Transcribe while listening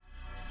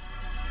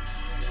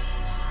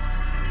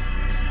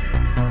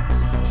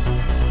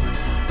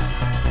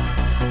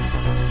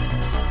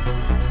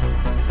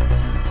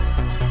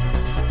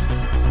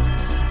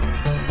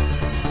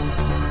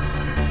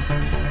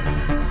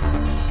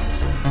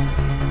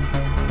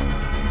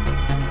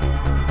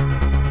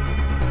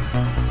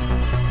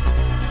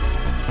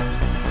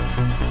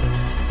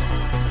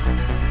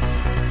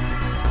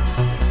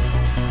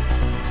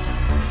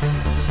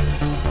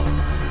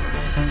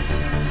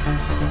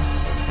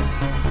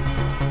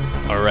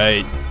All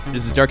right,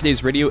 this is Dark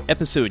Days Radio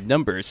episode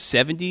number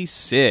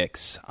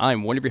 76.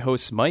 I'm one of your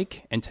hosts,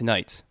 Mike, and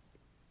tonight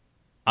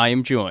I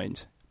am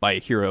joined by a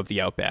hero of the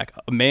Outback,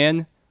 a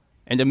man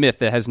and a myth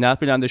that has not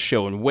been on the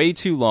show in way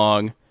too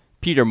long,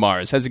 Peter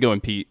Mars. How's it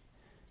going, Pete?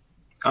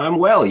 I'm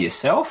well.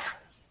 Yourself?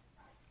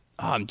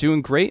 I'm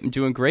doing great.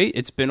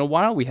 It's been a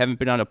while. We haven't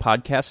been on a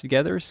podcast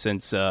together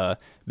since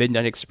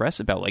Midnight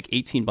Express about like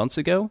 18 months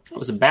ago. It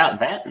was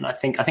about that, and I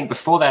think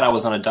before that I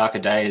was on A Darker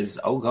Days.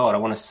 Oh God, I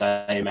want to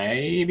say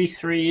maybe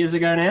 3 years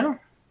ago now.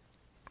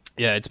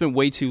 Yeah, it's been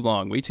way too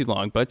long.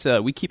 But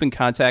we keep in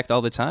contact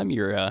all the time.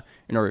 You're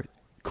in our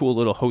cool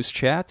little host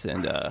chat,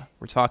 and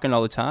we're talking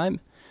all the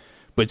time.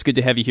 But it's good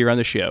to have you here on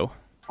the show.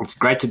 It's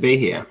great to be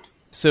here.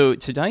 So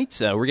tonight,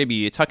 we're going to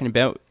be talking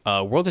about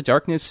World of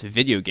Darkness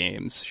video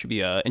games. Should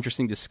be an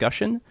interesting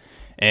discussion.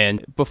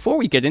 And before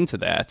we get into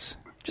that,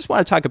 just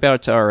want to talk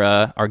about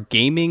our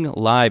gaming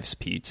lives,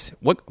 Pete.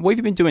 What have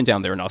you been doing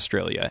down there in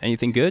Australia?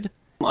 Anything good?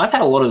 I've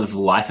had a lot of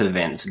life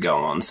events go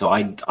on. So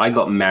I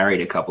got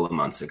married a couple of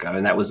months ago,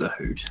 and that was a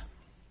hoot.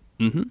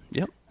 Mm-hmm.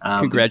 Yep.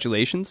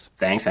 Congratulations.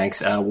 Thanks.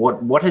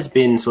 What has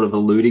been sort of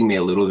eluding me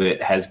a little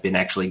bit has been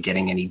actually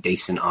getting any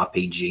decent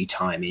RPG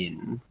time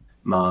in.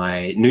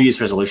 My New Year's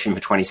resolution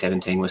for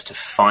 2017 was to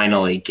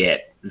finally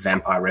get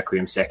Vampire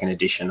Requiem 2nd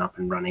Edition up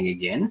and running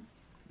again.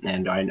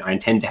 And I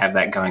intend to have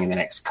that going in the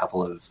next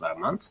couple of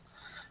months.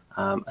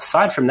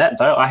 Aside from that,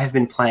 though, I have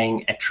been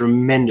playing a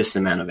tremendous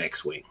amount of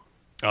X-Wing.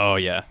 Oh,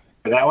 yeah.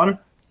 That one?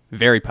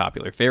 Very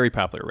popular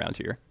around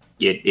here.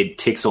 It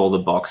ticks all the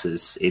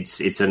boxes.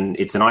 It's an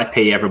IP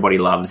everybody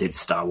loves. It's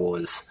Star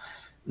Wars.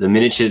 The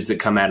miniatures that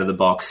come out of the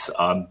box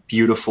are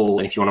beautiful.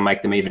 And if you want to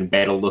make them even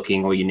better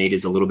looking, all you need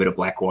is a little bit of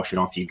blackwash and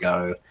off you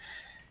go.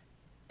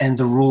 And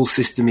the rule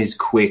system is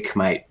quick,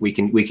 mate. We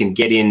can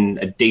get in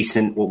a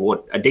decent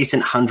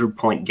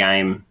 100-point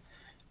game.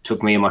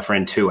 Took me and my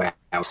friend 2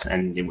 hours,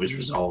 and it was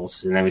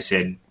resolved. And then we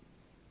said,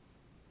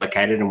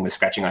 located, and we're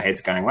scratching our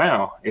heads, going,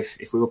 "Wow, if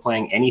we were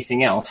playing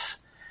anything else,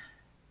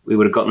 we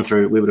would have gotten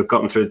through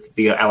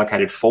the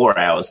allocated 4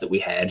 hours that we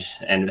had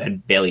and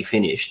had barely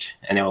finished."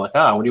 And they were like,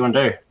 "Oh, what do you want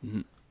to do?"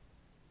 Mm-hmm.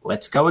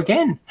 Let's go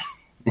again.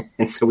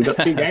 And so we got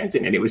 2 games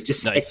in, and it was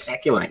just nice.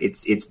 Spectacular.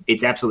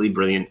 It's absolutely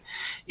brilliant.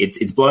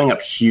 It's blowing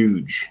up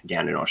huge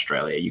down in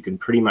Australia. You can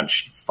pretty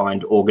much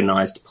find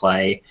organized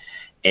play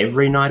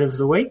every night of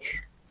the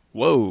week.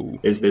 Whoa!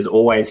 There's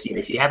always,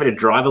 if you happen to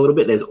drive a little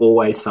bit, there's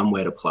always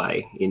somewhere to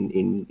play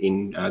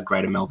in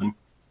Greater Melbourne.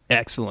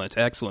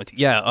 Excellent.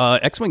 Yeah,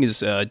 X-Wing is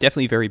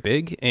definitely very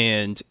big,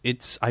 and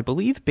it's, I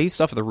believe,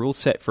 based off of the rule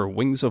set for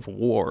Wings of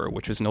War,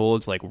 which was an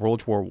old like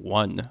World War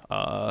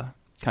I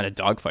kind of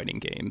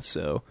dogfighting game.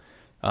 So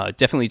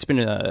definitely, it's been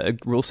a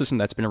rule system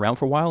that's been around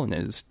for a while and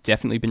has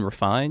definitely been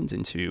refined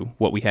into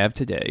what we have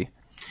today.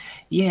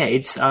 Yeah,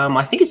 it's.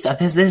 I think it's.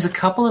 There's a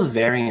couple of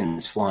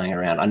variants flying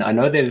around. I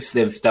know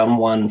they've done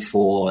one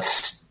for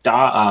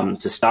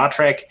Star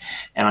Trek,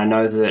 and I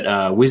know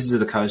that Wizards of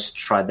the Coast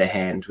tried their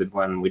hand with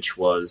one which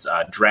was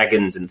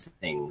dragons and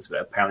things, but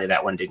apparently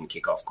that one didn't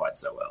kick off quite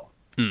so well.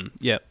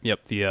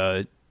 Yep.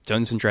 The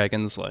Dungeons and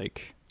Dragons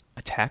like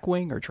Attack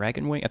Wing or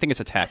Dragon Wing. I think it's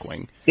Attack Wing.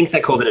 I think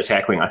they called it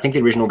Attack Wing. I think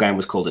the original game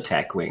was called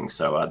Attack Wing.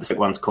 So the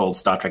second one's called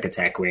Star Trek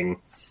Attack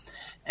Wing,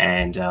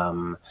 and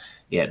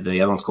yeah,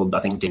 the other one's called, I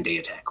think, D&D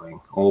Attack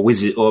Wing or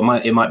Wizard, or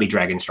it might be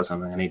Dragon's or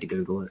something. I need to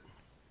Google it.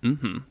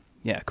 Mm-hmm.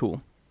 Yeah,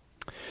 cool.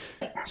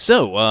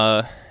 So,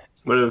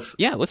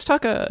 let's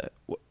talk.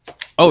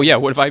 What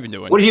have I been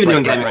doing? What have you been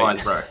doing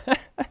gaming-wise, bro?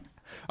 I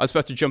was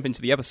about to jump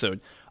into the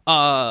episode.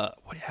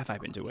 What have I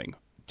been doing?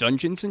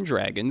 Dungeons and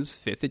Dragons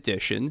 5th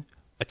edition,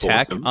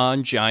 Attack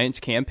on Giants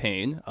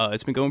campaign.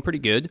 It's been going pretty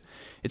good.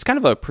 It's kind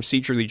of a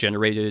procedurally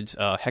generated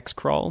hex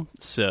crawl,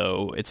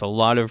 so it's a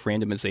lot of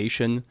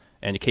randomization,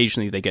 and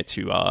occasionally they get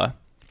to, I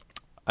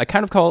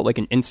kind of call it like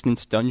an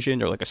instance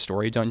dungeon or like a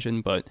story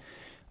dungeon, but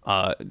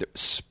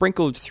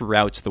sprinkled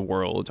throughout the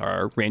world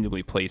are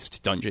randomly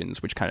placed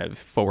dungeons, which kind of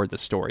forward the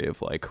story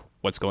of like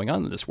what's going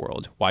on in this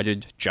world. Why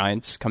did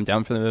giants come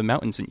down from the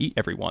mountains and eat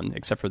everyone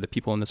except for the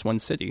people in this one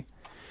city?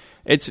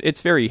 It's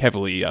very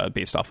heavily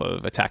based off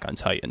of Attack on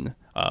Titan,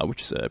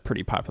 which is a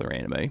pretty popular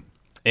anime,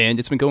 and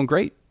it's been going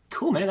great.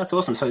 Cool, man. That's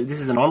awesome. So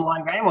this is an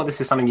online game, or this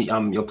is something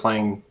you're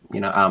playing,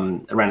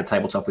 around a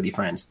tabletop with your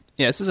friends?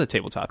 Yeah, this is a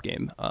tabletop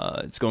game.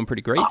 It's going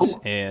pretty great,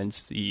 and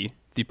the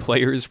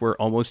players were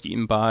almost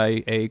eaten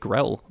by a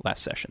Grell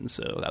last session,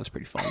 so that was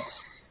pretty fun.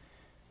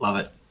 Love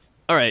it.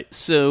 All right,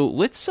 so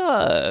let's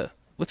kind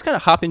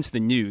of hop into the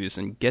news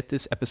and get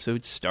this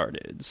episode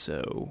started.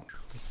 So.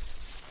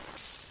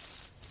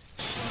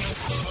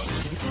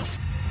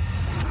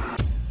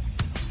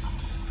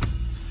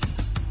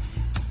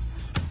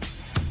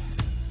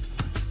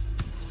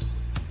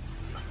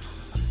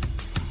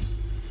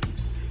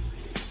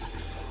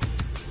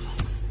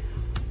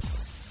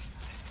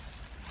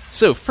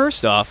 So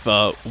first off,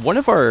 one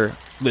of our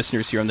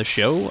listeners here on the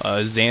show,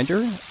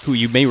 Xander, who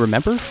you may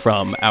remember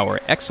from our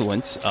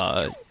excellent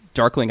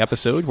Darkling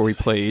episode where we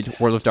played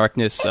World of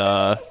Darkness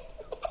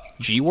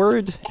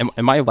G-word.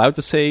 Am I allowed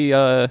to say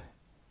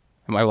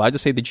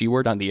the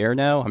G-word on the air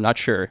now? I'm not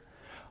sure.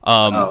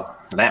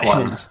 That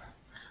one.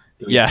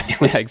 Yeah,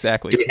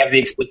 exactly. Do we have the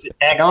explicit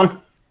tag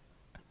on?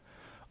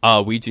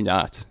 We do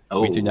not.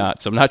 We do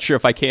not. So I'm not sure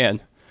if I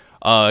can,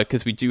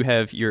 because we do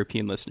have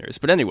European listeners.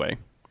 But anyway,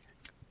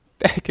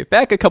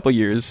 back a couple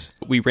years,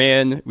 we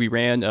ran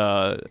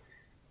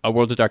a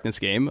World of Darkness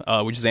game,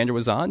 which Xander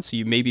was on, so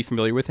you may be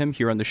familiar with him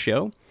here on the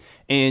show.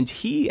 And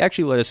he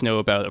actually let us know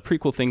about a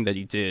pretty cool thing that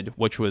he did,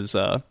 which was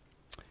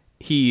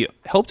he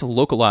helped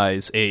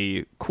localize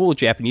a cool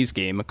Japanese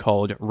game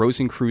called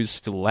Rosencruz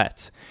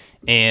Stilette.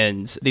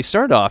 And they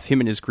started off,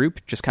 him and his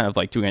group, just kind of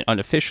like doing it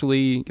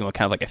unofficially,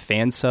 kind of like a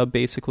fan sub,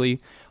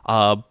 basically.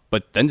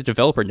 But then the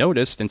developer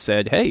noticed and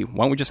said, hey,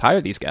 why don't we just hire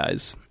these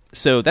guys?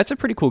 So that's a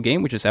pretty cool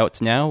game, which is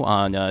out now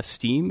on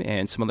Steam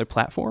and some other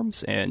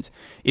platforms. And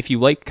if you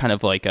like kind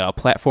of like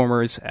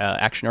platformers,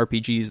 action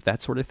RPGs,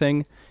 that sort of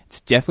thing,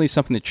 it's definitely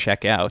something to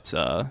check out.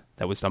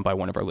 That was done by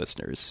one of our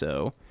listeners.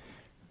 So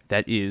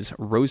that is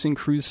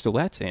Rosencruz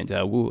Stilette, and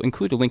we'll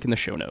include a link in the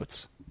show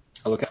notes.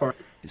 I'll look for it.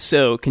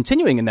 So,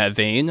 continuing in that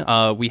vein,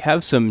 we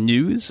have some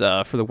news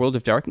for the World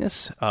of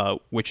Darkness,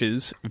 which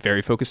is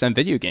very focused on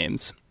video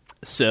games.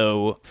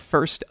 So,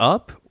 first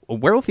up,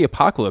 Werewolf the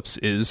Apocalypse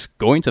is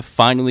going to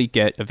finally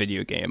get a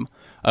video game.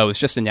 It was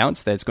just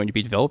announced that it's going to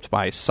be developed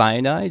by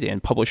Cyanide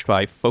and published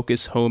by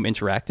Focus Home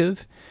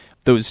Interactive.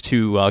 Those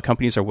two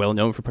companies are well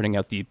known for putting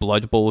out the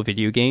Blood Bowl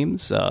video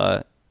games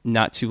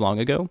not too long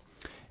ago.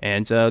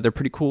 And they're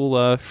pretty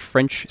cool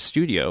French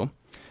studio.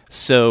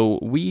 So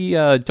we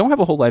don't have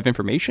a whole lot of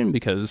information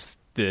because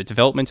the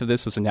development of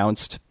this was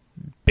announced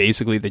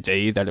basically the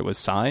day that it was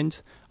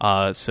signed.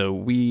 So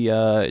we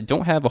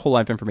don't have a whole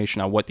lot of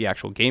information on what the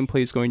actual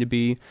gameplay is going to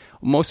be.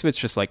 Most of it's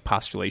just like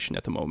postulation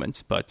at the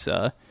moment. But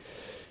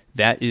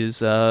that is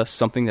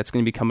something that's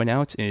going to be coming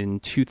out in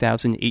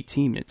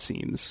 2018, it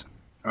seems.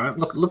 All right,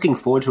 looking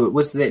forward to it.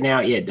 Was that now?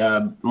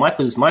 Yeah, Mike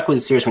was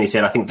serious when he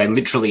said, I think they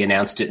literally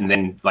announced it and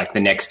then like the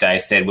next day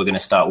said we're going to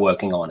start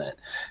working on it.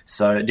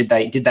 So did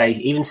they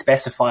even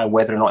specify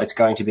whether or not it's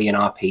going to be an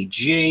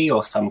RPG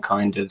or some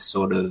kind of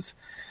sort of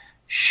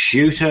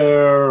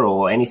shooter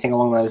or anything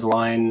along those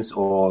lines,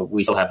 or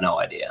we still have no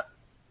idea?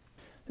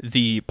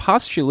 The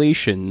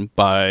postulation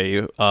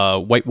by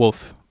White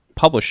Wolf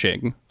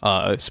Publishing,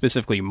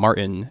 specifically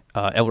Martin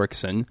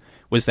Elrickson,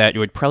 was that it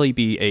would probably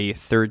be a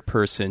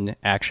third-person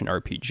action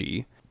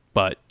RPG,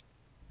 but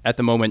at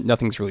the moment,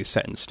 nothing's really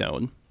set in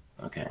stone.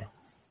 Okay.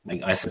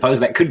 I suppose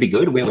that could be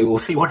good. We will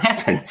see what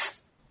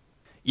happens.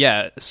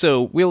 Yeah,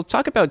 so we'll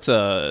talk about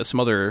some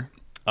other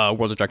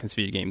World of Darkness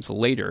video games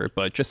later,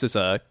 but just as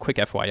a quick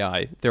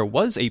FYI, there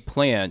was a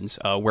planned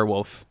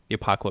Werewolf the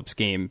Apocalypse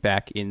game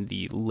back in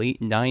the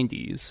late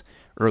 90s,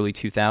 early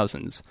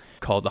 2000s,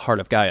 called The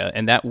Heart of Gaia,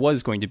 and that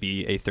was going to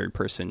be a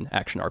third-person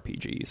action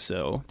RPG,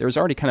 so there was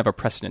already kind of a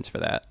precedent for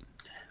that.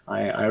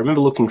 I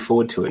remember looking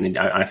forward to it, and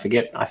I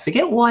forget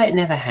why it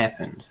never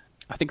happened.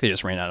 I think they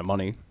just ran out of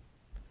money.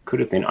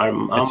 Could have been.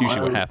 That's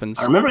usually what happens.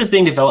 I remember it was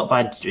being developed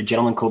by a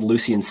gentleman called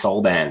Lucian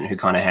Solban, who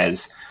kind of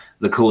has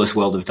the coolest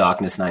World of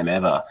Darkness name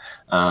ever.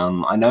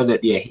 I know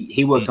that, yeah,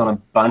 he worked on a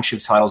bunch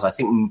of titles, I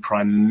think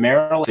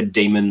primarily for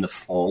Demon the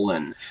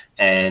Fallen,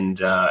 and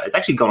it's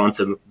actually gone on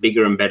to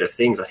bigger and better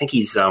things. I think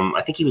he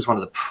was one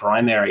of the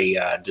primary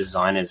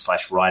designers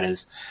 /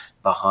 writers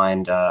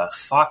behind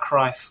Far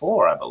Cry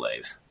 4, I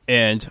believe.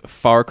 And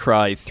Far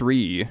Cry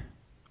 3,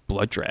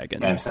 Blood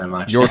Dragon. Thanks so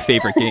much. Your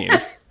favorite game.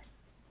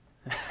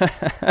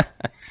 That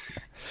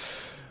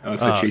was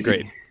so cheesy.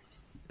 Great.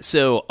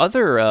 So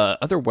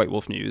other White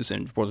Wolf news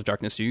and World of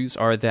Darkness news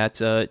are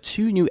that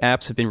two new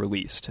apps have been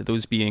released,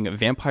 those being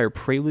Vampire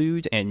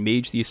Prelude and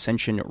Mage the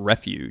Ascension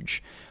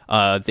Refuge.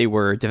 They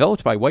were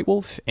developed by White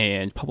Wolf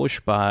and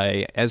published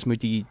by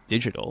Asmodee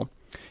Digital.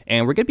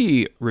 And we're going to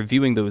be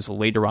reviewing those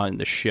later on in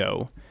the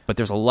show, but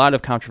there's a lot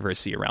of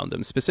controversy around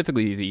them,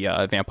 specifically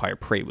the Vampire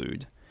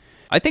Prelude.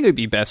 I think it would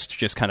be best to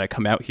just kind of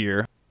come out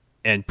here,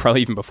 and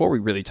probably even before we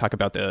really talk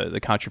about the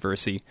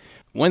controversy,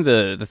 one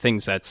of the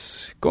things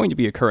that's going to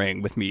be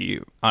occurring with me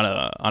on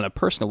a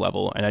personal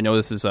level, and I know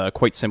this is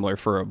quite similar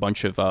for a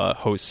bunch of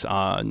hosts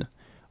on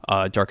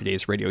Darker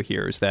Days Radio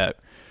here, is that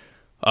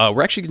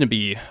we're actually going to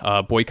be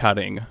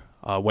boycotting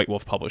White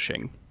Wolf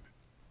Publishing,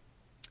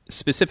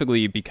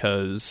 specifically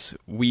because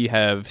we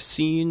have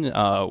seen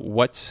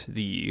what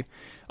the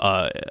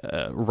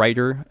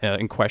writer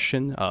in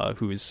question,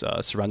 who's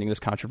surrounding this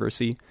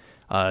controversy,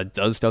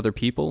 does to other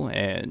people,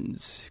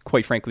 and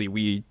quite frankly,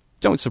 we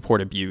don't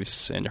support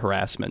abuse and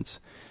harassment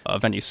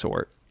of any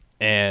sort.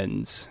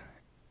 And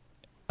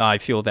I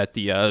feel that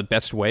the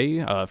best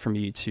way for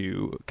me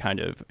to kind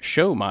of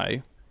show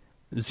my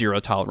zero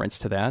tolerance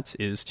to that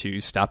is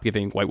to stop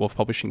giving White Wolf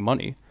Publishing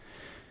money.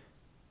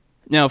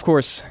 Now, of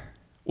course,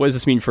 what does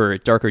this mean for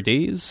Darker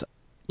Days?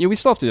 We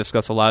still have to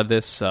discuss a lot of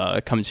this,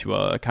 come to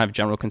a kind of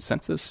general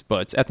consensus,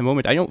 but at the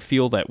moment, I don't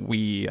feel that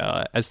we,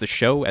 as the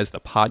show, as the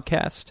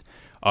podcast,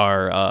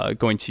 are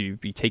going to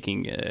be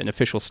taking an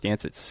official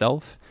stance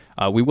itself.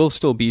 We will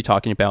still be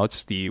talking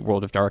about the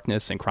World of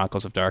Darkness and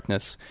Chronicles of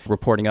Darkness,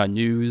 reporting on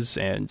news,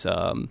 and,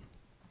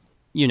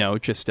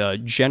 just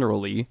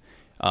generally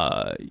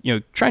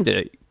trying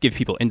to give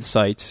people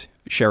insight,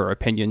 share our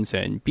opinions,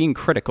 and being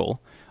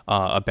critical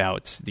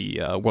about the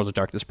World of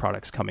Darkness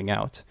products coming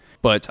out.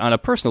 But on a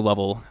personal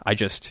level, I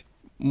just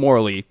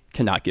morally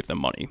cannot give them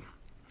money.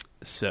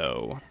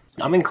 So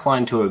I'm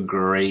inclined to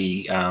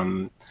agree.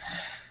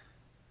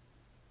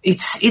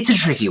 It's a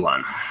tricky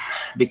one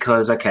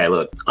because, okay,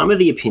 look, I'm of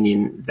the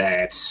opinion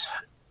that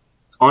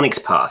Onyx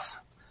Path,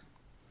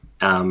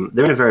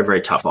 they're in a very,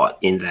 very tough spot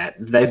in that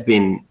they've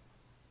been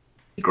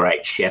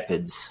great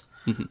shepherds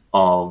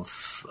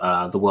of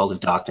the World of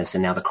Darkness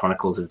and now the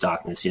Chronicles of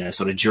Darkness,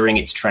 sort of during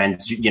its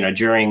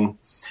during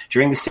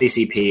the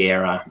CCP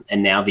era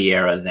and now the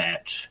era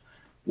that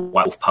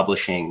White Wolf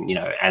Publishing,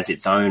 as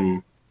its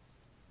own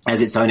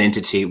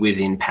entity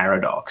within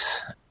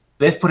Paradox.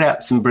 They've put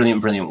out some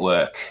brilliant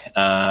work.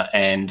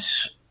 And,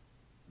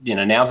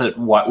 now that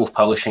White Wolf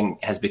Publishing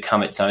has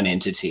become its own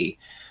entity,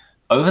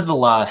 over the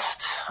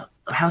last...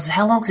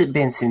 How long has it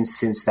been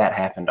since that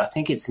happened? I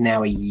think it's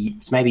now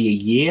maybe a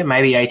year,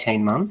 maybe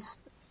 18 months.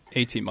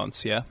 18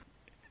 months, yeah.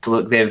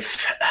 Look, they've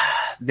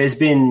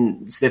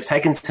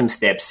taken some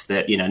steps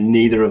that,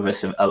 neither of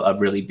us are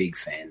really big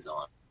fans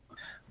on.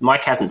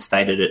 Mike hasn't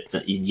stated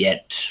it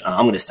yet.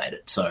 I'm going to state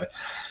it. So,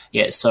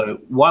 yeah, so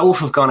White Wolf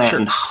have gone out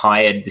and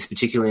hired this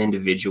particular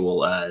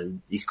individual.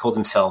 He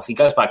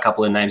goes by a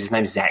couple of names. His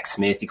name's Zach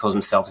Smith. He calls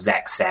himself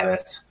Zach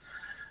Sabbath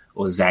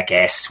or Zach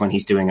S when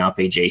he's doing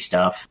RPG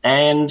stuff.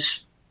 And,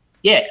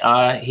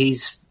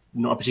 he's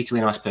not a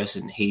particularly nice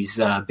person. He's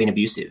been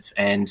abusive,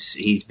 and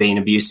he's been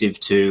abusive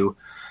to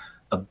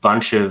a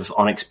bunch of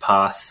Onyx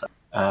Path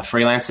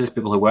freelancers,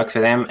 people who work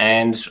for them,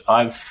 and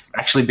I've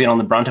actually been on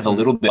the brunt of a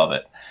little bit of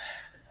it.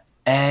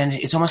 And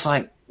it's almost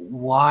like,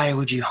 why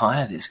would you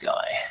hire this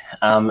guy?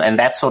 And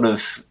that's sort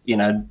of,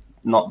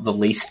 not the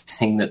least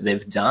thing that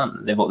they've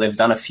done. They've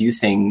done a few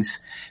things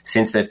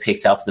since they've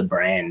picked up the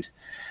brand.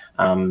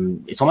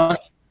 It's almost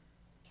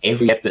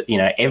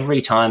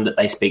every time that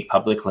they speak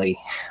publicly,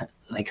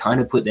 they kind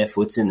of put their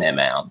foots in their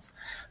mouths.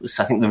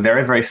 So I think the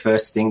very, very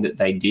first thing that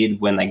they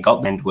did when they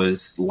got banned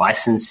was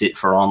license it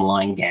for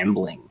online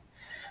gambling.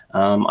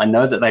 I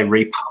know that they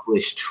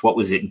republished, what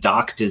was it,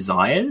 Dark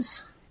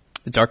Desires?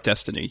 Dark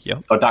Destiny, yeah.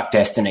 Or Dark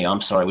Destiny,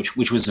 I'm sorry, which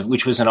was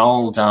an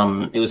old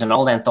it was an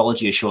old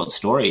anthology of short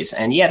stories,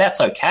 and yeah, that's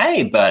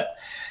okay. But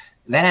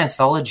that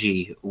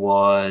anthology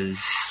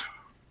was,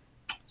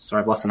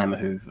 sorry, I've lost the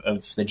name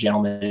of the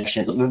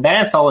gentleman. That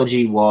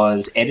anthology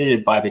was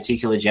edited by a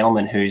particular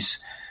gentleman who's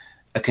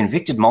a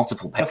convicted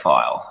multiple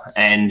pedophile,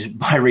 and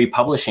by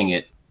republishing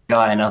it,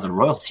 got another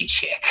royalty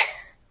check.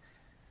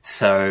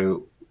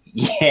 So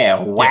yeah,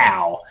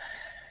 wow.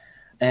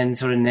 And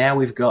sort of now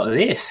we've got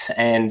this.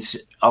 And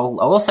I'll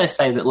also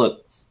say that,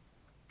 look,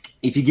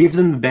 if you give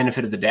them the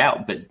benefit of the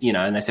doubt, but,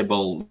 and they said,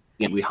 well,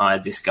 we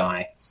hired this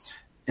guy.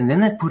 And then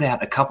they put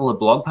out a couple of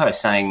blog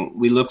posts saying,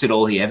 we looked at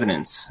all the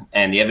evidence,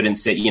 and the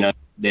evidence said,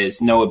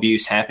 there's no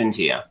abuse happened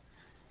here.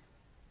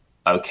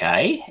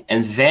 Okay.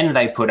 And then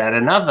they put out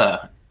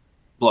another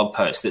blog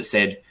post that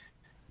said,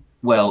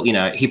 well,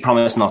 he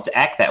promised not to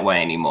act that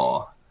way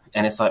anymore.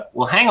 And it's like,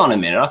 well, hang on a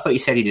minute. I thought you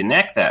said he didn't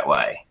act that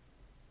way.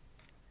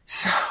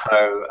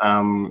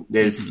 So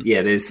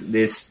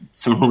there's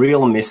some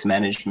real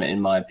mismanagement, in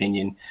my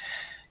opinion,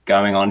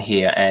 going on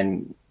here,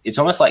 and it's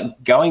almost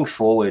like going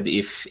forward,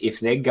 if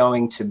they're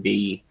going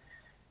to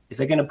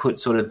put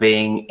sort of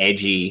being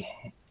edgy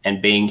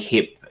and being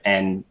hip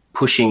and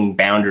pushing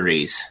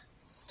boundaries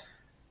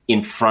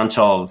in front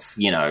of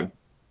making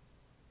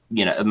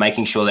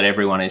sure that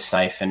everyone is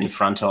safe, and in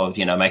front of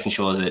making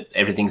sure that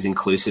everything's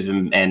inclusive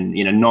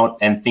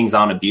and things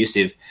aren't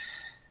abusive,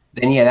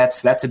 then yeah,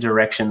 that's a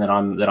direction that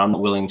I'm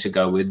willing to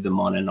go with them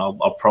on, and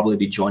I'll probably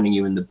be joining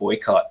you in the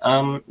boycott.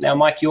 Now,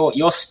 Mike,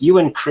 you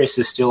and Chris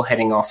are still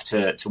heading off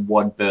to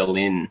WOD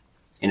Berlin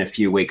in a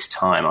few weeks'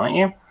 time, aren't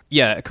you?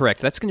 Yeah,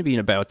 correct. That's going to be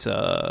in about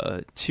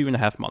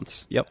 2.5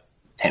 months. Yep.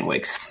 10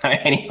 weeks.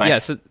 Anyway. Yeah.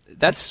 So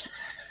that's.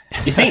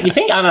 Do you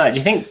think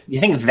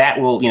that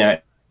will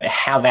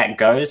how that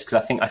goes?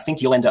 Because I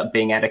think you'll end up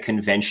being at a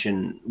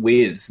convention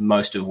with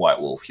most of White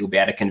Wolf. You'll be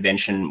at a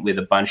convention with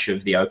a bunch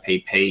of the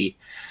OPP.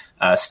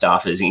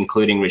 Staffers,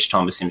 including Rich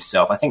Thomas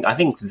himself. I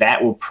think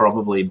that will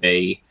probably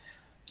be,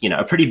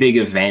 a pretty big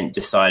event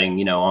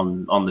deciding,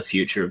 on the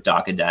future of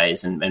Darker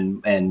Days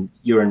and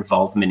your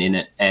involvement in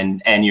it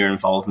and your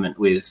involvement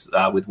with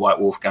White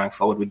Wolf going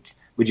forward.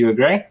 Would you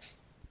agree?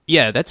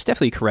 Yeah, that's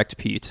definitely correct,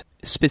 Pete.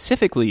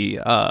 Specifically,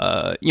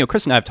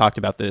 Chris and I have talked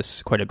about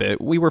this quite a bit.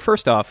 We were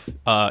first off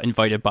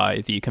invited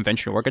by the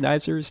convention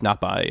organizers,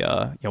 not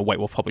by White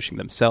Wolf Publishing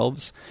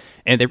themselves,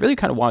 and they really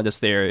kind of wanted us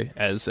there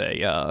as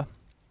a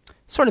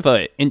sort of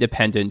an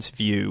independent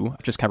view,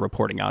 just kind of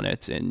reporting on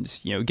it and,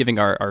 giving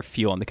our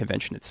feel on the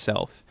convention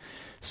itself.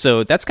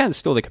 So that's kind of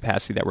still the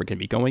capacity that we're going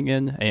to be going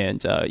in.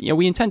 And,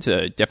 we intend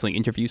to definitely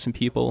interview some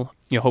people,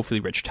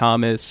 hopefully Rich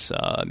Thomas,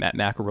 Matt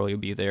McElroy will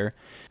be there.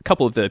 A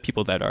couple of the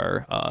people that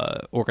are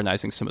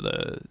organizing some of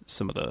the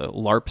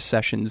LARP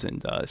sessions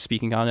and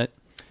speaking on it.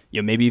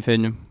 Maybe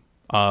even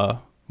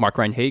Mark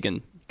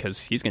Reinhagen,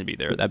 because he's going to be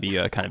there. That'd be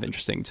kind of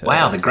interesting to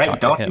the great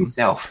Doc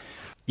himself.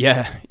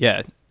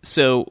 Yeah.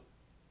 So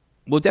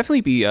we'll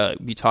definitely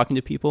be talking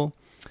to people.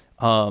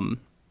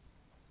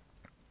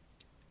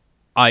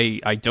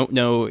 I don't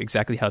know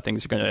exactly how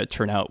things are going to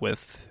turn out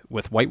with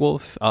White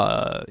Wolf.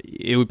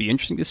 It would be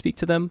interesting to speak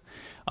to them,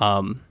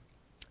 kind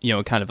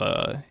of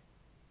a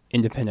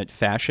independent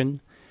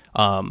fashion.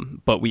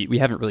 But we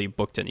haven't really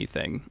booked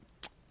anything.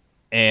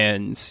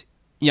 And,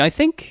 I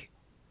think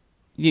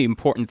the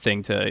important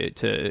thing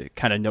to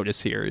kind of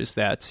notice here is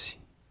that,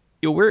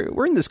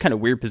 we're in this kind of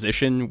weird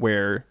position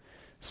where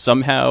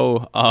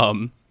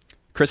somehow,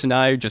 Chris and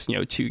I just,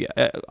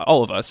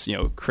 all of us,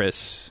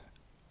 Chris,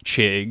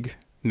 Chig,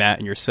 Matt,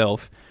 and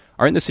yourself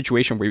are in this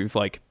situation where we've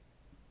like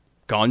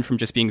gone from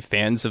just being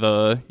fans of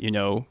a,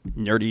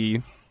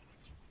 nerdy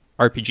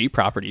RPG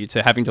property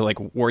to having to like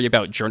worry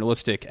about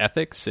journalistic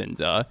ethics and,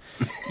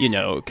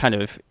 kind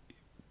of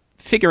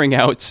figuring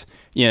out,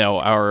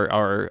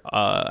 our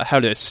how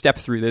to step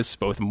through this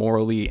both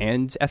morally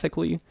and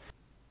ethically.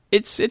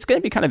 It's going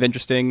to be kind of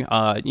interesting.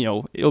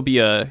 It'll be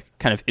a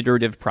kind of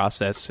iterative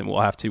process, and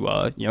we'll have to,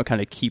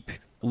 kind of keep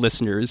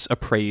listeners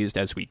appraised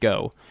as we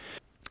go.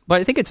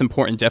 But I think it's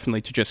important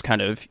definitely to just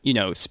kind of,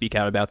 speak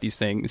out about these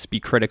things, be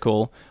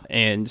critical,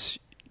 and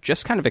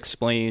just kind of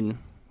explain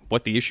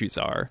what the issues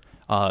are,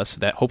 so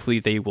that hopefully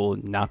they will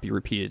not be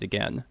repeated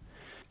again.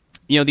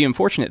 The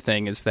unfortunate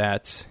thing is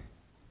that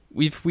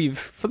we've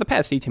for the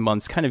past 18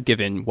 months kind of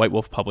given White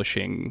Wolf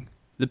Publishing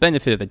the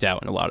benefit of the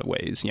doubt in a lot of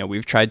ways.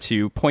 We've tried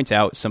to point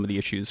out some of the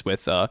issues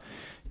with,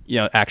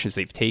 actions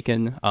they've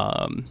taken.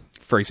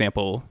 For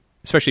example,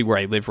 especially where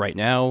I live right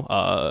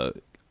now,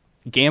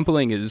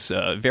 gambling is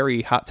a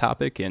very hot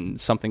topic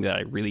and something that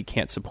I really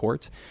can't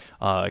support,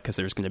 because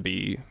there's going to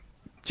be,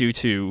 due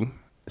to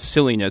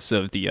silliness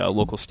of the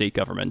local state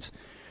government,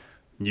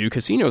 new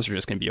casinos are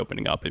just going to be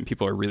opening up, and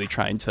people are really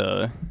trying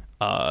to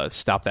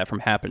stop that from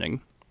happening.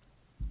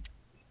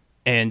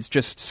 And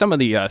just some of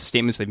the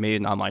statements they've made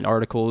in online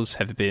articles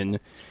have been,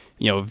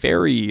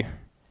 very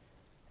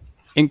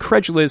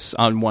incredulous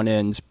on one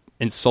end,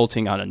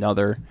 insulting on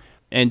another.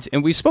 And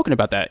we've spoken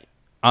about that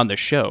on the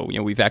show.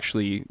 We've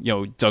actually,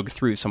 dug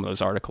through some of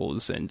those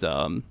articles and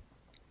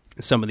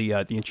some of the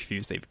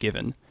interviews they've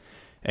given,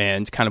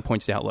 and kind of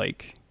pointed out,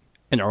 like,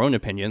 in our own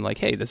opinion, like,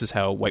 hey, this is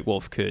how White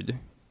Wolf could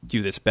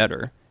do this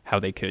better, how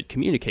they could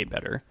communicate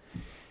better.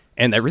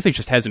 And that really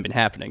just hasn't been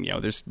happening.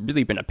 There's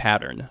really been a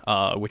pattern,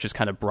 which has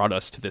kind of brought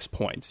us to this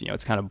point.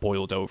 It's kind of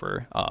boiled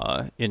over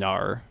in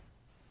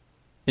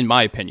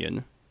my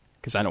opinion,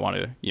 because I don't want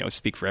to,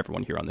 speak for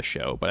everyone here on the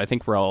show, but I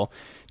think we're all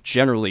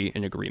generally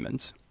in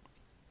agreement.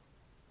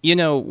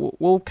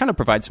 We'll kind of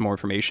provide some more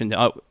information.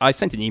 I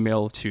sent an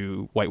email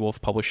to White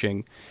Wolf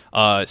Publishing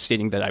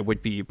stating that I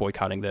would be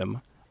boycotting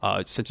them,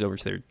 sent it over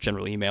to their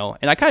general email.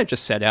 And I kind of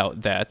just set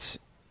out that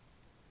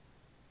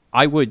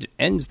I would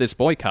end this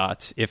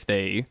boycott if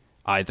they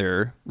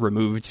either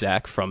removed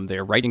Zach from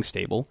their writing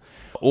stable,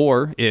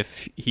 or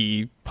if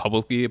he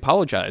publicly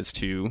apologized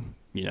to,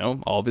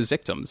 all of his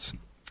victims.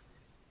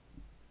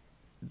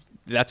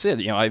 That's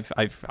it.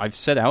 I've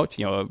set out,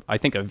 I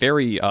think a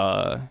very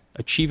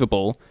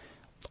achievable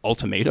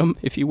ultimatum,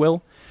 if you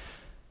will.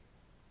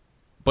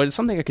 But it's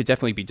something that could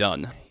definitely be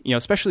done,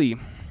 especially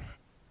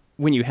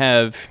when you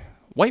have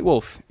White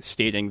Wolf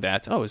stating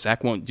that, oh,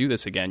 Zach won't do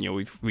this again.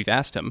 We've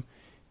asked him.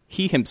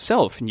 He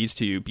himself needs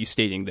to be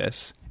stating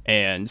this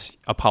and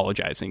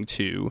apologizing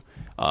to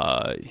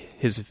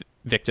his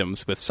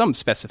victims with some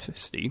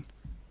specificity.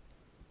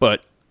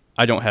 But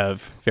I don't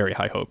have very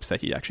high hopes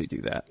that he'd actually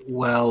do that.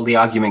 Well, the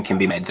argument can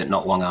be made that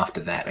not long after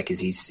that, because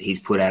he's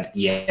put out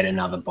yet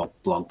another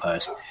blog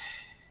post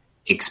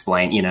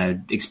explaining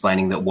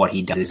that what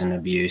he does is an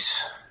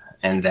abuse,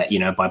 and that,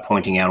 by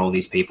pointing out all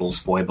these people's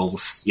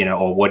foibles,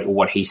 or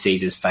what he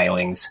sees as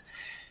failings,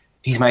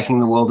 he's making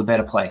the world a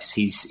better place.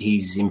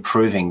 He's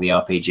improving the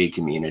RPG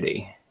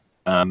community.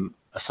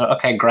 So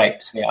okay,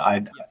 great. So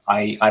yeah,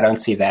 I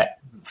don't see that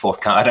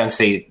forthcoming. I don't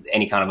see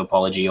any kind of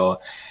apology, or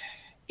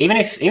even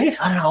if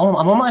I don't know.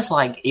 I'm almost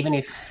like even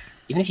if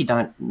you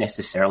don't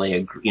necessarily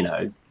agree,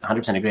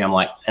 100% agree. I'm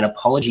like, an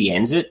apology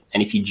ends it,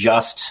 and if you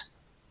just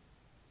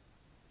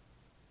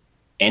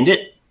end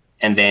it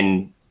and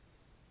then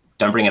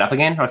don't bring it up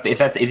again, or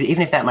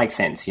even if that makes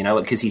sense,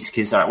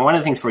 because one of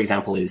the things, for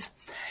example, is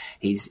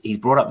he's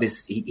brought up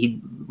this.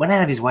 He went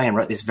out of his way and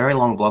wrote this very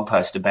long blog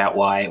post about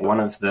why one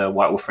of the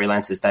White Wolf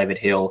freelancers, David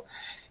Hill,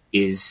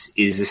 is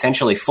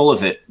essentially full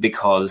of it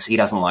because he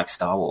doesn't like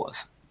Star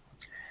Wars.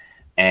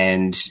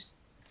 And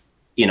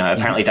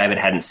apparently David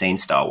hadn't seen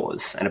Star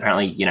Wars, and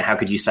apparently, how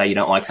could you say you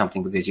don't like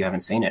something because you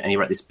haven't seen it? And he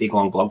wrote this big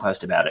long blog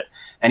post about it,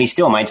 and he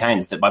still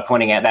maintains that by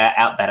pointing out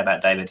that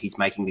about David, he's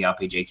making the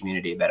RPG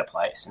community a better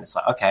place. And it's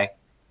like, okay,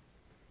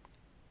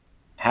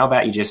 how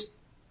about you just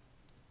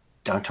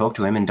don't talk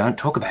to him and don't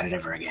talk about it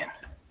ever again?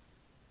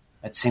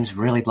 That seems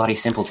really bloody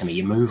simple to me.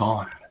 You move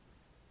on.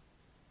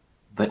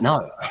 But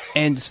no.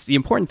 And the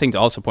important thing to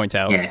also point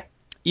out,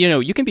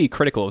 you can be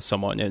critical of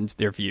someone and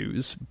their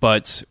views,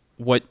 but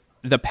what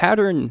the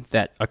pattern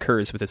that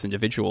occurs with this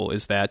individual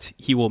is that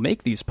he will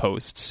make these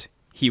posts,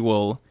 he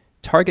will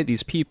target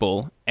these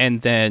people,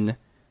 and then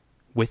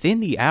within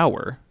the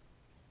hour,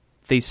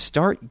 they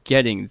start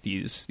getting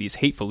these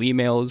hateful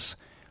emails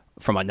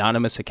from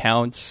anonymous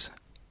accounts.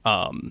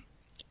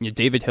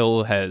 David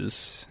Hill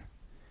has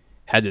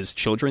had his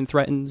children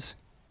threatened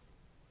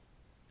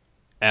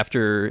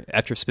after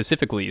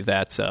specifically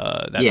that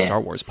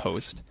Star Wars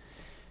post.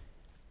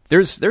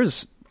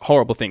 There's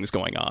horrible things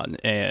going on,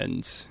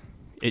 and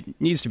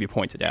it needs to be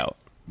pointed out.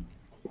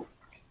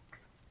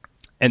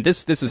 And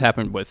this has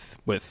happened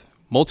with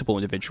multiple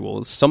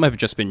individuals. Some have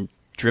just been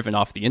driven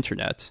off the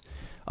internet.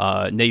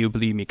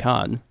 Neubli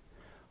Mikan,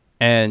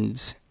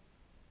 and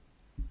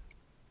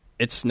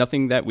it's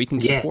nothing that we can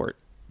support.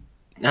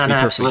 No,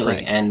 absolutely.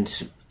 Frank.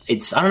 And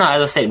it's, I don't know,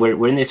 as I said,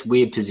 we're in this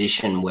weird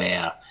position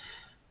where,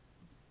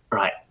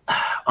 right,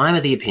 I'm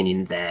of the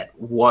opinion that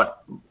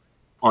what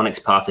Onyx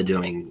Path are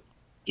doing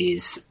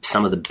is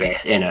some of the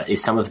best,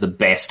 is some of the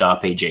best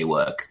RPG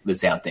work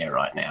that's out there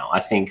right now.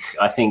 I think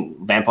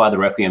Vampire the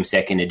Requiem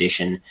Second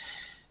Edition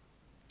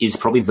is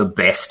probably the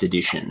best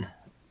edition.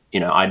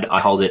 I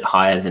hold it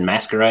higher than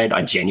Masquerade.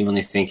 I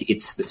genuinely think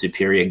it's the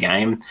superior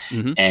game.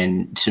 Mm-hmm.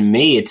 And to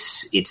me,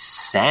 it's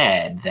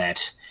sad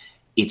that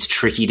it's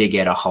tricky to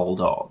get a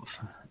hold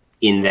of,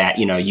 in that,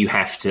 you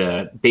have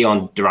to be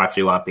on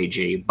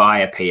Direct2RPG, buy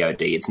a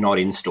POD. It's not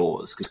in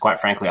stores, because quite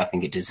frankly, I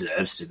think it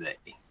deserves to be.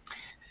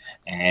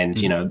 And,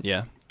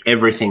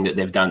 everything that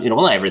they've done,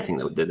 not everything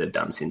that they've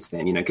done since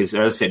then, because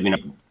as I said,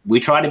 we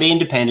tried to be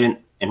independent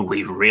and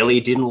we really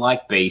didn't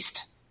like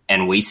Beast,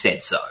 and we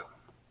said so.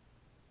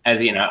 As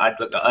you know, I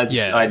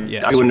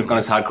wouldn't have gone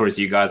as hardcore as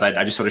you guys.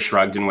 I just sort of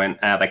shrugged and went,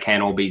 they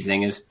can all be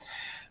zingers.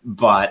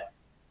 But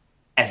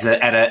at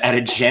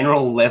a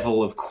general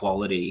level of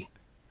quality,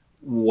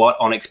 what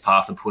Onyx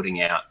Path are putting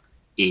out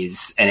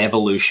is an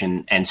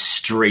evolution and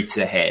streets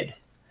ahead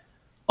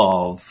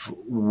of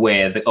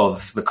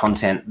the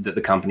content that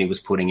the company was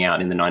putting out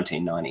in the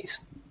 1990s.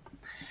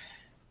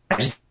 I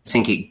just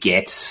think it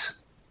gets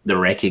the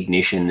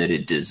recognition that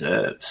it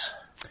deserves.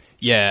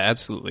 Yeah,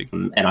 absolutely.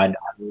 And I'd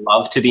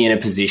love to be in a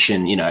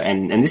position,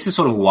 and this is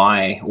sort of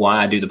why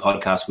I do the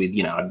podcast with,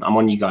 I'm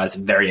on you guys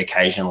very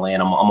occasionally,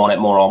 and I'm on it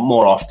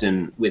more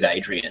often with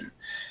Adrian,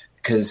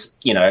 because,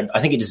 I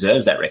think it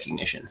deserves that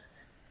recognition.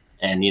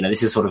 And,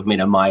 this is sort of,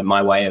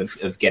 my way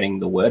of getting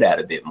the word out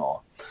a bit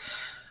more.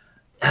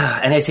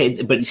 And they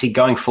said, but see,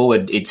 going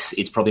forward,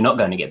 it's probably not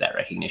going to get that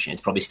recognition.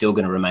 It's probably still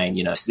going to remain,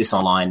 this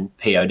online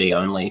POD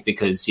only,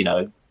 because,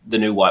 the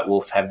new White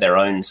Wolf have their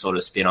own sort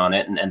of spin on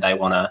it, and they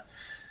want to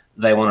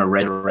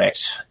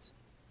resurrect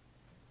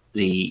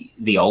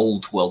the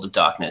old World of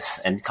Darkness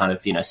and kind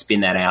of,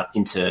 spin that out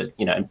into,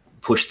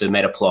 push the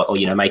meta plot, or,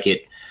 make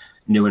it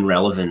new and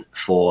relevant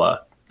for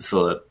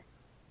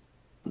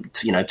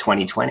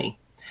 2020.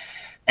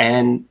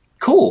 And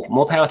cool,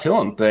 more power to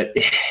them. But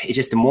it's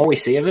just, the more we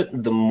see of it,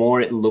 the more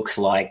it looks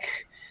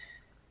like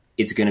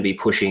it's going to be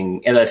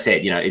pushing, as I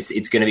said,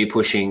 it's going to be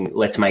pushing,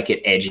 let's make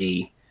it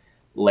edgy,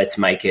 let's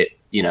make it,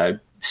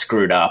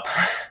 screwed up,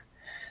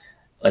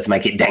 let's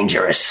make it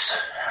dangerous.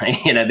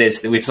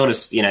 There's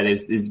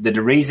the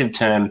derisive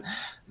term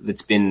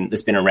that's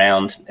been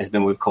around, has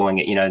been, we're calling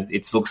it,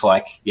 it looks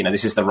like,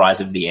 this is the rise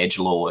of the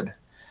edgelord.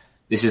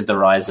 This is the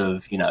rise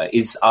of,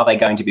 are they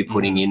going to be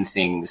putting in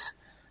things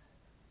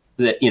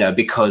that,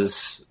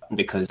 because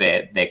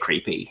they're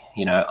creepy,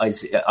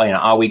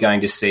 are we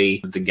going to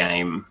see the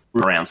game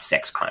around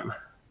sex crime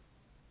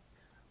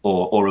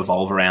or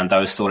revolve around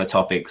those sort of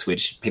topics,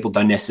 which people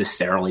don't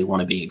necessarily want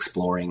to be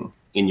exploring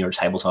in your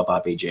tabletop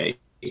RPG?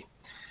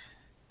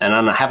 And I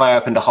don't know, have I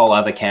opened a whole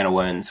other can of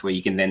worms where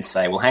you can then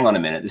say, well, hang on a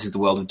minute, this is the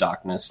World of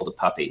Darkness, or the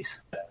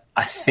puppies.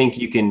 I think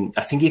you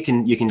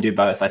can do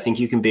both. I think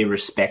you can be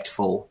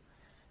respectful,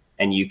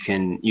 and you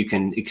can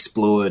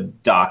explore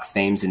dark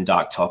themes and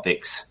dark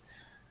topics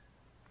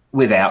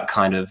without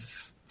kind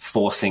of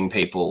forcing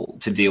people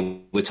to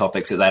deal with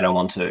topics that they don't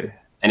want to.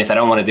 And if they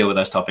don't want to deal with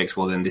those topics,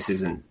 well, then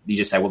you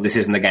just say, well, this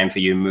isn't the game for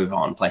you, move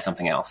on, play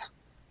something else.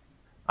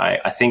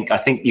 I think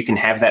you can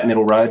have that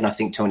middle road, and I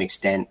think to an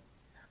extent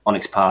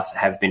Onyx Path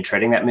have been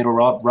treading that middle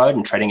road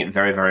and treading it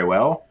very, very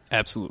well.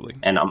 Absolutely.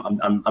 And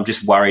I'm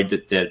just worried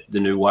that the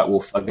new White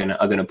Wolf are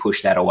gonna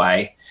push that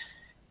away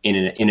in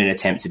an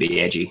attempt to be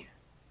edgy.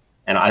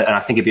 And I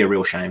think it'd be a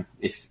real shame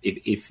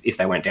if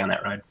they went down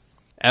that road.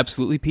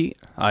 Absolutely, Pete.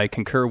 I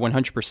concur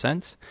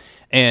 100%.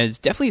 And it's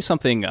definitely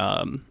something,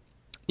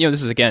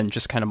 this is, again,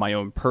 just kind of my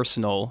own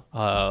personal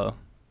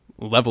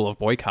level of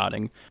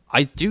boycotting.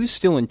 I do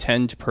still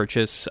intend to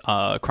purchase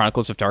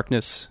Chronicles of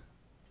Darkness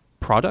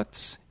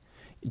products,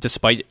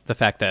 despite the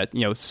fact that,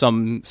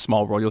 some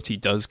small royalty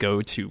does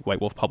go to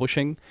White Wolf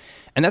Publishing.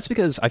 And that's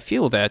because I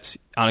feel that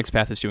Onyx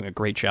Path is doing a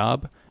great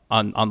job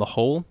on the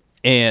whole.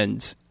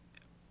 And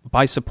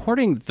by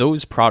supporting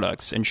those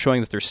products and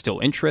showing that there's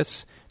still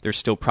interest, there's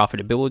still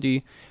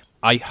profitability,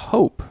 I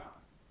hope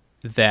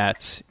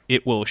that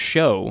it will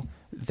show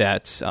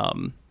that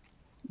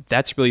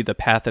that's really the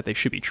path that they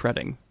should be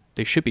treading.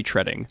 They should be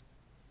treading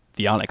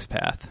the Onyx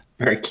Path.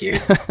 Very cute.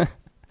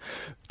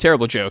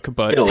 Terrible joke,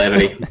 but bit of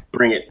levity.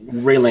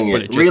 Reeling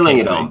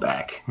it on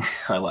back.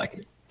 I like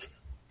it.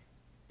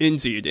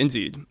 Indeed.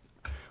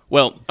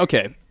 Well,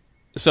 okay.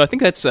 So I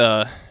think that's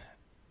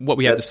what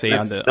we have to say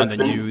on the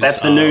news.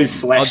 That's the news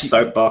 /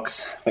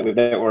 soapbox that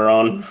we're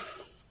on.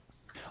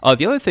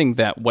 The other thing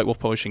that White Wolf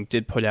Publishing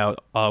did put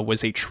out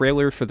was a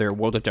trailer for their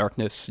World of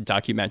Darkness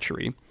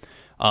documentary.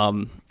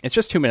 It's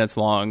just 2 minutes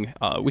long.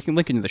 We can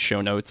link it in the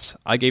show notes.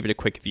 I gave it a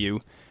quick view.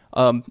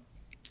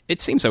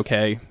 It seems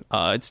okay.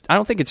 I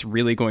don't think it's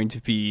really going to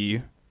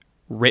be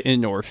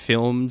written or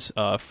filmed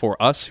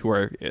for us who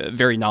are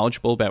very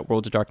knowledgeable about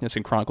World of Darkness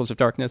and Chronicles of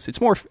Darkness. It's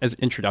more as an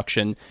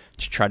introduction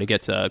to try to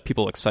get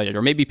people excited,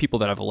 or maybe people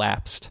that have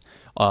lapsed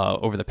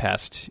over the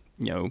past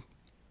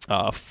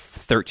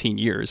 13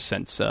 years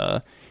since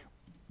the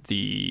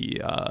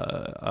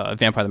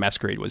Vampire the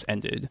Masquerade was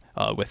ended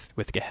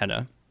with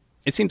Gehenna.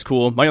 It seems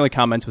cool. My only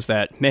comment was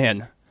that,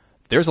 man,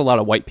 there's a lot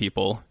of white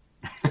people.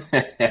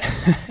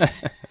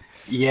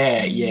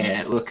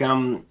 Yeah. Look,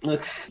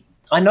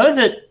 I know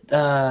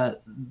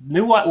that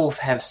New White Wolf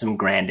have some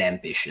grand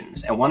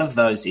ambitions, and one of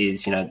those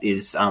is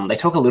they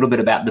talk a little bit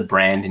about the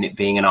brand and it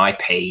being an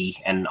IP,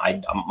 and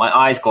my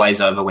eyes glaze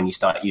over when you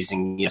start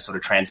using sort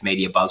of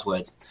transmedia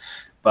buzzwords.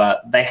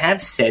 But they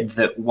have said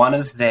that one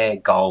of their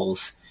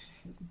goals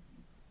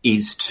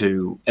is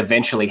to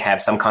eventually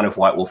have some kind of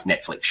White Wolf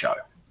Netflix show.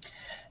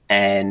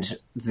 And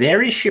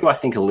their issue, I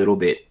think, a little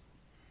bit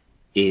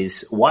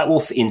is White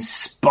Wolf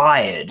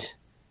inspired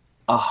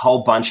a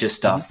whole bunch of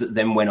stuff that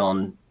then went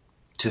on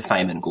to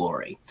fame and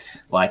glory.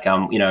 Like,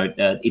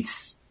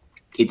 it's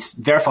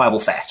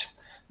verifiable fact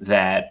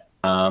that,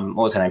 what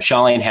was her name?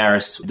 Charlene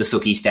Harris, the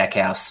Sookie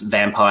Stackhouse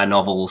vampire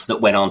novels that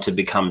went on to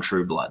become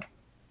True Blood.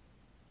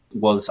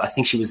 I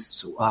think she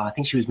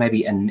was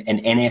maybe an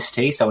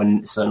NST, so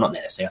not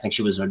an NST. I think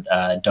she was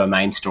a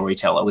domain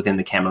storyteller within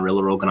the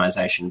Camarilla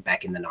organization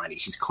back in the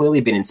 90s. She's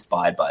clearly been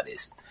inspired by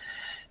this.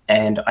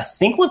 And I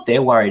think what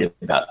they're worried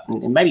about,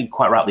 and maybe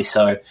quite rightly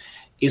so,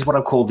 is what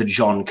I call the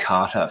John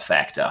Carter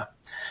factor.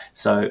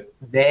 So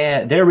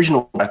their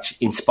original product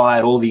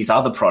inspired all these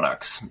other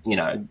products,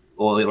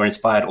 or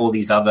inspired all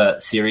these other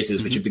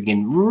series which have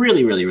become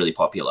really, really, really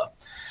popular.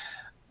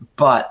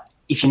 But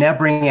if you now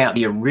bring out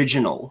the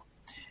original,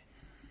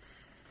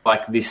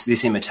 like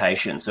this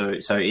imitation, so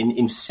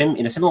in a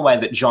similar way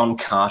that John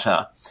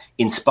Carter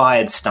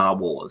inspired Star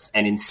Wars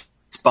and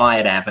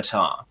inspired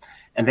Avatar,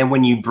 and then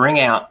when you bring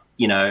out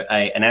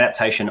an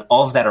adaptation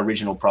of that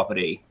original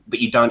property, but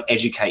you don't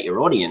educate your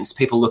audience,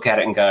 people look at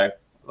it and go,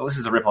 well, this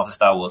is a rip-off of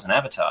Star Wars and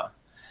Avatar.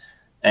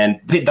 And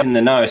people in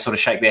the know sort of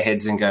shake their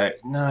heads and go,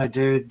 no,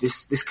 dude,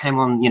 this came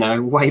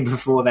on, way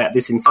before that.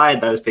 This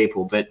inspired those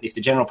people. But if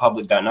the general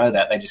public don't know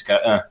that, they just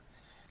go,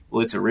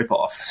 well, it's a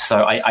rip-off.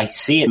 So I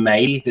see it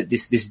maybe that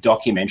this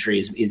documentary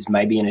is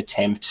maybe an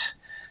attempt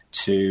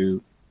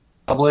to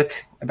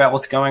public about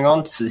what's going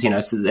on,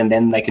 and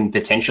then they can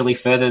potentially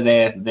further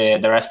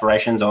their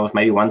aspirations of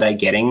maybe one day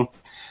getting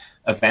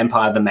a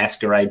Vampire the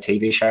Masquerade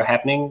TV show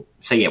happening.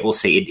 So yeah, we'll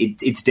see.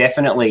 It's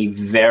definitely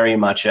very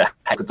much a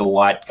the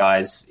white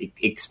guys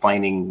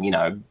explaining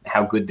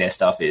how good their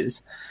stuff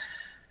is,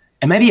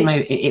 and maybe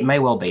it may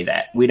well be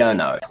that, we don't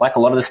know. Like a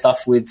lot of the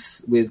stuff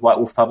with White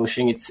Wolf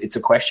Publishing, it's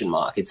a question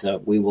mark. It's a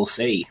we will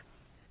see.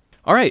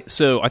 All right,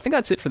 so I think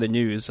that's it for the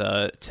news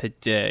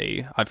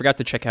today. I forgot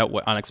to check out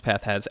what Onyx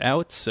Path has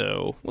out,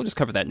 so we'll just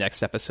cover that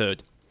next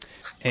episode.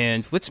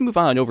 And let's move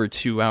on over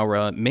to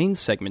our main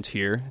segment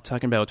here,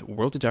 talking about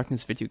World of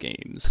Darkness video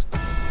games.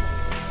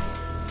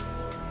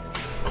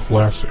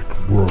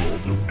 Classic World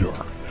of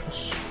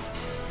Darkness.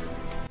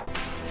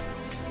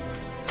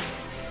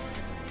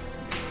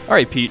 All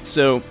right, Pete,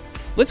 so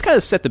let's kind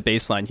of set the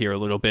baseline here a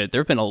little bit. There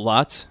have been a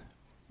lot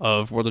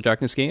of World of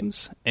Darkness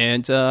games,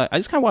 and I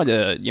just kind of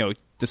wanted to,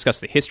 discuss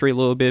the history a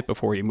little bit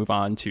before we move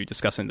on to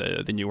discussing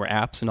the newer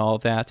apps and all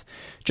of that,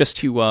 just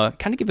to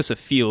kind of give us a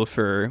feel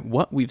for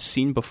what we've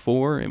seen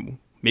before and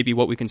maybe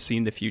what we can see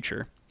in the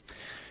future.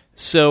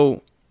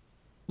 So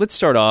let's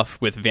start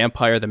off with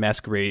Vampire the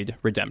Masquerade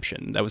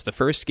Redemption. That was the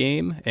first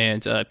game,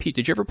 and Pete,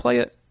 did you ever play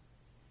it?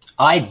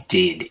 I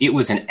did. It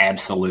was an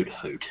absolute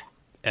hoot.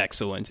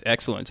 Excellent.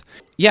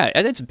 Yeah,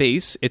 at its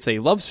base, it's a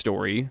love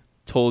story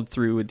told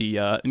through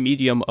the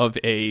medium of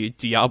a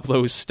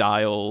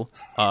Diablo-style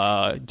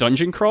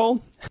dungeon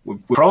crawl. We're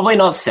probably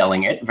not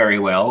selling it very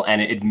well,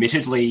 and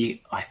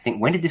admittedly, I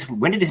think, when did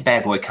this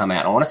bad boy come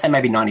out? I want to say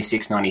maybe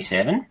 96,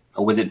 97?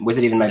 Or was it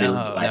even maybe later?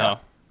 No.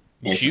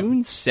 Yeah.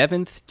 June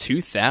 7th,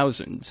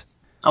 2000.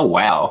 Oh,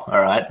 wow.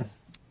 All right.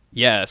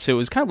 Yeah, so it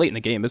was kind of late in the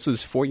game. This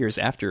was 4 years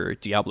after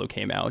Diablo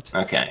came out.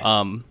 Okay.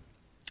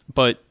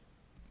 But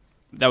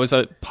that was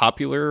a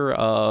popular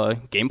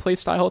gameplay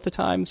style at the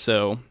time,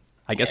 so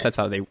I guess that's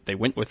how they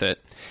went with it.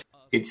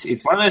 It's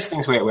one of those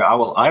things where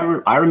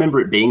I remember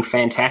it being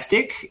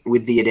fantastic,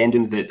 with the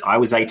addendum that I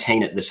was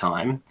 18 at the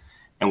time,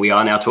 and we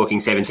are now talking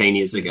 17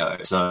 years ago.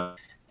 So,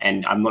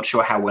 and I'm not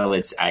sure how well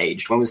it's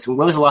aged. When was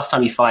the last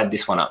time you fired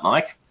this one up,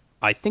 Mike?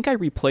 I think I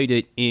replayed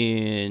it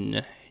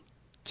in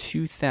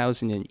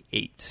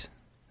 2008.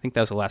 I think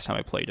that was the last time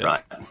I played it.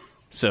 Right.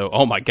 So,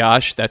 oh my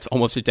gosh, that's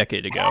almost a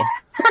decade ago.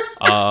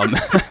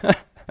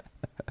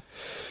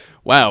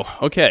 Wow.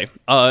 Okay.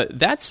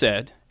 That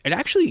said, it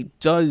actually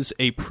does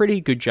a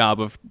pretty good job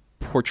of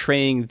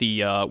portraying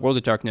the World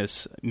of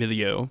Darkness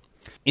milieu,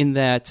 in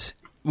that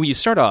when you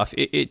start off,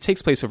 it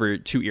takes place over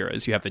 2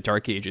 eras. You have the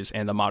Dark Ages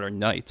and the Modern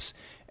Knights.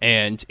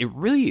 And it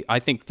really, I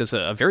think, does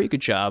a very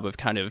good job of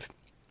kind of,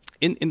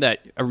 in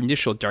that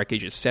initial Dark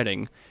Ages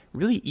setting,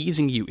 really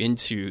easing you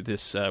into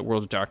this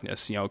World of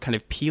Darkness, kind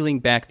of peeling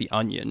back the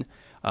onion,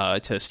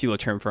 to steal a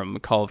term from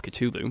Call of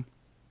Cthulhu.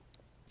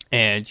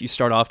 And you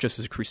start off just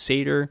as a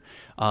crusader.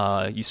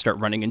 You start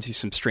running into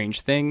some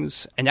strange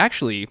things. And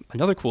actually,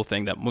 another cool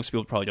thing that most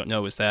people probably don't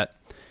know is that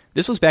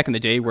this was back in the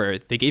day where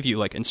they gave you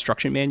like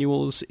instruction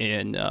manuals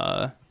in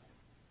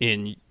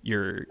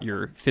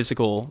your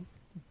physical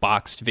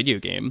boxed video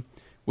game,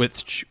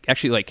 which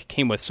actually like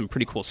came with some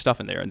pretty cool stuff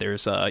in there. And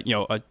there's a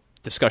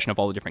discussion of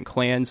all the different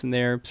clans in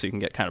there, so you can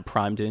get kind of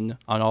primed in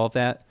on all of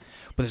that.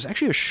 But there's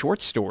actually a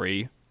short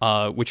story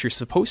which you're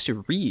supposed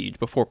to read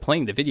before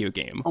playing the video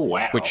game. Oh,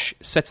 wow. Which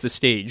sets the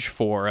stage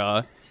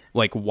for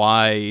like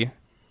why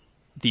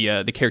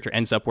the character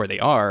ends up where they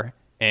are,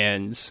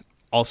 and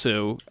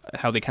also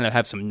how they kind of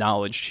have some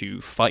knowledge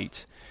to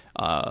fight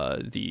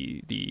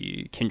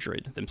the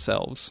kindred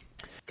themselves.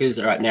 Because,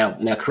 all right,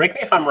 now correct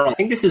me if I'm wrong. I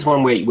think this is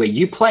one where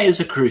you play as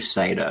a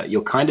crusader.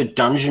 You're kind of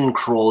dungeon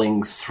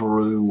crawling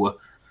through,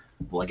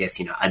 well, I guess,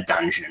 a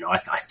dungeon. I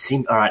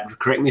think, all right,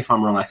 correct me if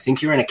I'm wrong. I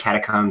think you're in a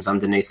catacombs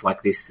underneath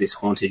like this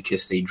haunted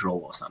cathedral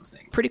or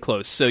something. Pretty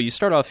close. So you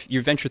start off,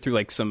 you venture through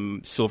like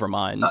some silver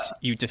mines.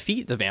 You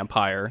defeat the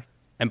vampire,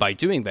 and by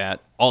doing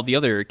that, all the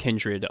other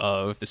kindred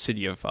of the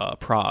city of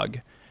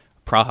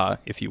Praha,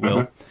 if you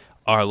will,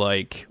 are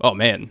like, oh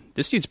man,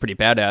 this dude's pretty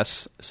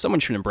badass. Someone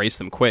should embrace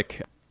them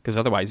quick, because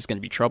otherwise it's going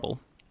to be trouble.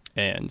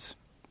 And,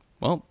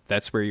 well,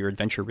 that's where your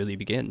adventure really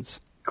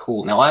begins.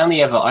 Cool. Now, I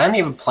only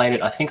ever played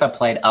it. I think I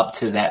played up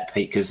to that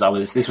peak because I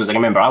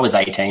remember I was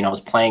 18. I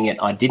was playing it.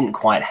 I didn't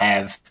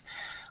have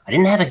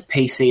a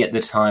PC at the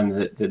time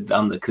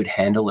that could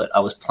handle it. I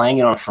was playing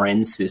it on a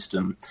friend's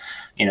system,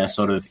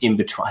 sort of in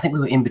between. I think we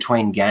were in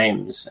between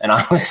games, and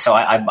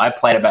I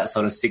played about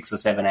sort of 6 or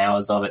 7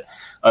 hours of it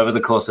over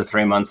the course of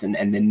 3 months, and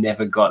then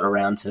never got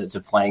around to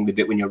playing the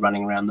bit when you're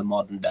running around the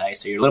modern day.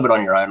 So you're a little bit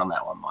on your own on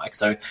that one, Mike.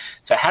 So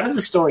how did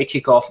the story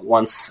kick off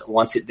once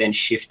it then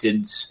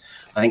shifted,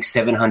 I think,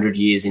 700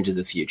 years into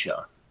the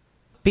future?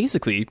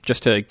 Basically,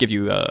 just to give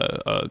you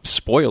a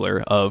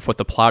spoiler of what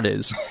the plot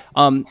is,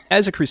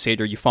 as a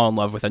crusader, you fall in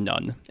love with a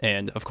nun.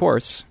 And, of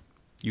course,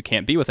 you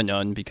can't be with a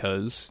nun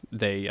because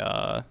they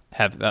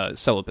have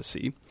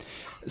celibacy.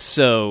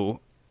 So,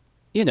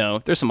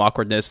 there's some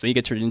awkwardness. Then you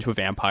get turned into a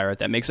vampire.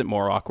 That makes it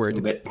more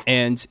awkward.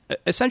 And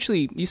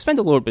essentially, you spend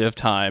a little bit of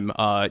time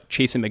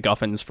chasing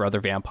MacGuffins for other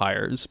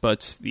vampires.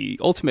 But the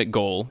ultimate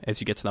goal,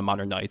 as you get to the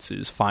Modern Knights,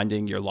 is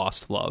finding your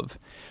lost love,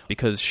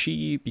 because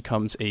she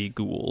becomes a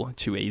ghoul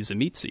to a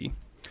Tzimisce.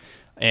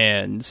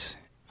 And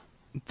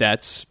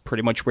that's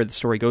pretty much where the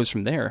story goes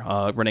from there.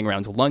 Running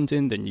around to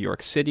London, then New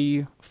York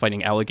City,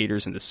 fighting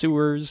alligators in the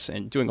sewers,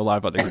 and doing a lot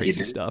of other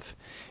crazy stuff.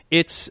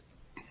 It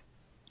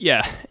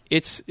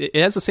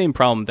has the same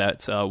problem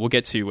that we'll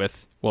get to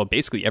with, well,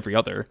 basically every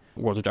other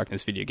World of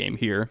Darkness video game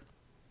here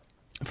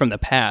from the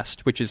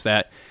past, which is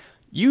that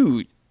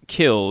you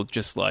kill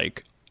just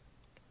like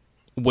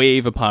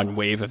wave upon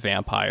wave of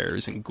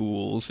vampires and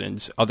ghouls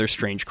and other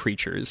strange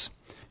creatures,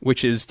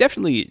 which is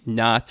definitely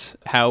not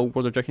how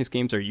World of Darkness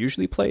games are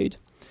usually played.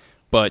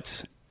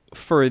 But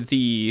for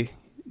the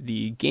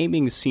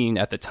gaming scene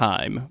at the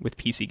time with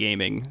PC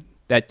gaming,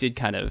 that did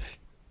kind of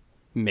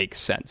make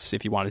sense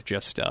if you want to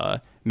just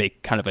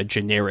make kind of a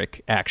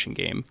generic action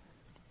game.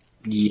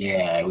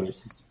 Yeah. It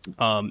was...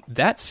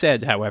 that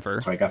said,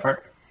 however... Sorry, go for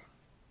it.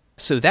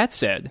 So that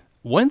said,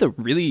 one of the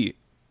really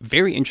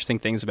very interesting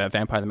things about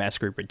Vampire the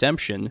Masquerade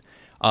Redemption,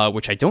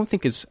 which I don't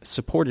think is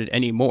supported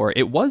anymore,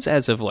 it was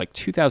as of like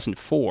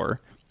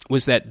 2004,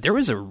 was that there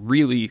was a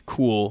really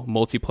cool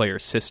multiplayer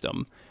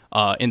system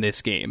in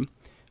this game,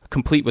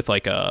 complete with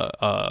like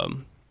a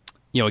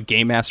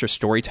Game Master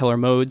Storyteller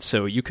mode.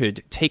 So you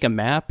could take a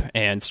map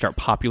and start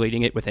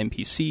populating it with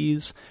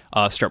NPCs,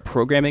 start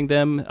programming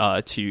them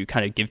to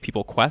kind of give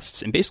people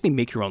quests, and basically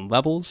make your own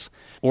levels,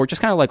 or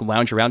just kind of like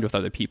lounge around with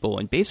other people.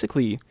 And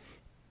basically,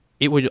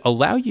 it would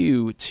allow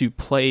you to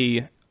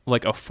play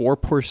like a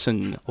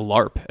 4-person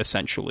LARP,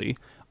 essentially,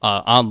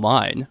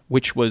 online,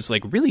 which was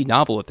like really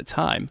novel at the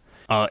time.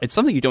 It's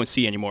something you don't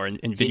see anymore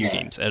in video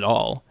games at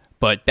all.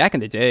 But back in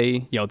the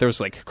day, there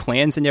was like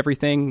clans and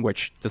everything,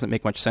 which doesn't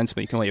make much sense,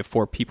 but you can only have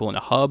 4 people in a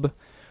hub.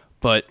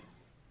 But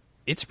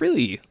it's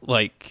really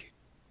like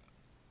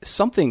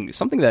something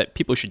that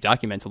people should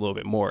document a little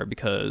bit more,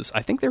 because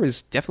I think there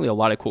is definitely a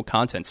lot of cool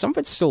content. Some of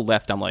it's still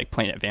left on like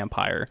Planet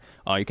Vampire.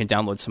 You can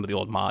download some of the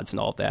old mods and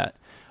all of that.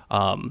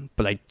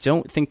 But I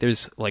don't think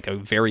there's like a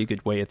very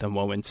good way at the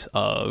moment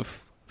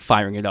of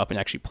firing it up and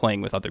actually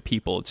playing with other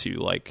people to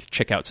like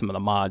check out some of the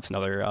mods and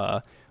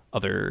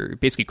other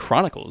basically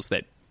chronicles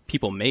that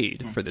people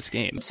made for this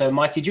game. So,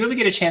 Mike, did you ever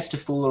get a chance to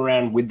fool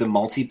around with the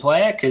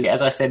multiplayer? Because,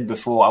 as I said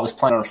before, I was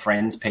playing on a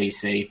friend's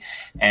PC,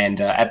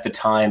 and at the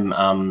time,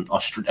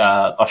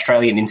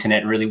 Australian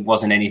internet really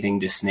wasn't anything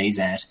to sneeze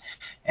at,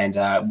 and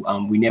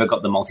we never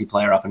got the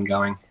multiplayer up and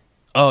going.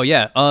 Oh,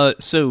 yeah.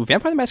 So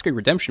Vampire the Masquerade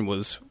Redemption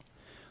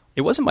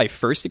it wasn't my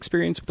first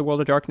experience with the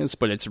World of Darkness,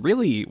 but it's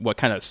really what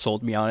kind of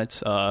sold me on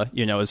it,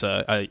 as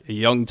a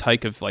young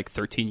tyke of like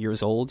 13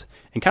 years old,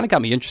 and kind of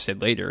got me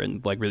interested later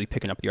and like really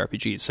picking up the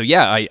RPGs. So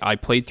yeah, I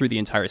played through the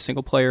entire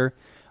single player,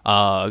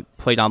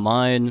 played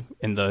online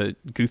in the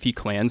goofy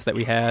clans that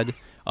we had,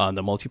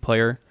 the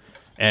multiplayer,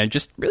 and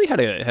just really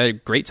had a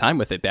great time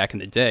with it back in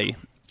the day.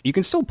 You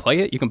can still play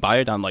it. You can buy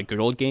it on like Good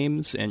Old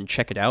Games and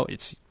check it out.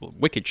 It's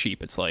wicked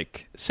cheap. It's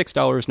like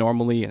 $6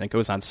 normally, and it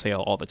goes on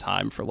sale all the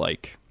time for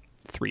like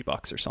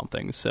 $3 or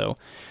something. So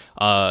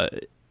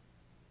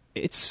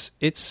it's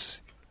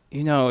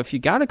if you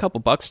got a couple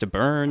bucks to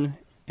burn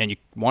and you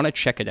want to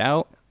check it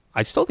out,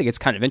 I still think it's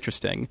kind of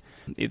interesting.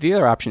 The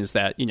other option is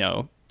that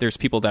there's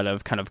people that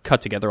have kind of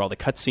cut together all the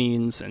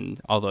cutscenes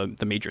and all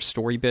the major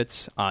story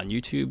bits on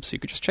YouTube, so you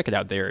could just check it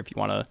out there if you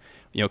want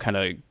to kind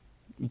of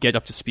get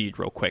up to speed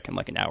real quick in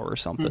like an hour or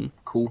something.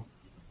 Cool.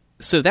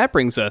 So that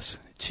brings us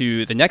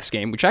to the next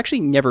game, which actually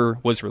never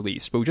was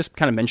released, but we just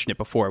kind of mentioned it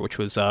before, which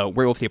was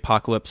Werewolf the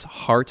Apocalypse: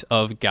 Heart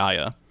of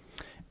Gaia.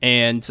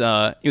 And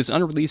it was an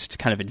unreleased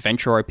kind of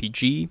adventure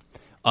RPG,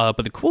 but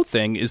the cool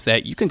thing is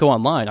that you can go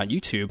online on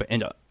YouTube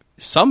and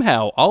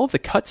somehow all of the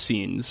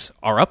cutscenes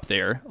are up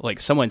there. Like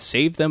someone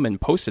saved them and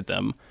posted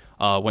them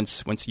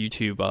once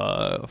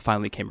YouTube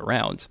finally came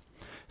around.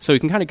 So you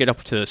can kind of get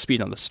up to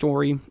speed on the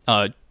story,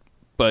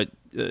 but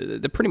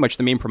pretty much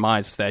the main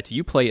premise is that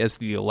you play as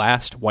the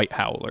last White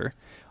Howler,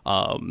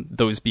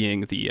 those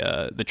being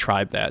the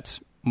tribe that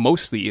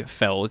mostly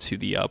fell to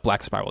the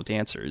Black Spiral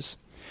Dancers.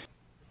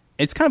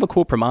 It's kind of a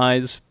cool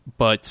premise,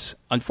 but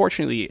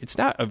unfortunately, it's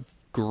not a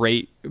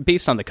great,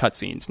 based on the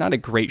cutscenes, not a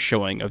great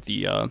showing of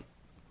the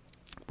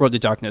World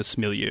of Darkness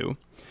milieu.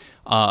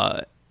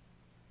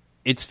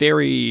 It's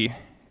very,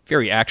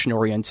 very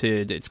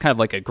action-oriented. It's kind of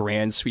like a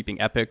grand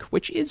sweeping epic,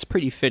 which is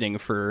pretty fitting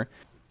for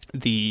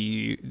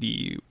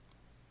the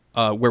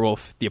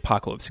Werewolf the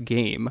Apocalypse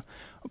game,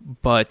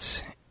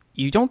 but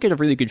you don't get a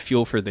really good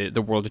feel for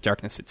the World of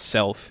Darkness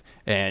itself,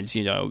 and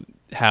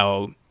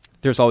how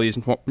there's all these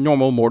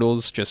normal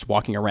mortals just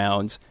walking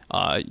around,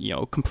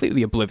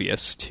 completely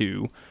oblivious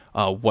to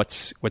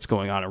what's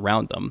going on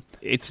around them.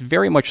 It's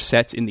very much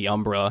set in the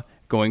Umbra,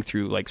 going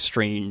through like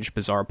strange,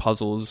 bizarre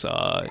puzzles,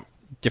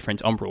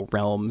 different umbral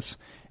realms,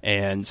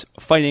 and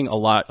fighting a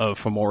lot of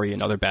Fomori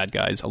and other bad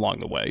guys along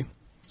the way.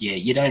 Yeah,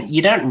 you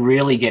don't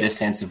really get a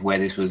sense of where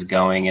this was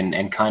going,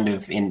 and kind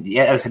of as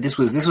I said, this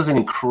was an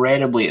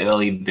incredibly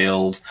early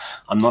build.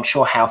 I'm not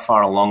sure how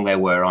far along they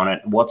were on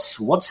it.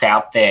 What's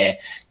out there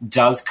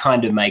does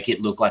kind of make it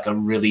lolook like a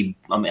really,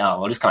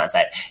 I'll just kind of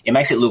say it. It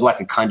makes it look like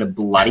a kind of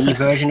bloody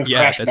version of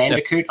Crash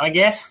Bandicoot, I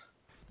guess.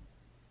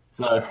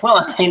 So,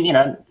 well, I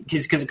mean,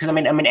 because I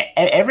mean,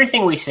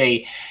 everything we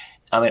see.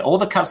 I mean, all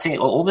the cutscenes,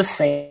 all the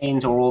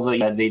scenes, or all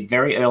the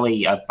very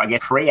early, I guess,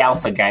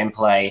 pre-alpha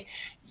gameplay.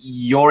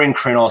 You're in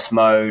Krynos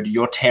mode.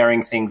 You're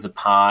tearing things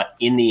apart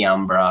in the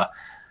Umbra.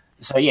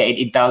 So yeah,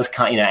 it does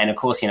kind, and of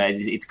course,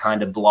 it's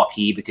kind of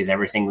blocky because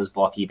everything was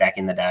blocky back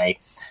in the day.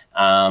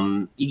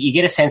 You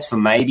get a sense for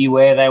maybe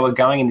where they were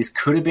going, and this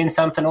could have been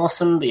something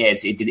awesome. But yeah,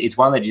 it's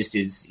one that just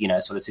is,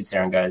 sort of sits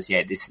there and goes,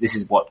 yeah, this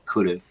is what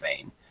could have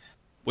been.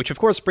 Which of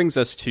course brings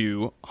us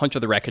to Hunt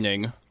of the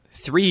Reckoning.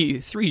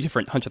 Three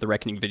different Hunt of the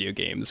Reckoning video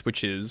games,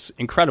 which is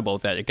incredible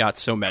that it got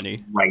so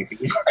many. Crazy.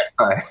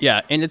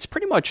 Yeah, and it's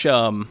pretty much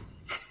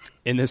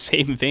in the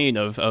same vein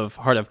of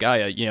Heart of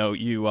Gaia.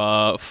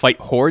 You fight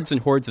hordes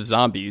and hordes of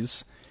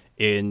zombies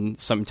in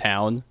some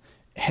town,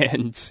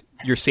 and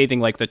you're saving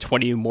like the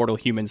 20 mortal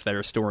humans that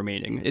are still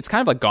remaining. It's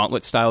kind of a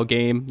gauntlet style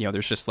game.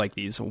 There's just like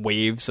these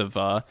waves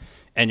of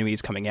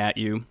enemies coming at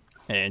you,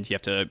 and you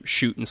have to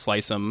shoot and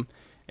slice them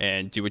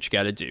and do what you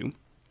got to do.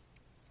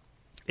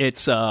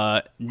 It's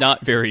not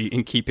very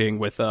in keeping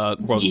with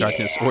World of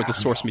Darkness or the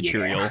source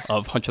material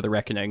of Hunt of the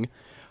Reckoning.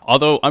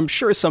 Although I'm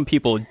sure some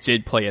people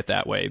did play it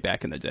that way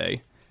back in the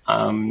day.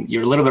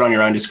 You're a little bit on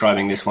your own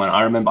describing this one.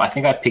 I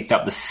think I picked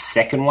up the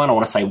second one. I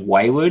want to say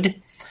Wayward.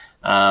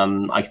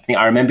 I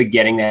remember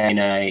getting that in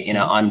an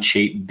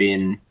uncheap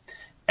bin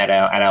at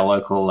our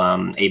local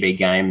EB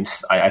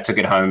Games. I took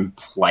it home,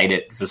 played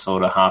it for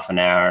sort of half an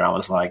hour, and I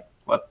was like,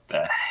 "What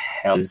the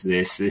hell is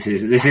this? This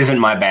isn't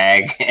my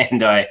bag."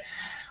 And I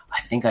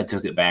think I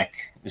took it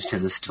back to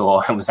the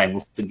store and was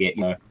able to get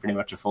pretty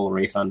much a full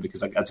refund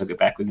because I took it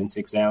back within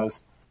 6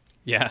 hours.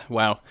 Yeah,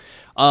 wow.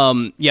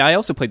 Yeah, I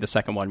also played the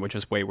second one, which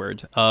is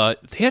Wayward.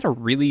 They had a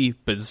really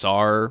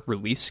bizarre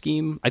release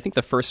scheme. I think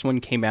the first one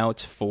came out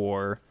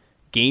for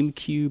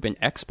GameCube and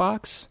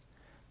Xbox.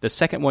 The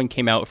second one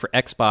came out for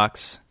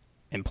Xbox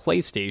and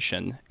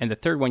PlayStation. And the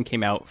third one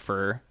came out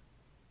for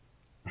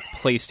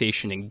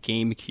PlayStation and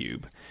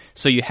GameCube.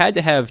 So you had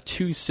to have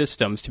two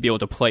systems to be able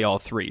to play all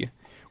three,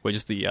 which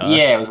is the...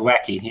 Yeah, it was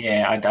wacky.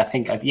 Yeah, I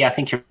think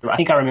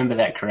I remember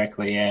that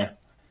correctly, yeah.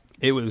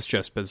 It was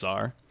just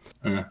bizarre.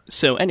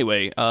 So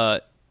anyway,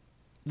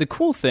 the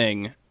cool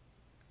thing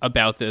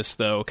about this,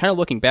 though, kind of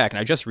looking back, and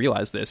I just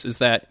realized this, is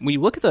that when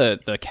you look at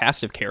the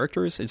cast of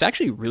characters, it's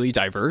actually really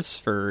diverse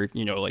for,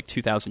 like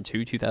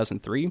 2002,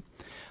 2003.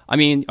 I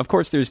mean, of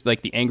course, there's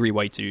like the angry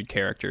white dude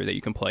character that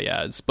you can play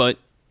as, but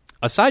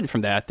aside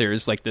from that,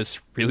 there's like this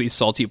really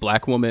salty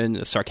black woman,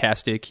 a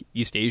sarcastic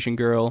East Asian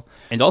girl,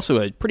 and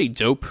also a pretty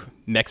dope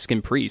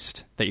Mexican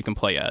priest that you can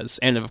play as.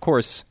 And of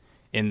course,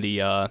 in the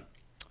Hunt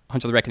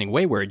of the Reckoning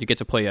Wayward, you get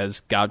to play as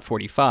God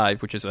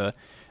 45, which is a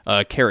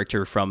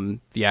character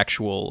from the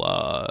actual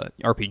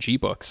RPG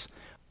books.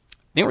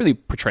 They don't really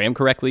portray him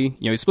correctly.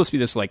 He's supposed to be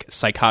this like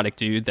psychotic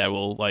dude that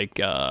will like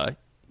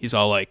he's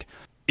all like,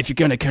 if you're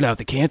gonna cut out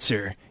the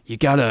cancer, you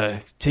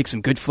gotta take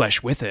some good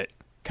flesh with it,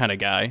 kind of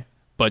guy.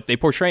 But they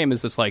portray him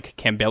as this like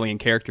Campbellian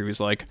character who's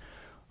like,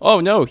 oh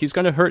no, he's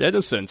gonna hurt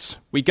innocents.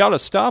 We gotta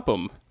stop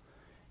him,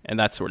 and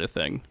that sort of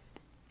thing.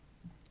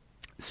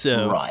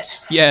 So right,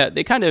 yeah,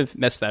 they kind of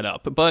messed that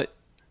up, but.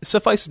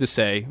 Suffice it to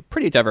say,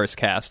 pretty diverse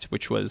cast,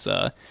 which was,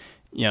 out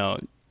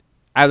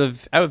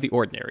of the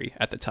ordinary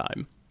at the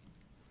time.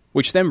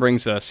 Which then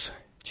brings us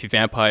to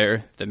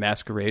Vampire: The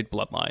Masquerade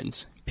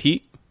Bloodlines.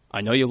 Pete, I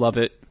know you love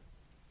it.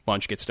 Why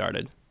don't you get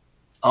started?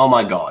 Oh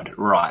my god,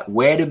 right.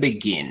 Where to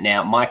begin?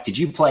 Now, Mike, did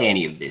you play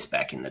any of this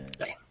back in the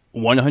day?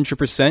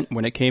 100%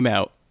 when it came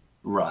out.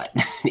 Right.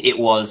 It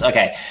was.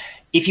 Okay,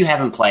 if you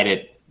haven't played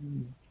it,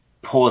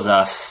 pause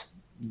us.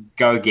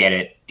 Go get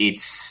it.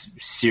 It's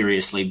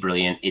seriously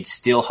brilliant. It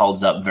still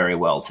holds up very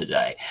well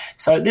today.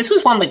 So this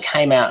was one that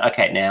came out,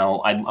 okay, now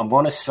I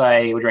want to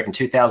say, what do you reckon,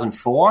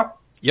 2004?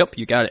 Yep,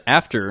 you got it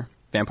after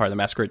Vampire the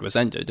Masquerade was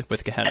ended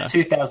with Gehenna.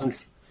 2000,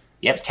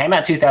 yep, came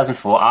out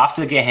 2004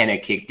 after Gehenna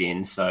kicked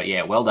in. So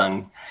yeah, well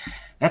done.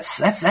 That's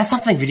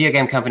something video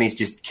game companies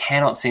just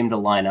cannot seem to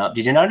line up.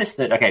 Did you notice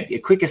that? Okay, a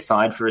quick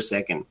aside for a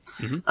second.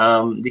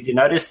 Mm-hmm. Did you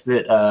notice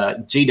that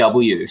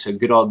GW, so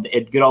good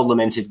old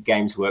lamented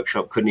Games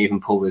Workshop, couldn't even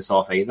pull this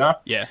off either?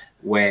 Yeah,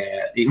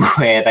 where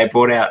they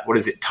brought out, what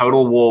is it,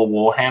 Total War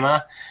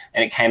Warhammer,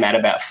 and it came out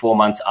about 4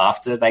 months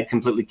after they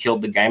completely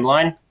killed the game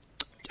line.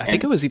 I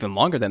think it was even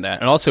longer than that,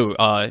 and also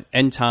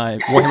End Time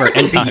Warhammer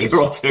End Times, a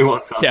year or two or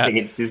something.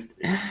 Yeah. It's just.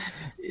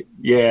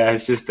 Yeah,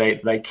 it's just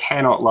they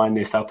cannot line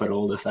this up at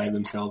all to save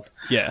themselves.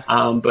 Yeah.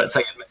 But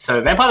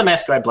so Vampire the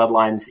Masquerade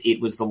Bloodlines,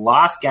 it was the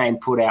last game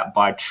put out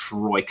by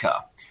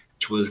Troika,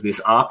 which was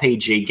this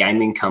RPG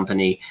gaming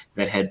company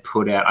that had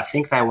put out, I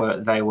think they were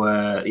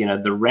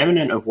the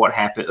remnant of what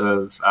happened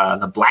of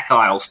the Black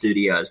Isle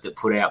Studios that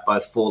put out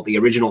both the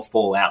original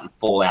Fallout and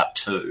Fallout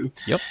 2.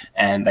 Yep.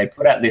 And they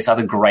put out this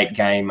other great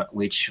game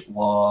which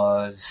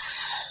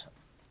was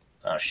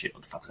what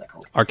the fuck was that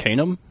called?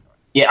 Arcanum?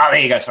 Yeah, there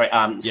you go. Sorry.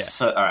 Yeah.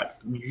 So, all right,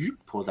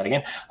 pause that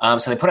again.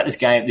 So they put out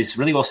this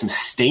really awesome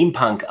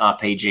steampunk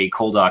RPG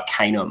called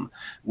Arcanum,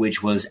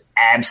 which was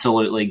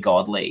absolutely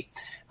godly.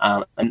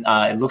 And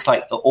it looks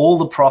like all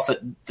the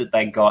profit that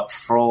they got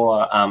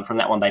from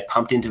that one, they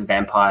pumped into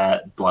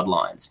Vampire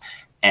Bloodlines.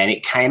 And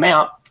it came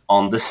out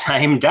on the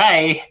same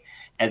day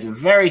as a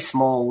very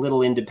small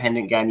little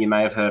independent game you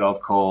may have heard of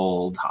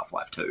called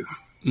Half-Life 2.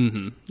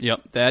 Mm-hmm.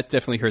 Yep, that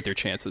definitely hurt their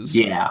chances.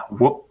 Yeah,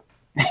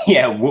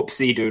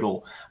 whoopsie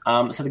doodle.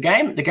 So the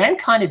game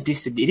kind of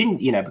it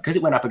didn't, because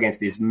it went up against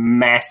this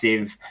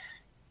massive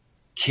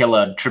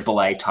killer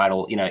AAA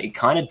title, it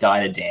kind of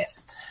died a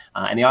death.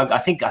 And I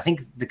think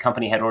the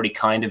company had already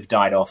kind of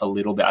died off a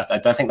little bit. I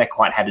don't think they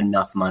quite had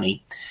enough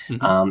money.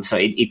 Mm-hmm. So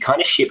it kind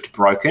of shipped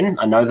broken.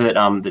 I know that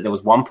that there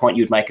was one point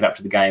you'd make it up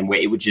to the game where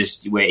it would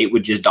just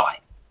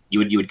die. You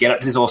would get up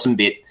to this awesome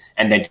bit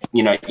and then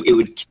it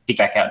would kick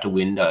back out to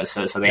Windows.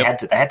 So they had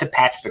to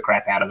patch the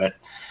crap out of it.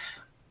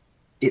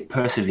 It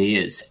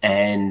perseveres,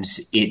 and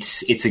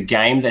it's a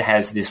game that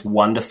has this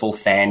wonderful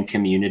fan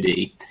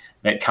community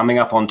that coming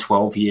up on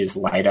 12 years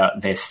later,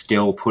 they're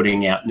still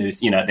putting out new,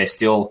 they're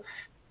still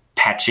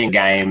patching the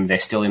game, they're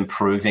still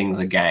improving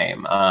the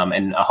game,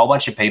 and a whole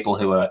bunch of people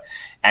who are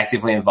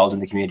actively involved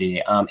in the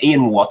community.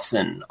 Ian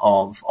Watson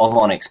of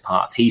Onyx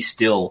Path, he's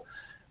still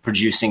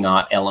producing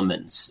art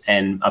elements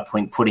and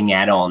putting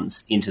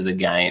add-ons into the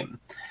game.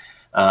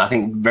 I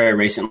think very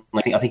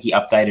recently, I think he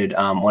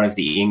updated one of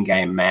the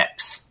in-game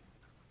maps.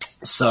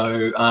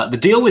 So the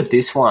deal with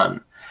this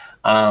one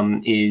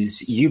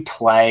is you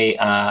play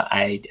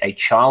a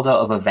child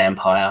of a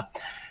vampire,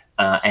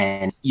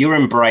 and you're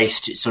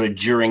embraced sort of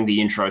during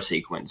the intro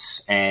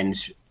sequence. And,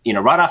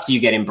 right after you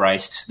get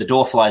embraced, the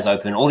door flies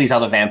open, all these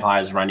other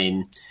vampires run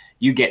in,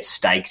 you get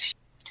staked.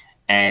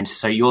 And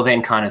so you're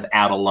then kind of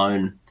out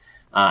alone,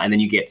 and then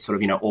you get sort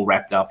of, all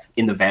wrapped up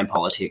in the vamp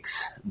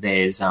politics.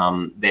 There's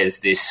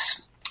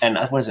this... And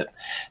what is it?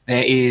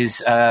 There is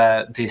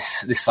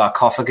this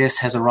sarcophagus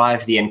has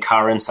arrived, the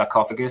Enkaran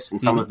sarcophagus, and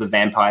some of the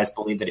vampires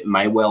believe that it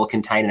may well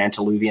contain an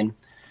antediluvian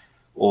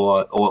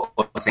or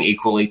something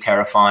equally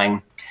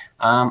terrifying.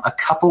 A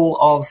couple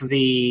of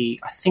I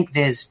think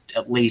there's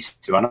at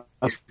least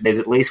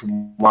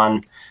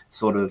one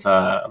sort of,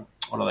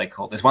 what are they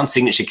called? There's one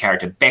signature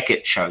character,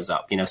 Beckett, shows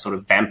up, sort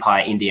of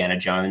vampire Indiana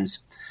Jones.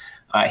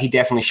 He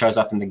definitely shows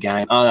up in the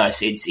game. Oh no,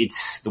 it's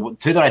the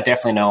two that I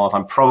definitely know of.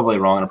 I'm probably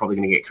wrong, and I'm probably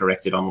going to get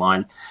corrected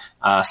online.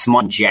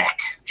 Smite Jack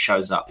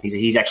shows up.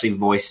 He's actually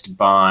voiced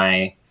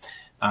by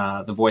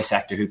the voice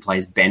actor who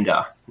plays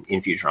Bender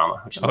in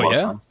Futurama, which is a lot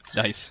of fun.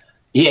 Nice.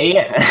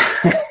 Yeah.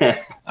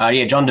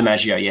 John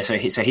DiMaggio. Yeah, so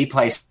he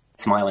plays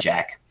Smiling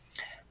Jack.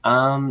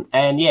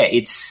 And yeah,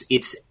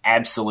 it's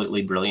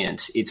absolutely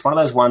brilliant. It's one of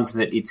those ones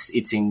that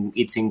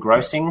it's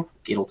engrossing.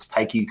 It'll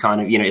take you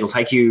it'll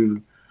take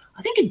you,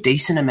 I think, a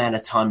decent amount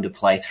of time to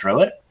play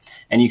through it,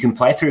 and you can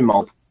play through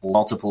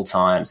multiple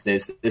times.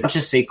 There's a bunch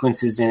of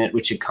sequences in it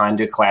which are kind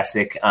of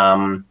classic.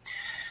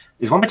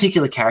 There's one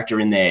particular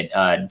character in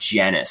there,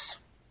 Janice.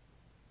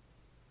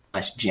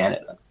 That's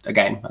Janet.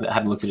 Again, I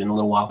haven't looked at it in a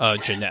little while.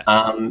 Jeanette.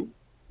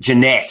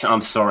 Jeanette,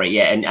 I'm sorry,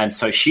 yeah, and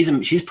so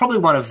she's probably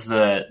one of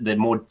the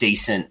more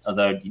decent.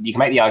 Although you can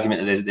make the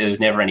argument that there's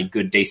never any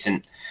good,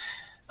 decent,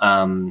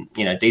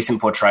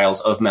 decent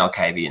portrayals of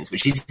Malkavians, but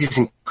she's this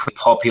incredibly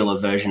popular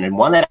version, and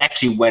one that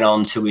actually went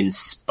on to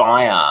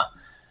inspire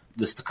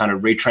this the kind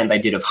of retrend they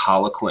did of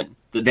Harlequin.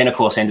 That then, of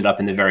course, ended up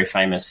in the very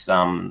famous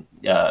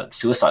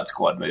Suicide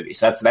Squad movie.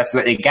 So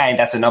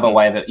that's another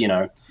way that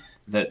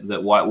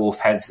that White Wolf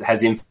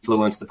has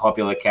influenced the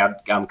popular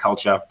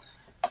culture.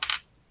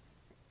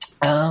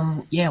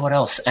 What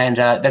else? And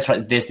that's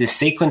right. There's this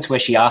sequence where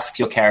she asks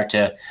your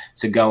character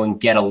to go and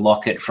get a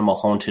locket from a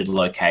haunted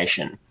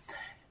location.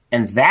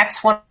 And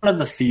that's one of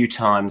the few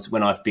times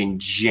when I've been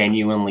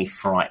genuinely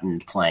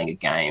frightened playing a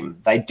game.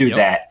 They do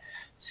that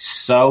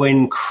so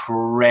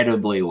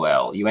incredibly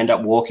well. You end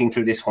up walking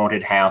through this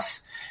haunted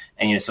house,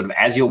 and sort of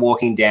as you're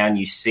walking down,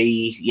 you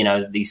see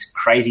these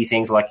crazy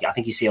things. Like I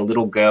think you see a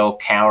little girl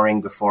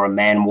cowering before a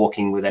man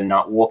walking with an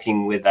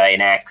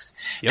axe,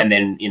 and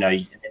then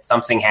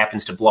something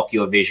happens to block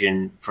your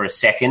vision for a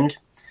second,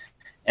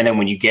 and then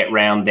when you get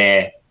round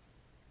there,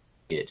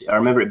 I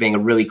remember it being a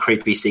really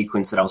creepy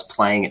sequence that I was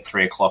playing at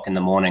 3:00 in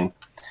the morning.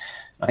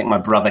 I think my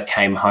brother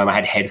came home. I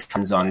had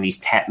headphones on, and he's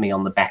tapped me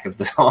on the back of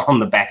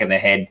the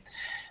head.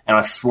 And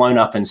I've flown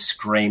up and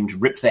screamed,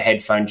 ripped the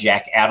headphone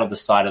jack out of the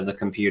side of the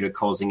computer,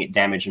 causing it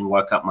damage, and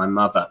woke up my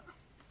mother.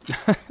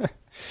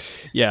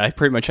 Yeah, I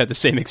pretty much had the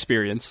same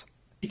experience.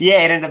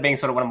 Yeah, it ended up being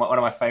sort of one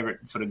of my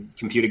favorite sort of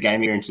computer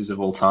game experiences of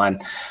all time.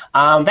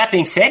 That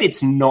being said,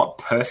 it's not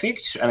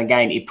perfect, and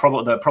again, it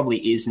probably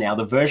is now.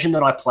 The version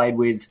that I played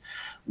with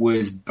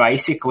was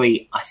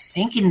basically, I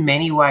think, in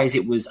many ways,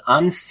 it was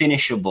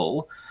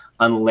unfinishable.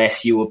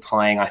 Unless you were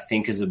playing, I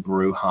think, as a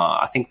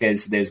Brujah. I think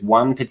there's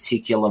one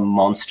particular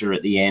monster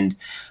at the end,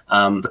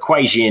 the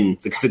Kuei Jin,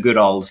 the good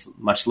old,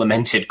 much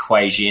lamented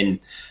Kuei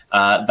Jin.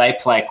 They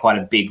play quite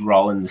a big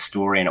role in the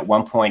story, and at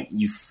one point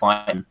you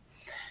fight them,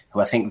 who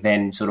I think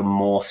then sort of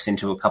morphs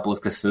into a couple of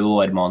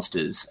Cthulhuoid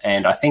monsters.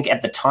 And I think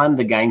at the time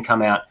the game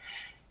came out,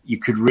 you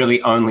could really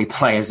only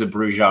play as a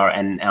Brujah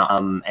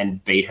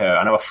and beat her.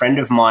 I know a friend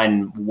of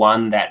mine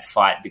won that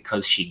fight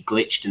because she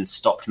glitched and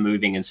stopped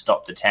moving and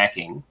stopped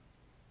attacking.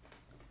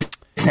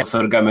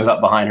 Sort of go move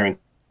up behind her and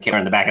kick her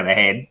in the back of the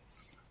head.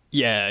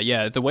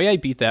 Yeah. The way I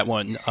beat that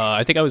one,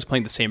 I think I was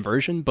playing the same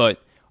version,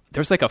 but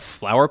there's like a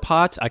flower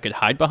pot I could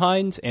hide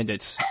behind, and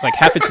it's like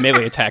half its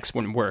melee attacks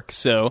wouldn't work.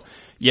 So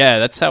yeah,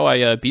 that's how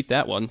I beat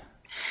that one.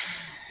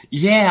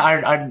 Yeah,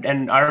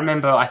 I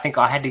remember. I think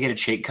I had to get a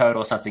cheat code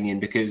or something in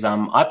because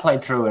I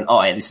played through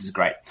and this is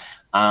great.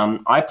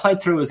 I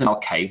played through as an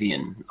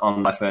Malkavian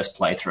on my first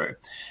playthrough.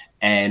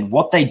 And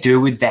what they do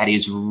with that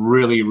is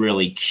really,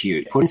 really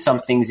cute. Putting some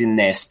things in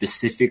there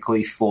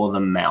specifically for the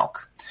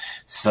Malk.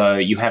 So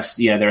you have,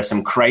 there are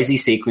some crazy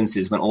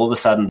sequences when all of a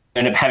sudden you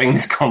end up having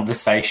this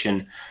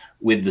conversation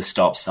with the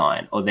stop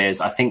sign. Or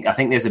I think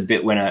there's a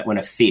bit when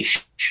a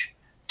fish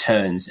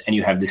turns and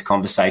you have this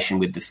conversation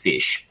with the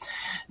fish.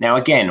 Now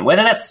again,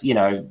 whether that's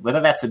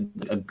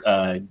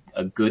a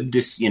good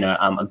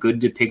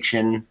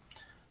depiction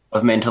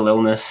of mental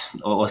illness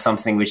or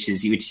something which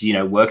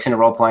works in a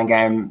role-playing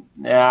game,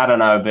 I don't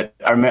know, but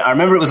I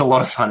remember it was a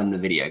lot of fun in the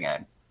video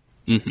game.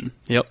 Mm-hmm.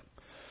 Yep.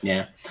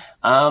 Yeah.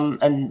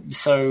 And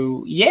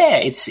so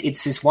it's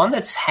this one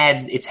that's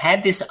had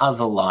this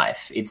other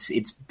life. It's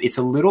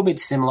a little bit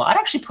similar.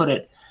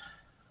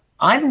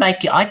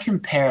 I'd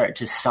compare it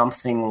to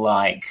something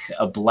like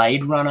a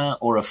Blade Runner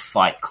or a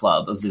Fight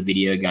Club of the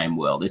video game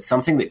world. It's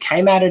something that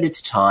came out at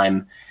its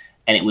time,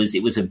 and it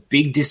was a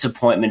big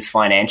disappointment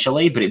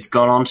financially, but it's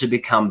gone on to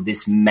become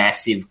this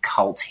massive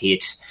cult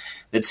hit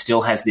that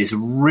still has this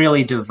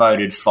really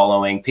devoted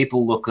following.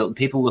 People look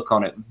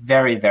on it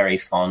very, very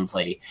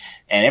fondly,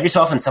 and every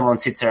so often someone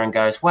sits there and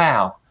goes,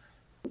 "Wow,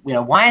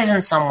 why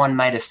hasn't someone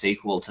made a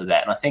sequel to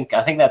that?" And I think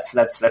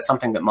that's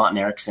something that Martin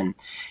Erickson,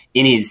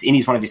 in his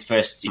one of his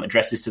first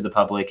addresses to the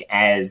public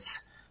as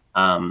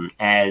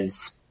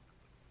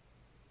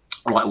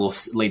White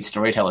Wolf's lead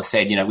storyteller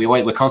said,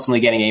 we're constantly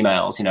getting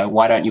emails,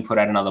 why don't you put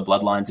out another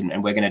Bloodlines?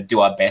 And we're going to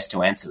do our best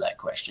to answer that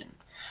question.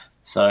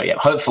 So, yeah,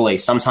 hopefully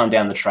sometime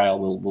down the trail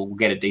we'll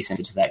get a decent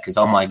answer to that because,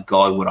 oh, my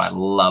God, would I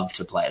love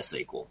to play a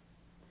sequel.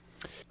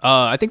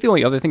 I think the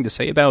only other thing to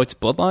say about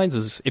Bloodlines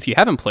is if you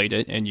haven't played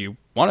it and you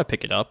want to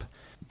pick it up,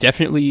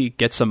 definitely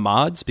get some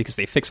mods because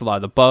they fix a lot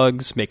of the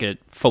bugs, make it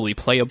fully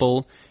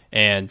playable,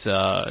 and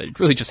it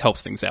really just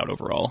helps things out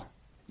overall.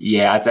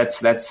 Yeah,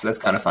 that's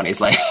kind of funny. It's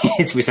like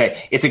we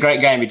say, it's a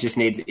great game. It just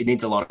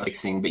needs a lot of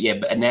fixing. But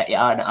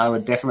yeah, I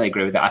would definitely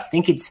agree with that. I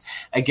think it's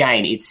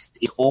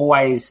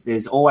always,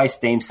 there's always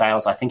Steam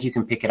sales. I think you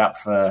can pick it up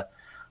for,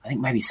 I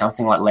think maybe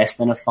something like less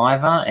than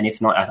 $5, and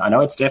if not, I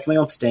know it's definitely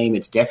on Steam.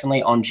 It's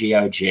definitely on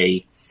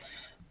GOG,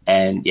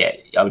 and yeah,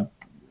 I would.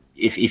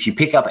 If you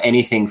pick up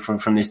anything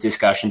from this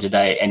discussion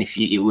today, and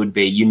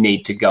you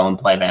need to go and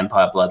play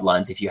Vampire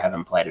Bloodlines if you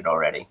haven't played it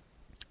already.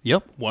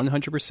 Yep,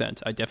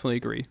 100%. I definitely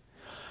agree.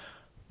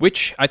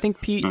 Which I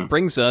think, Pete,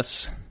 brings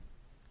us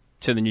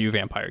to the new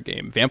Vampire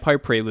game, Vampire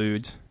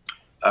Prelude.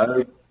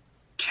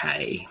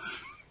 Okay.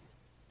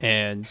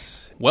 And,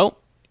 well,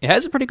 it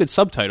has a pretty good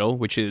subtitle,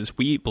 which is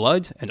We Eat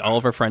Blood and All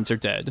of Our Friends Are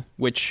Dead,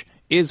 which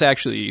is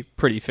actually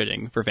pretty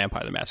fitting for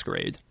Vampire the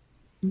Masquerade.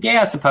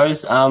 Yeah, I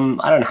suppose. I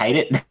don't hate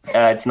it.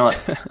 It's not.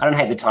 I don't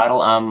hate the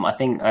title. I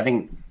think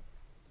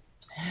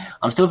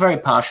I'm still very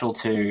partial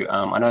to.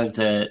 I know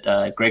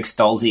that Greg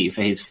Stolze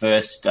for his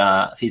first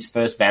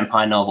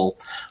vampire novel,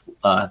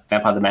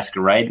 Vampire the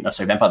Masquerade. No,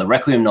 sorry, Vampire the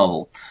Requiem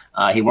novel.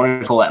 He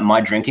wanted to call that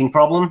My Drinking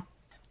Problem,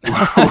 which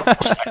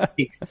I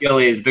think still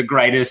is the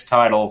greatest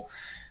title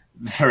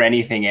for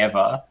anything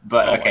ever.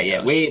 But okay,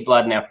 yeah, We Eat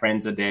Blood and Our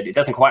Friends Are Dead. It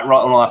doesn't quite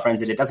roll. All Our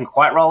Friends Are Dead. It doesn't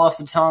quite roll off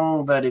the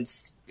tongue, but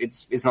it's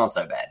not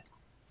so bad.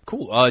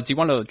 Cool. Do you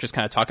want to just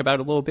kind of talk about it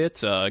a little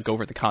bit, go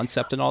over the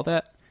concept and all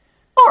that?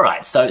 All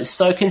right.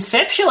 So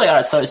conceptually, all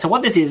right. So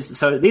what this is,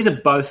 so these are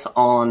both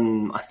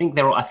on. I think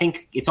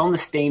it's on the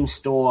Steam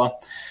store,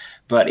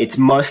 but it's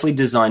mostly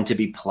designed to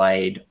be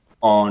played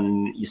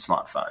on your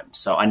smartphone.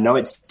 So I know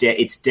it's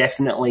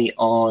definitely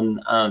on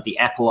the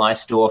Apple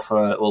iStore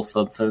for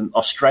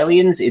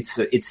Australians. It's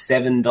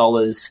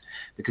 $7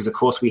 because of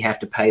course we have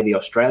to pay the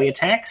Australia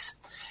tax.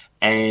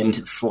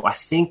 And I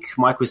think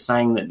Mike was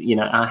saying that,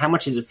 how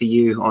much is it for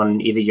you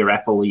on either your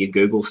Apple or your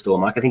Google store,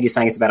 Mike? I think you're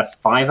saying it's about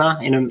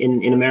 $5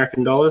 in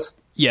American dollars.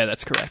 Yeah,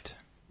 that's correct.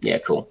 Yeah,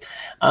 cool.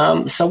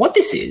 So what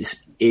this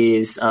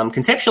is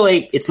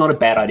conceptually, it's not a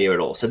bad idea at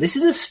all. So this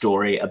is a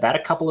story about a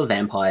couple of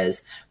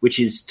vampires, which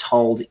is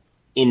told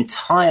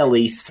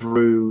entirely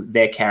through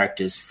their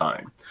character's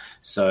phone.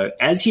 So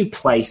as you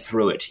play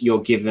through it,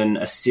 you're given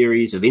a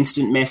series of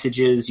instant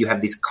messages. You have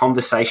this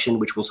conversation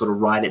which will sort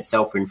of write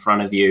itself in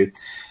front of you.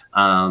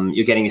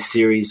 You're getting a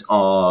series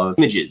of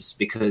images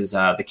because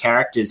the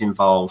characters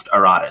involved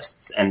are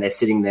artists and they're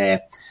sitting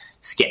there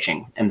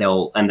sketching, and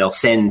they'll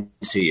send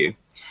to you,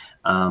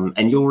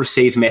 and you'll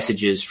receive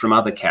messages from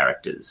other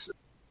characters.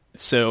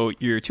 So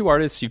you're two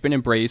artists, you've been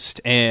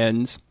embraced,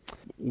 and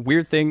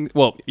weird thing.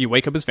 Well, you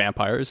wake up as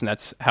vampires, and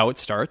that's how it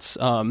starts.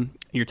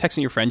 You're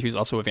texting your friend who's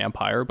also a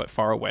vampire but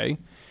far away,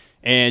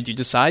 and you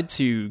decide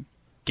to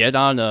get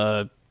on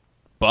a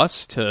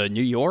bus to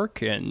New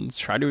York and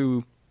try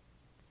to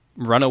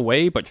run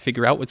away but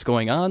figure out what's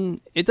going on.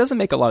 It doesn't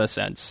make a lot of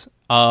sense.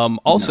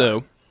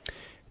 So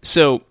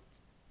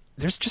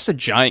there's just a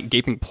giant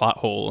gaping plot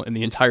hole in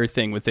the entire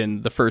thing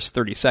within the first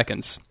 30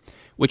 seconds,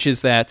 which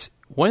is that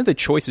one of the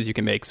choices you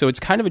can make, so it's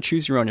kind of a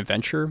choose your own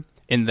adventure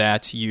in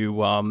that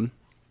you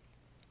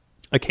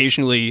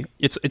occasionally,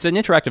 it's an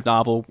interactive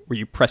novel where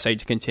you press A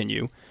to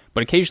continue,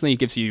 but occasionally it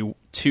gives you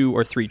 2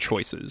 or 3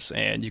 choices,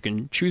 and you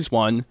can choose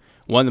one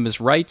of them is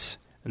right,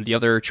 and the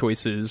other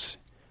choices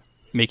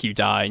make you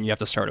die and you have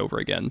to start over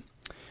again.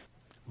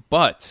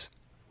 But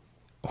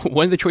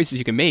one of the choices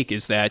you can make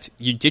is that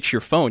you ditch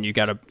your phone. You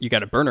got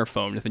a burner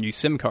phone with a new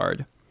SIM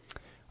card.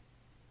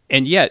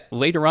 And yet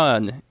later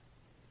on,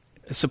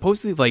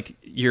 supposedly like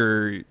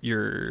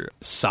your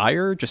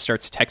sire just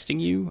starts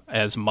texting you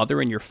as mother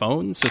in your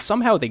phone. So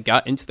somehow they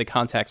got into the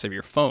contacts of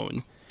your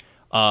phone.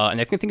 And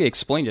I think they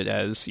explained it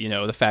as,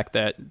 the fact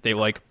that they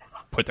like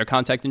put their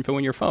contact info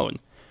in your phone.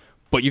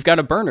 But you've got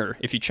a burner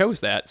if you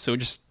chose that, so it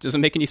just doesn't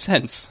make any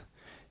sense.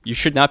 You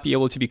should not be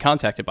able to be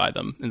contacted by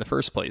them in the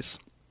first place.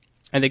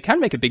 And they kind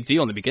of make a big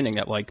deal in the beginning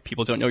that like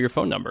people don't know your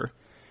phone number.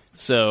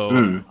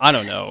 So I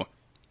don't know.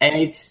 And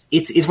it's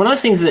one of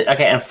those things that,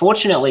 okay,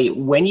 unfortunately,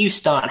 when you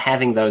start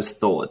having those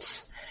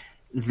thoughts,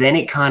 then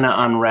it kind of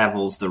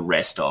unravels the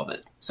rest of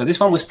it. So this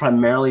one was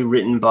primarily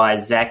written by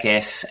Zach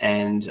S.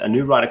 and a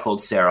new writer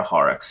called Sarah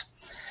Horrocks.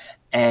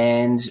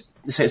 And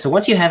so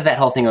once you have that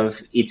whole thing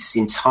of it's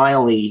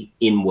entirely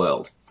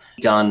in-world,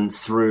 done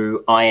through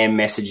IM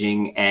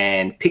messaging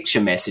and picture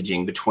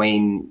messaging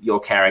between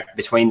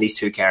these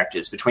two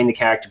characters, between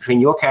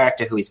your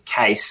character who is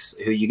Case,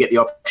 who you get the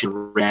option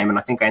to rename, and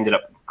I think I ended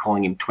up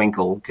calling him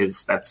Twinkle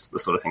because that's the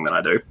sort of thing that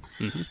I do.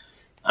 Mm-hmm.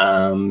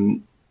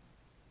 I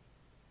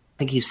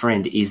think his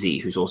friend Izzy,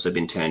 who's also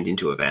been turned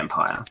into a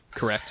vampire.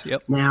 Correct.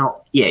 Yep.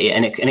 Now,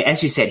 and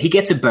as you said, he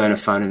gets a burner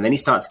phone, and then he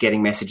starts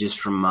getting messages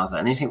from Mother,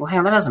 and then you think, well, hang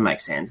on, that doesn't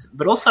make sense.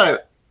 But also,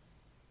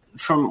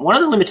 from one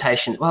of the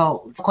limitations,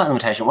 well, it's not quite a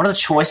limitation. One of the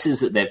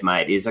choices that they've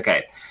made is,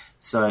 okay,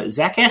 so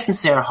Zach S. and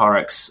Sarah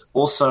Horrocks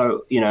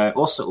also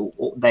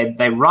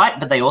they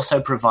write, but they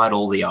also provide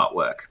all the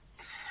artwork.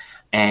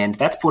 And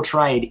that's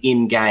portrayed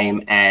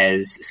in-game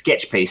as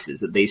sketch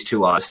pieces that these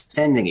two are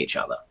sending each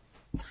other.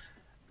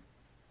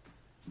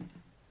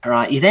 All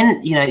right,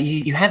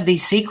 you have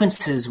these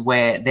sequences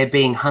where they're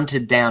being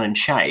hunted down and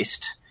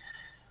chased,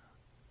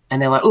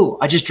 and they're like, "Oh,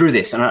 I just drew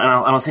this, and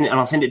I'll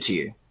send it to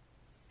you."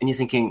 And you're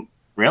thinking,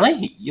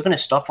 "Really? You're going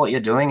to stop what you're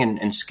doing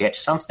and sketch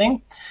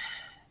something?"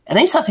 And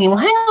then you start thinking, "Well,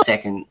 hang on a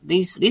second.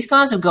 These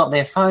guys have got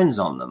their phones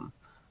on them.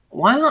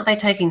 Why aren't they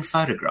taking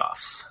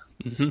photographs?"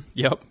 Mm-hmm.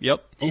 Yep. And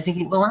you're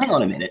thinking, "Well, hang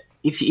on a minute.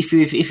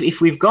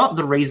 If we've got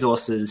the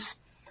resources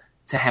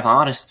to have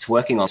artists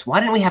working on this, why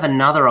don't we have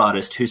another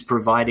artist who's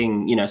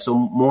providing,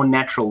 some more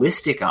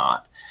naturalistic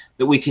art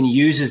that we can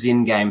use as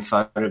in-game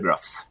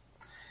photographs?"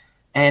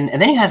 And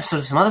then you have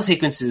sort of some other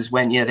sequences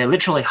when, they're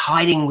literally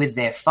hiding with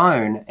their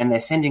phone and they're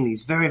sending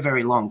these very,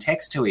 very long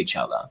texts to each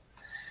other.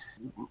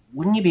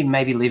 Wouldn't you be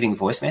maybe leaving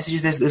voice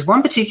messages? There's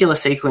one particular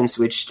sequence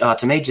which,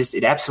 to me,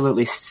 it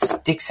absolutely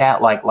sticks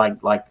out like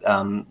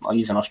I'll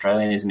use an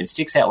Australianism. It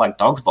sticks out like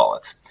dog's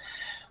bollocks,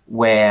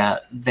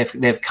 where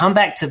they've come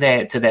back to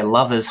their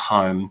lover's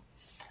home,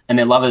 and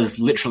their lover's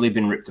literally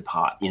been ripped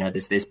apart.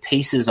 There's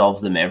pieces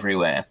of them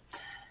everywhere,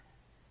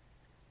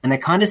 and they're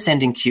kind of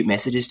sending cute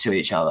messages to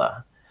each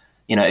other.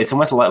 It's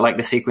almost like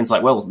the sequence,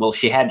 like, well,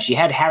 she had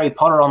Harry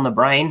Potter on the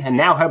brain, and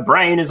now her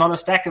brain is on a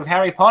stack of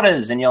Harry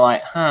Potters, and you're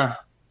like, huh.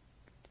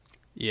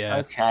 Yeah.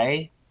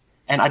 Okay.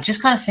 And I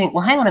just kind of think,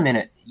 well, hang on a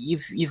minute.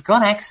 You've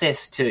got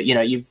access to,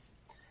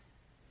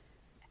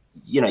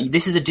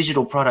 this is a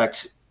digital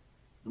product.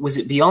 Was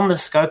it beyond the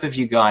scope of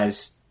you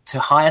guys to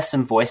hire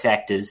some voice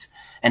actors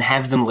and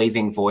have them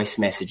leaving voice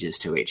messages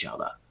to each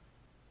other?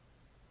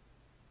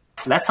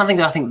 So that's something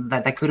that I think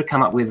that they could have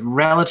come up with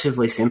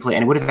relatively simply,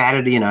 and it would have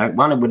added,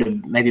 one, it would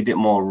have maybe a bit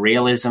more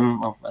realism.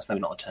 Well, that's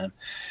maybe not the term.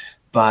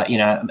 But,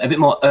 a bit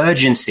more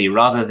urgency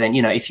rather than,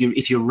 if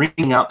you're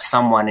ringing up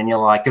someone and you're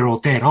like, they're all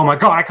dead. Oh, my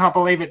God, I can't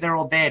believe it. They're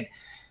all dead.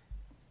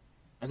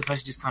 As opposed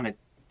to just kind of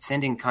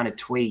sending kind of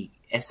twee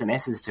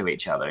SMSs to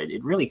each other.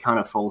 It really kind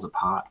of falls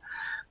apart.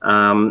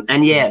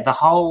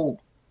 The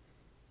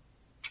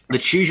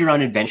choose your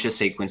own adventure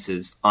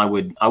sequences, I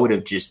would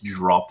have just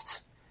dropped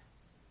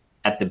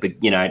at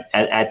the,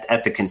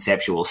 at the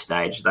conceptual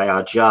stage. They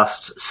are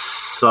just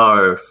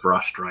so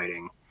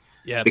frustrating.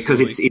 Yeah, because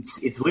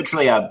it's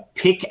literally a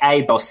pick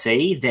A or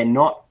C. They're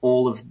not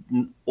all of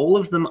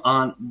them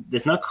aren't.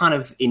 There's no kind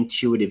of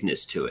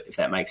intuitiveness to it, if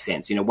that makes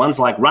sense. One's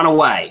like run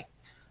away,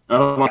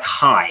 another one like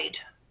hide,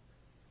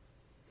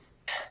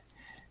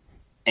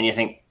 and you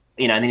think,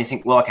 and then you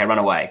think, well, okay, run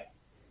away.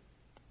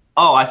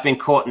 Oh, I've been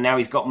caught, and now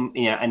he's got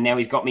me in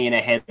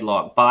a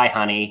headlock. Bye,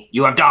 honey,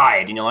 you have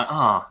died, and you're like,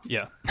 oh,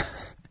 yeah.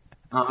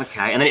 Oh,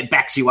 okay. And then it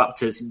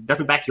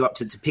doesn't back you up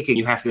to picking.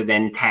 You have to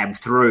then tab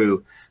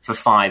through for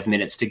 5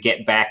 minutes to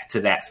get back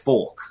to that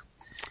fork.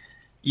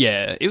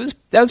 Yeah,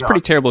 that was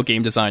pretty terrible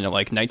game design in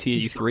like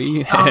 1983.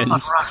 So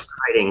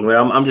frustrating. Where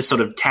I'm just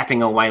sort of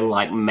tapping away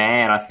like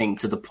mad, I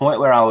think, to the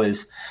point where I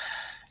was,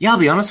 I'll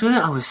be honest with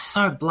it, I was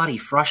so bloody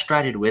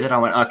frustrated with it. I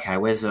went, okay,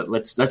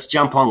 let's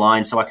jump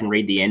online so I can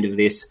read the end of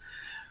this.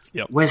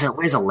 Yep. Where's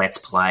a let's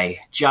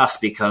play?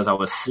 Just because I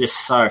was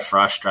just so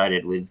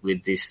frustrated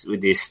with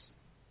this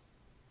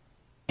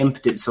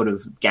empty sort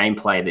of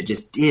gameplay that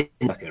just didn't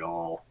work at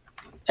all.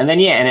 And then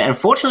and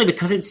unfortunately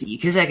because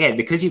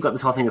you've got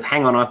this whole thing of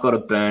hang on, I've got a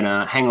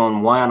burner, hang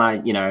on, why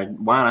aren't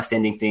I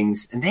sending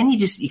things? And then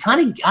you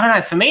kind of, I don't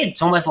know, for me it's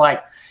almost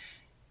like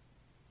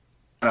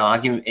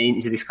arguing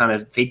into this kind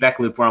of feedback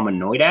loop where I'm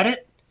annoyed at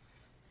it,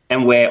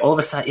 and where all of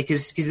a sudden,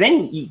 because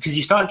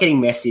you start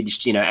getting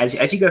messaged,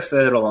 as you go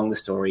further along the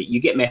story, you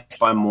get messaged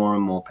by more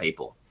and more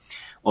people,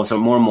 or so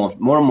more and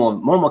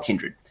more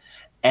kindred,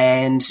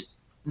 and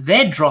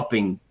they're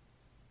dropping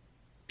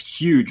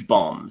huge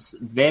bombs.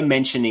 They're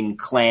mentioning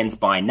clans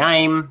by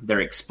name. They're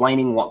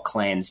explaining what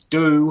clans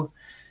do.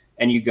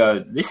 And you go,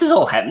 this is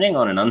all happening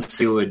on an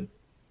unsecured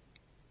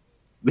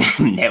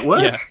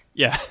network?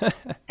 Yeah.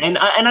 And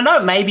I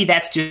know maybe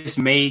that's just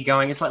me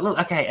going, it's like, look,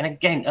 okay, and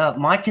again,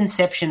 my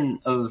conception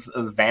of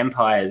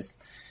vampires,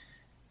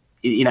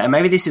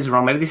 maybe this is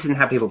wrong. Maybe this isn't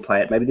how people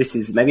play it. Maybe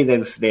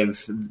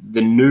they've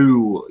the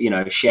new,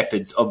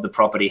 shepherds of the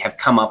property have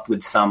come up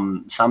with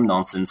some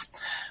nonsense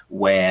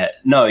where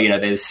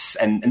there's,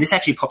 and this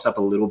actually pops up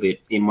a little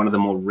bit in one of the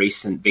more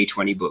recent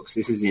V20 books.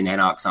 This is in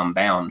Anarchs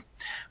Unbound,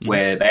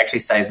 where they actually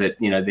say that,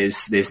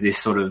 there's this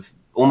sort of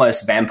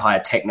almost vampire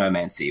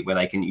technomancy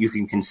where you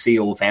can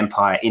conceal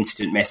vampire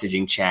instant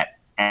messaging chat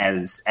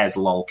as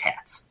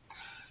lolcats.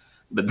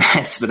 But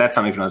that's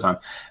something for another time.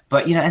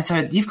 But, and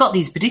so you've got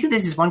particularly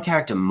there's this one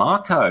character,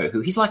 Marco, who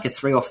he's like a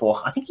 3 or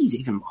 4, I think he's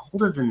even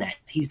older than that.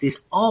 He's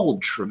this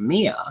old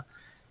Tremere.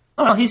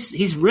 Oh,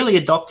 he's really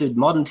adopted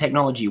modern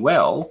technology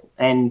well.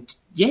 And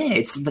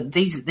yeah,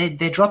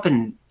 they're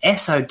dropping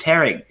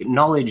esoteric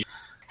knowledge.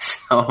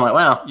 So I'm like,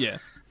 wow. Yeah.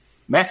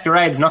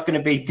 Masquerade's not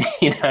going to be,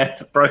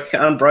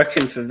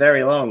 unbroken for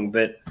very long.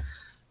 But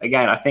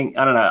again, I don't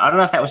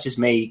know if that was just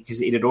me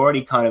because it had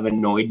already kind of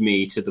annoyed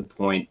me to the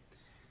point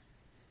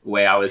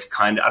where I was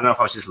I don't know if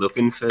I was just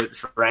looking for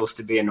angles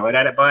to be annoyed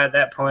at it by at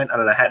that point. I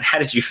don't know. How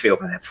did you feel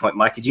by that point,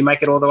 Mike? Did you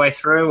make it all the way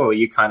through, or were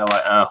you kind of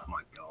like, oh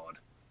my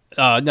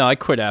God? No, I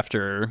quit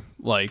after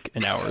like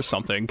an hour or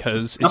something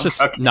because it's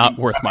just not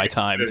worth my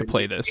time to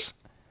play this.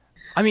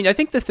 I mean, I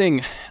think the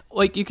thing,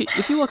 like,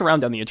 if you look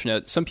around on the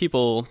internet, some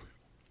people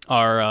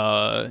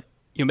are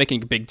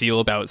making a big deal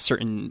about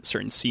certain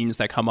scenes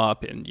that come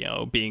up and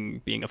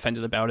being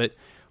offended about it,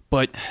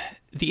 but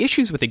the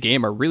issues with the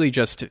game are really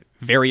just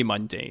very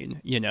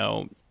mundane.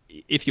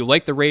 If you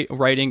like the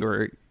writing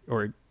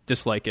or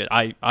dislike it,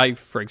 I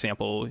for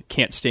example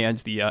can't stand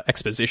the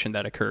exposition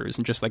that occurs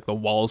and just like the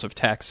walls of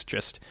text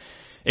just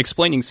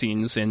explaining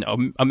scenes in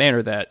a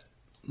manner that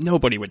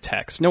nobody would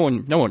text. No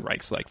one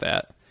writes like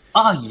that.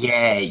 Oh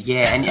yeah,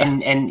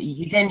 and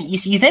you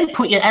then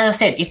put as I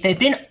said, if there'd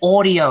been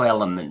audio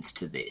elements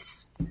to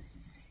this,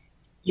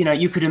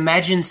 you could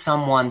imagine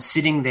someone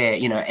sitting there,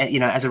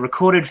 as a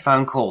recorded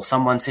phone call,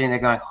 someone sitting there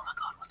going, "Oh my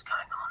God, what's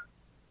going on?"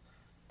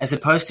 As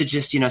opposed to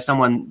just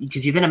someone,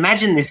 because you then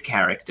imagine this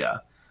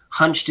character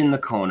hunched in the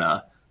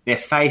corner, their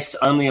face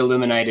only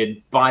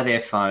illuminated by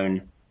their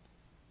phone,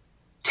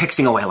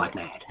 texting away like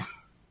mad.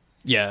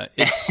 Yeah,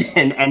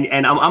 and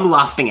I'm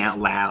laughing out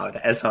loud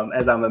as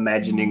I'm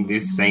imagining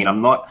this scene.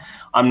 I'm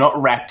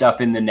not wrapped up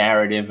in the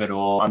narrative at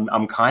all.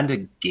 I'm kind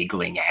of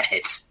giggling at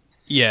it.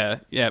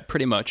 Yeah,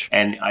 pretty much.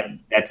 And I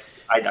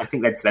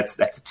think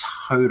that's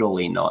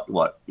totally not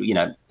what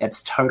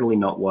that's totally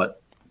not what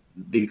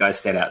these guys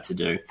set out to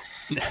do.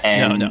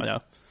 And, no.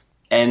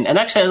 And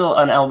actually,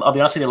 and I'll be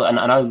honest with you, and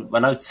I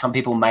know some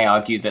people may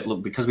argue that,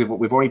 look, because we've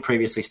already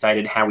previously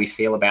stated how we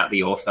feel about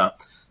the author,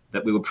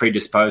 that we were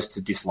predisposed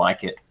to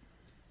dislike it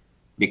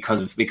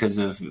because of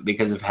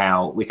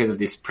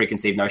this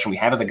preconceived notion we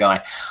have of the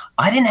guy.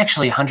 I didn't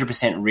actually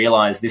 100%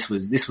 realize this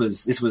was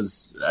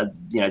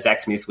Zach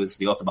Smith was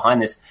the author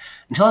behind this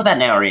until I was about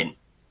an hour in,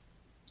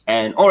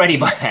 and already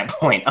by that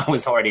point I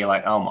was already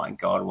like, oh my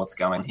God, what's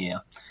going here?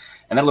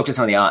 And then I looked at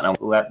some of the art, and I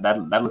went, well,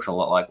 that looks a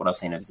lot like what I've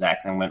seen of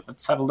Zach's. And I went,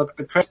 let's have a look at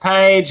the credits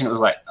page, and it was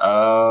like,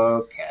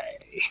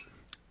 okay.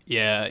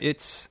 Yeah,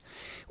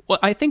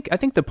 I think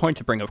the point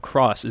to bring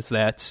across is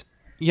that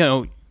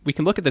we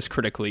can look at this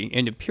critically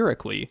and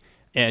empirically,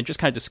 and just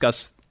kind of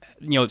discuss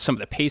some of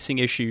the pacing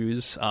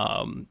issues.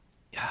 For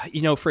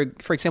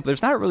example,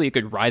 there's not really a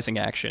good rising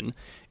action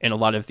in a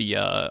lot of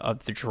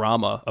the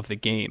drama of the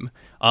game.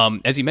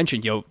 As you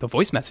mentioned, the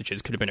voice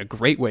messages could have been a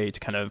great way to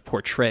kind of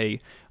portray.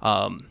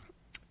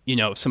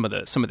 Some of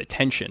the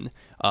tension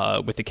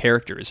with the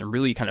characters and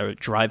really kind of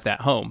drive that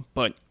home.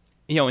 But,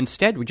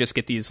 instead we just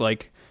get these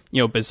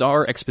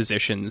bizarre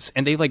expositions,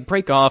 and they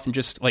break off and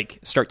just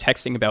start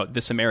texting about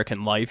This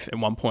American Life at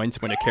one point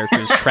when a character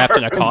is trapped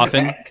in a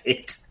coffin.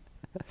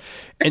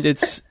 And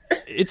it's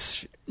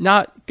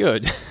not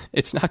good.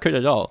 It's not good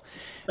at all.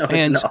 No,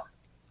 and it's not.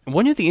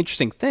 One of the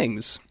interesting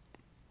things,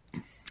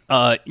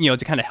 to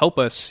kind of help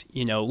us,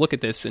 look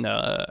at this in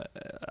a,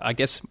 I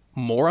guess,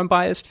 more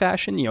unbiased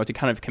fashion, to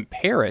kind of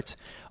compare it,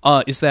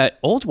 is that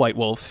Old White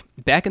Wolf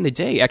back in the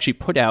day actually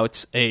put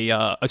out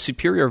a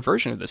superior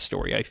version of this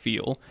story, I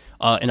feel,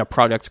 in a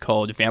product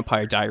called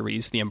Vampire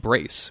Diaries: The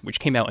Embrace, which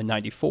came out in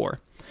 '94.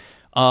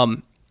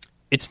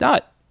 It's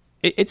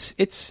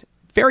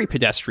very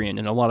pedestrian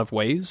in a lot of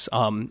ways.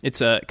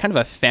 It's a kind of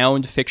a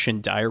found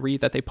fiction diary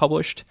that they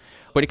published,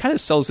 but it kind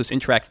of sells this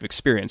interactive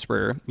experience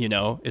where,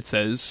 it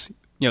says,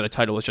 the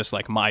title is just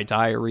like My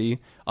Diary.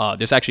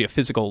 There's actually a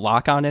physical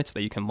lock on it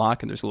that you can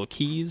lock, and there's little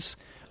keys.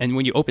 And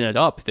when you open it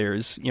up,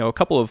 there's, a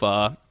couple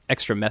of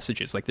extra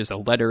messages. Like there's a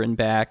letter in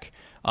back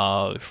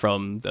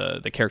from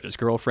the character's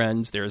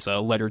girlfriend. There's a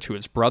letter to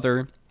his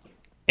brother.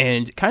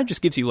 And it kind of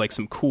just gives you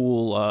some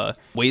cool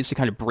ways to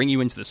kind of bring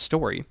you into the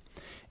story.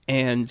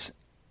 And,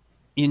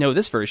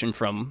 this version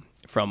from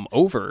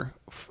over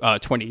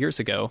 20 years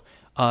ago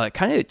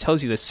kind of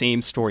tells you the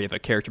same story of a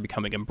character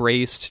becoming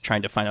embraced,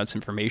 trying to find out some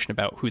information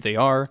about who they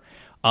are,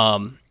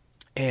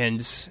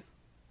 and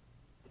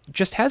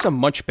just has a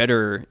much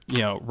better,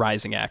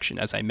 rising action,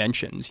 as I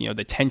mentioned.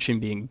 The tension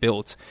being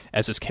built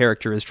as this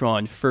character is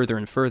drawn further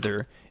and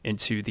further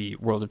into the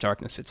world of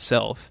darkness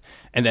itself,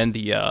 and then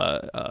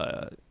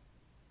the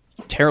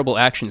terrible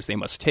actions they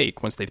must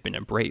take once they've been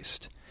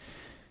embraced.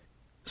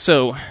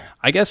 So,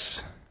 I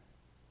guess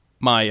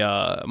my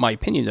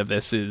opinion of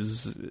this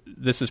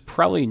is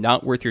probably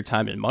not worth your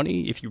time and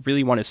money. If you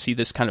really want to see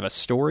this kind of a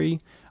story,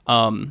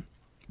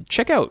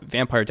 check out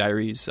Vampire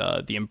Diaries: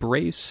 The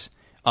Embrace.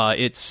 Or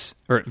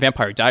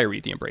Vampire Diary: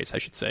 The Embrace, I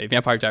should say.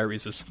 Vampire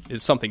Diaries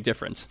is something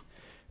different.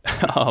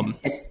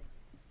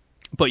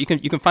 But you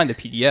can find the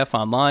PDF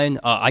online.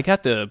 I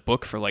got the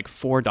book for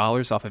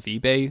 $4 off of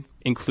eBay,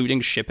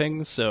 including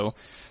shipping. So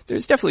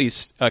there's definitely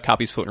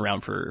copies floating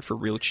around for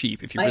real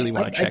cheap if you really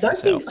want to check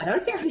this out. I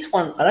don't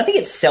think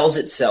it sells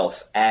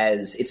itself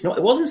as it's not.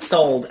 It wasn't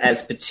sold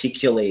as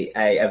particularly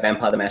a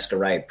Vampire the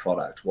Masquerade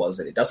product, was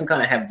it? It doesn't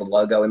kind of have the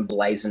logo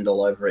emblazoned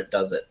all over it,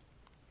 does it?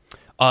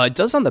 It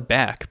does on the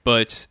back,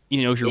 but if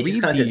you read it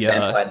just kind of says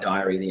Vampire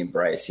Diary: The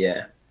Embrace,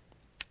 yeah.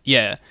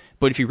 Yeah,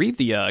 But if you read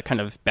the kind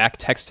of back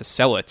text to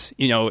sell it,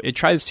 it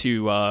tries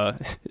to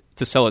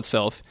to sell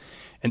itself.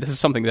 And this is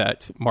something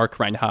that Mark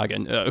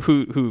Reinhagen,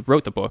 who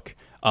wrote the book,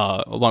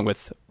 along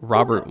with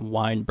Robert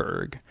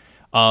Weinberg,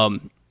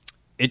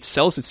 it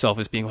sells itself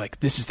as being like,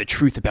 this is the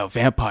truth about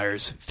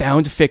vampires,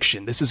 found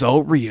fiction, this is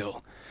all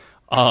real,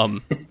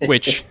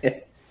 which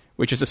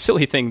is a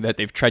silly thing that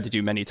they've tried to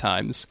do many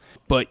times.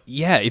 But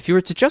yeah, if you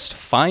were to just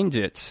find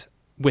it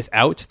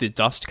without the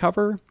dust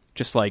cover,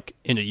 just like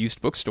in a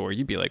used bookstore,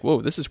 you'd be like,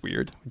 whoa, this is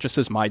weird. It just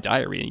says My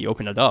Diary, and you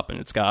open it up, and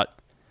it's got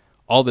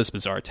all this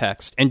bizarre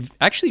text, and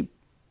actually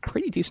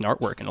pretty decent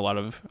artwork in a lot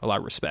of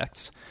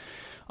respects.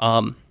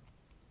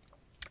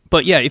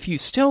 But yeah, if you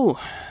still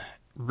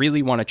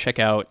really want to check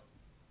out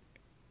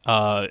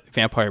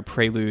Vampire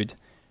Prelude,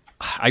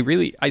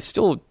 I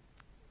still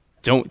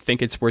don't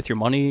think it's worth your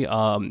money.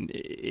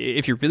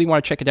 If you really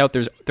want to check it out,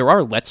 there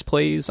are Let's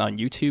Plays on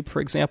YouTube,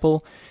 for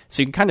example,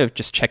 so you can kind of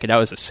just check it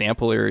out as a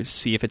sampler,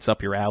 see if it's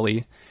up your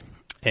alley,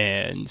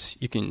 and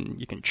you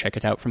can check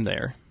it out from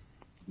there.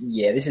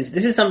 Yeah, this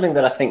is something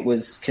that I think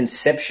was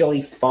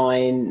conceptually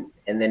fine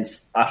and then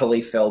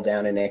utterly fell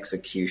down in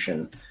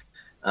execution.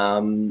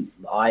 I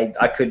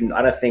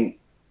don't think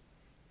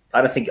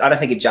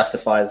it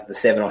justifies the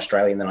 $7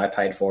 Australian that I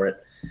paid for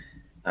it.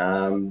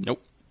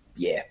 Nope.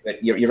 Yeah,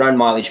 but your own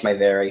mileage may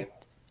vary.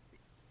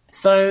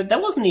 So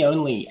that wasn't the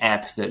only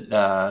app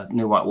that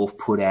New White Wolf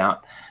put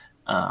out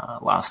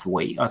last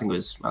week. I think it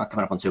was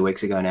coming up on 2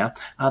 weeks ago now.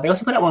 They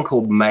also put out one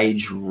called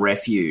Mage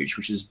Refuge,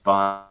 which is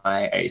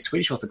by a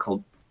Swedish author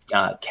called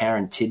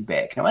Karen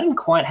Tidbeck. Now, I didn't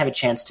quite have a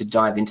chance to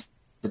dive into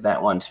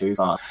that one too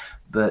far,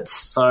 but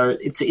so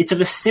it's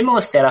of a similar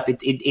setup.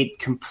 It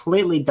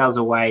completely does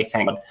away,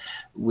 thank God,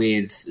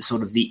 with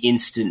sort of the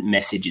instant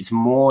message. It's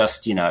more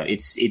just,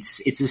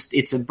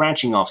 it's a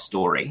branching off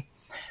story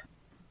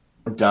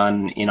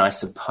done in, I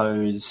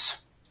suppose,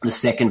 the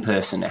second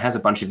person. It has a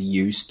bunch of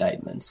you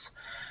statements.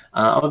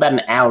 I'm about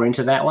an hour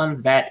into that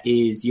one. That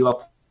is, you are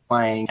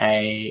playing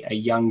a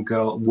young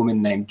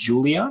woman named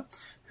Julia,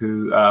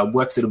 who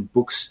works at a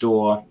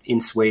bookstore in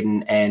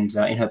Sweden, and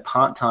in her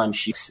part-time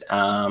she's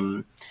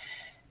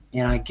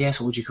I guess,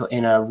 what would you call it,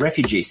 in a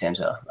refugee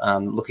center,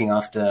 looking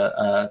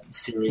after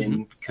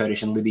Syrian,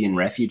 Kurdish, and Libyan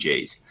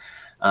refugees.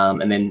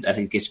 And then I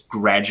think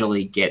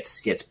gradually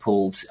gets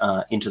pulled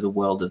into the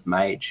world of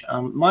Mage.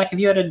 Mike, have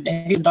you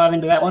dive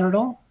into that one at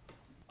all?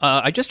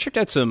 I just checked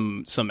out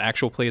some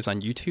actual plays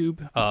on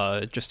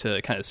YouTube just to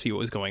kind of see what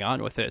was going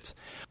on with it.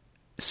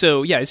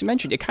 So yeah, as you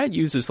mentioned, it kind of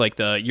uses like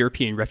the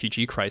European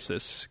refugee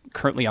crisis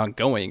currently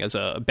ongoing as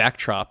a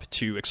backdrop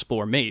to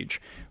explore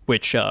Mage,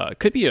 which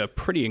could be a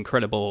pretty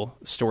incredible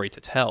story to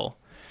tell.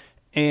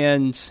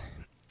 And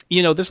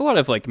there's a lot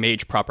of like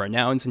Mage proper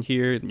nouns in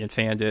here: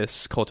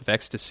 Nymphadis, Cult of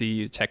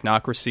Ecstasy,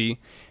 Technocracy,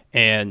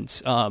 and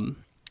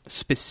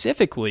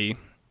specifically,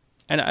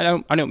 and I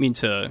don't mean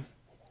to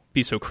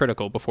be so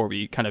critical before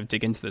we kind of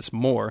dig into this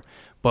more,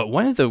 but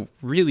one of the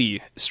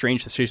really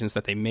strange decisions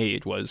that they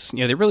made was,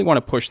 they really want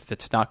to push the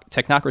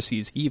technocracy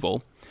is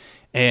evil,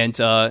 and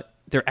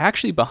they're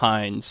actually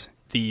behind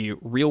the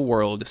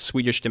real-world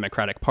Swedish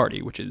Democratic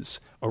Party, which is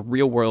a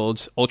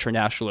real-world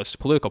ultranationalist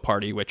political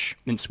party, which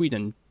in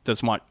Sweden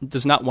does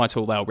not want to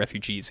allow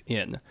refugees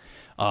in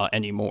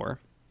anymore.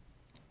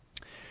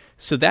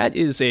 So that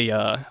is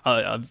a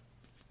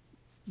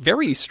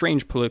very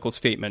strange political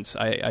statement,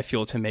 I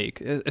feel, to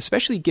make,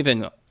 especially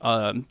given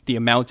the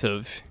amount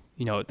of,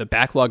 the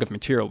backlog of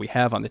material we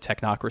have on the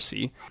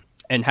technocracy,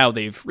 and how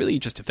they've really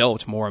just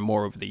developed more and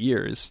more over the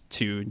years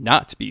to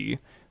not be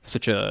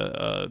such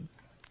a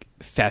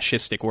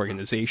fascistic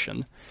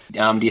organization.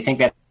 Do you think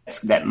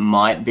that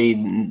might be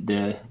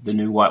the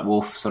New White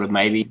Wolf sort of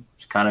maybe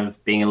kind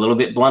of being a little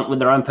bit blunt with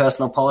their own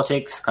personal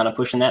politics, kind of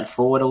pushing that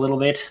forward a little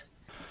bit?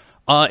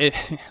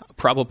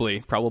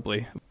 Probably.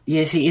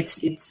 Yeah, see,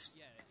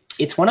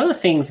 it's one of the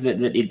things that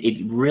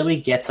it really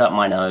gets up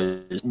my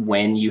nose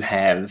when you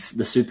have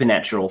the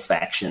supernatural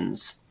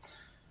factions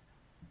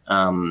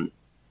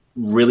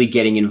really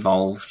getting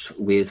involved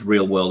with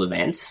real-world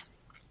events.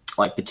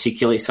 Like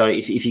particularly, so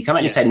if you come out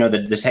and you say, no, the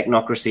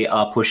technocracy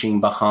are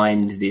pushing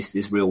behind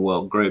this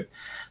real-world group,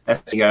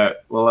 that's you go,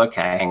 well,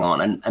 okay, hang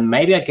on. And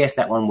maybe I guess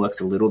that one works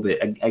a little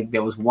bit.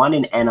 There was one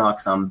in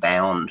Anarchs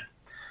Unbound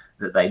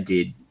that they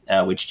did,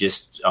 which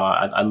just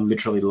I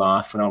literally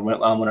laughed when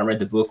I read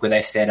the book, where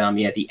they said,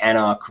 the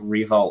Anarch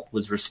Revolt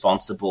was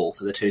responsible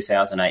for the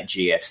 2008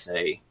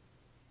 GFC,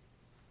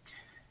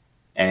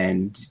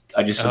 and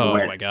I just sort of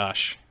went, oh my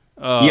gosh,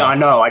 yeah, I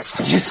know. I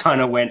just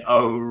kind of went,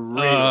 oh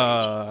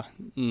really?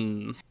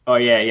 Oh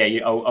yeah.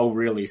 Oh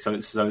really? So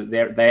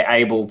they're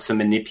able to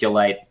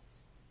manipulate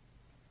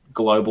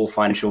global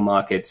financial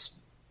markets.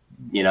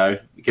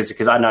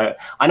 Because I know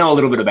a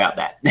little bit about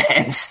that,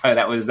 and so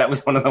that was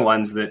one of the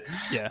ones that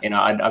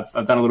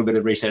I've done a little bit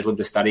of research, a little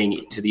bit of studying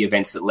into the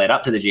events that led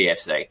up to the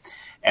GFC,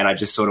 and I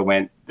just sort of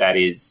went, that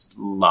is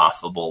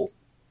laughable,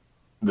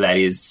 that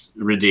is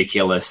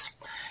ridiculous,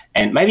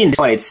 and maybe in this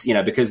way it's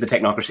because the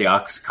technocracy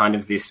are kind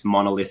of this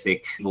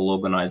monolithic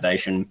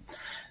organization.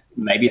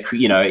 maybe,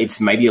 you know,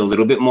 it's maybe a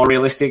little bit more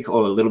realistic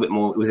or a little bit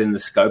more within the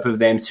scope of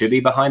them to be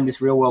behind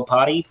this real world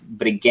party.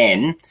 But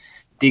again,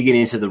 digging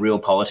into the real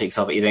politics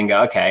of it, you then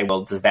go, okay,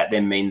 well, does that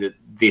then mean that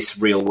this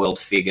real world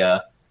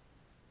figure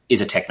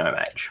is a techno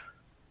mage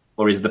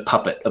or is the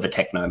puppet of a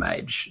techno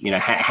mage? You know,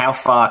 how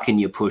far can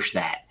you push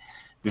that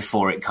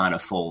before it kind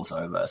of falls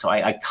over? So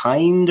I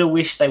kind of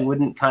wish they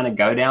wouldn't kind of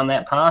go down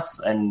that path.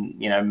 And,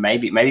 you know,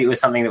 maybe it was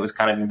something that was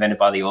kind of invented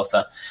by the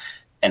author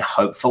and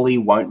hopefully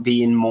won't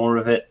be in more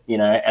of it, you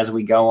know, as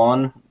we go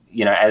on,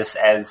 you know, as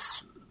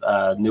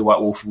New White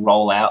Wolf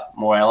roll out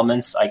more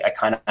elements. I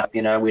kind of,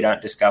 you know, we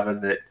don't discover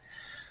that,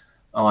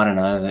 I don't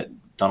know, that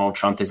Donald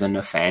Trump is a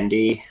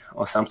Nefandi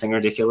or something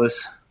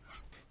ridiculous.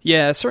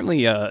 Yeah,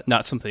 certainly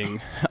not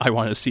something I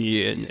want to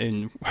see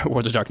in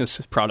World of Darkness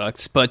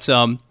products. But,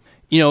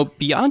 you know,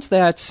 beyond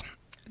that,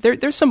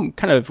 there's some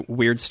kind of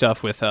weird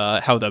stuff with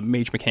how the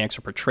mage mechanics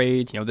are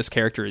portrayed. You know, this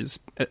character is,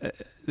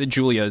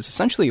 Julia is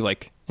essentially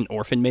like an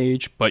orphan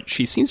mage, but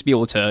she seems to be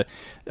able to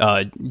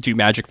do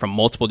magic from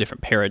multiple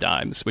different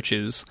paradigms, which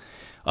is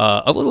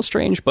a little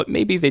strange, but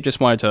maybe they just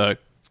wanted to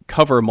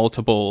cover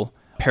multiple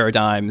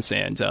paradigms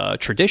and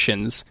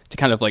traditions to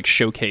kind of like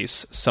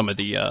showcase some of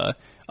the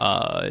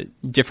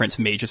different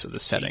mages of the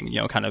setting, you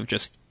know, kind of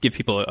just give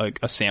people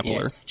a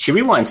sampler. Yeah. She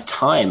rewinds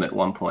time at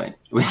one point,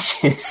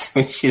 which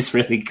is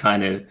really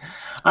kind of,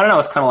 I don't know,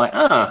 it's kind of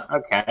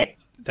like, okay.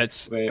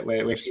 That's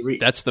where she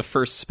that's the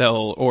first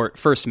spell or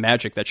first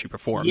magic that she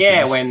performs.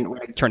 Yeah, when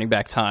turning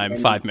back time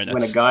 5 minutes.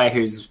 When a guy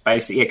who's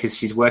basically, because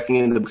she's working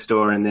in the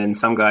bookstore, and then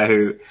some guy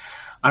who,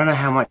 I don't know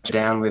how much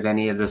down with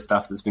any of the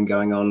stuff that's been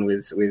going on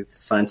with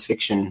science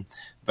fiction,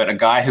 but a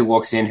guy who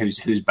walks in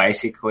who's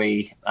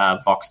basically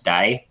Vox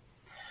Day,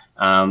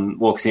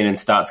 walks in and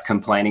starts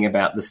complaining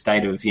about the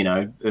state of, you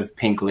know, of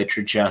pink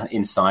literature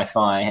in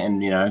sci-fi,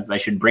 and, you know, they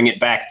should bring it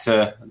back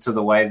to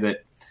the way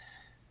that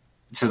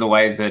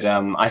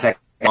Isaac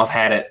Asimov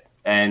had it.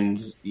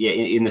 And yeah,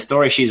 in the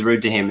story, she's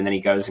rude to him, and then he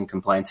goes and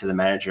complains to the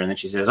manager, and then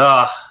she says,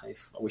 I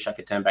wish I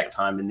could turn back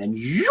time, and then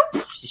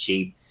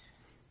she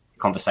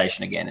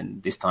conversation again,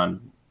 and this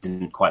time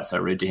isn't quite so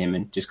rude to him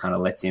and just kind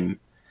of lets him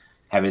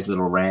have his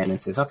little rant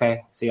and says,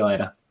 okay, see you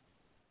later.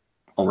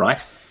 All right.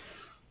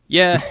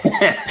 Yeah.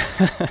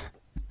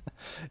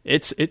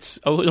 It's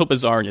a little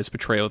bizarre in its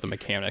portrayal of the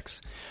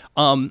mechanics.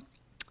 And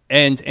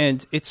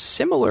it's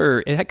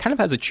similar, it kind of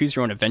has a choose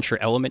your own adventure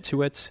element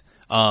to it,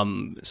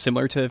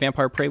 similar to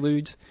Vampire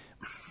Prelude,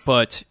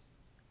 but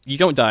you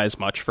don't die as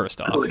much,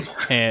 first off. Good.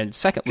 And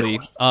secondly,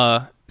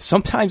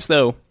 sometimes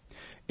though,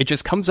 it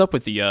just comes up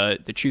with the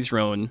choose your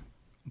own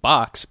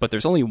box, but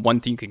there's only one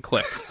thing you can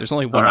click. There's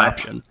only one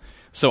option.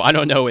 So I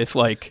don't know if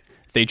like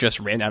they just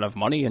ran out of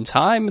money and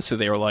time, so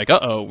they were like,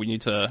 we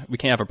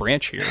can't have a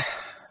branch here.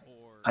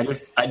 I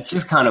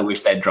just kind of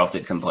wish they'd dropped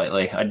it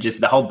completely.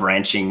 The whole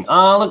branching.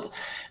 Oh, look,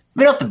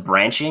 maybe not the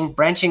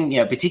branching,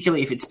 you know,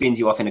 particularly if it spins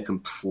you off in a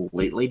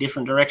completely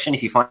different direction.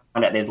 If you find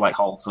out there's like a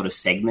whole sort of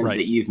segment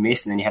that you've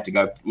missed, and then you have to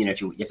go, you know,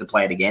 if you have to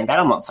play it again, that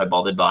I'm not so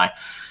bothered by.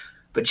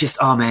 But just,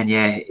 oh man,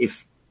 yeah,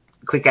 if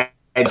click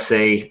A to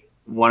C,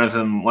 one of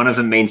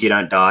them means you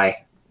don't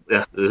die.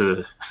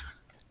 Ugh.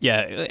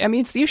 Yeah, I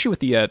mean, it's the issue with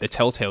the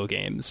Telltale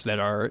games that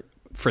are,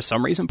 for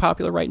some reason,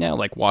 popular right now,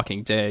 like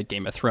Walking Dead,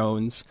 Game of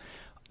Thrones.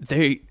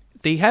 They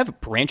have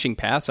branching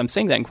paths. I'm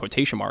saying that in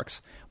quotation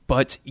marks,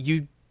 but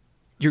your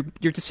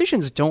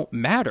decisions don't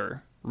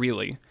matter,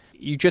 really.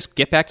 You just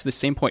get back to the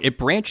same point. It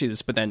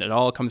branches, but then it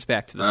all comes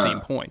back to the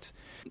same point.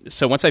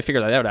 So once I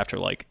figured that out after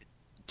like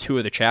 2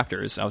 of the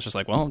chapters, I was just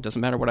like, well, it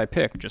doesn't matter what I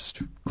pick.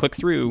 Just click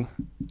through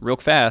real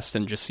fast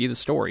and just see the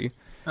story.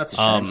 That's a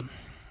shame.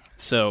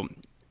 So,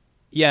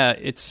 yeah,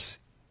 if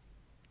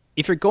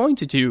you're going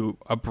to do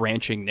a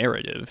branching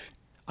narrative,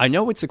 I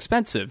know it's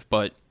expensive,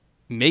 but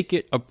make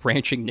it a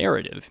branching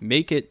narrative.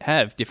 Make it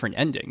have different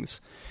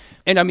endings.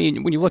 And I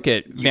mean, when you look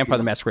at Vampire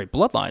the Masquerade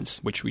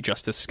Bloodlines, which we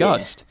just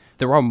discussed,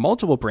 there are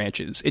multiple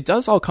branches. It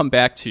does all come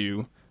back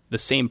to the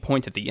same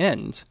point at the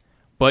end,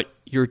 but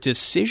your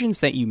decisions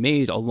that you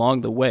made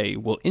along the way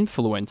will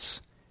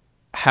influence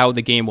how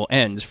the game will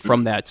end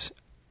from that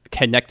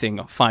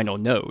connecting final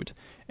node.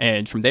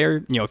 And from there,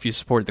 you know, if you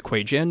supported the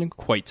Kuei Jin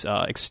quite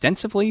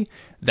extensively,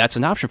 that's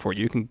an option for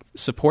you. You can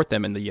support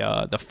them in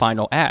the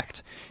final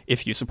act.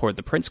 If you support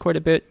the Prince quite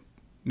a bit,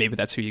 maybe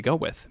that's who you go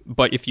with.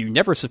 But if you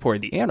never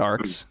supported the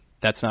Anarchs,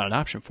 that's not an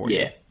option for you.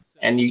 Yeah,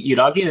 and you'd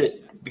argue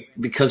that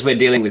because we're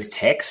dealing with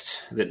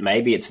text, that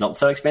maybe it's not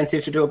so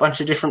expensive to do a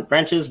bunch of different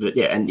branches. But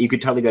yeah, and you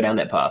could totally go down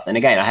that path. And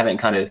again, I haven't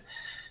kind of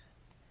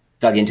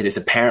dug into this.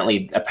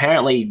 Apparently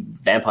the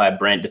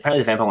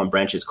Vampire one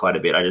branches quite a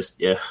bit. I just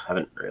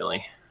haven't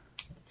really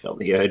felt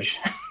the urge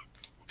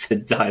to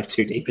dive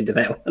too deep into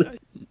that one.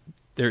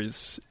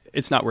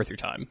 It's not worth your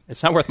time.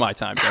 It's not worth my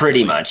time.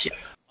 Pretty much, yeah.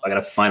 I got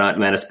a finite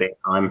amount of spare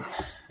time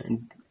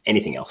and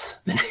anything else.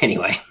 But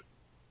anyway.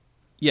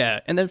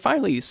 Yeah, and then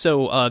finally,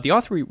 so the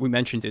author we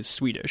mentioned is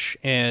Swedish,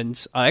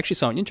 and I actually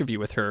saw an interview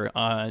with her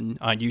on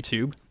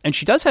YouTube, and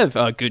she does have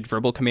a good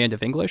verbal command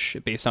of English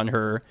based on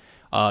her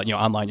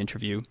online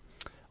interview,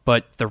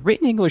 but the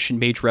written English in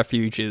Mage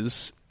Refuge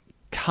is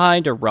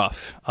kind of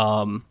rough.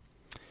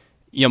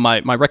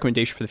 My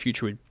recommendation for the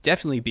future would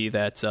definitely be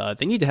that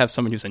they need to have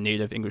someone who's a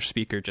native English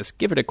speaker just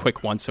give it a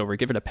quick once-over,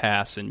 give it a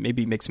pass, and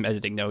maybe make some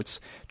editing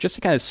notes just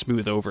to kind of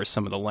smooth over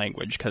some of the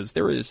language, because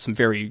there is some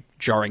very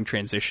jarring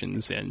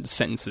transitions and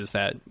sentences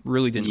that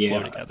really didn't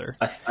flow together.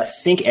 I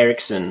think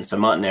Erickson, so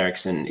Martin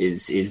Erickson,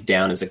 is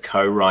down as a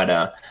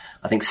co-writer,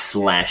 I think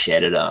 /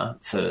 editor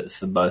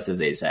for both of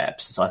these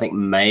apps. So I think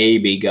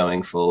maybe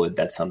going forward,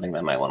 that's something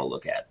they may want to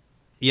look at.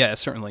 Yeah,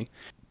 certainly.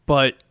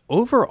 But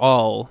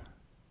overall,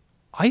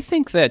 I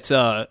think that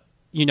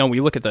when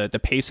you look at the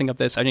pacing of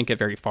this, I didn't get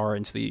very far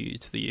into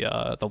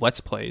the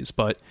Let's Plays,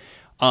 but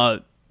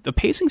the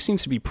pacing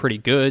seems to be pretty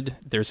good.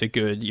 There's a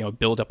good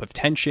build up of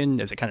tension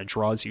as it kind of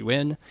draws you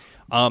in,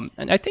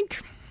 and I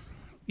think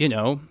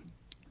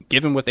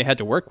given what they had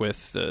to work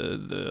with,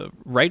 the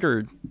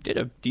writer did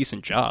a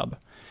decent job,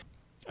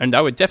 and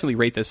I would definitely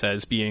rate this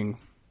as being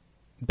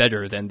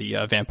better than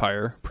the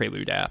Vampire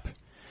Prelude app.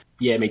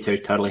 Yeah, me too,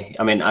 totally.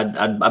 I mean,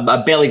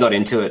 I barely got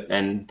into it,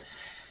 and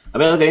I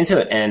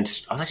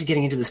was actually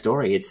getting into the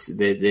story.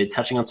 They're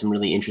touching on some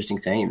really interesting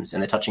themes,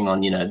 and they're touching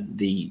on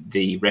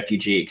the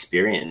refugee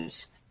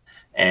experience.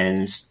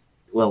 And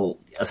well,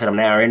 I said I'm an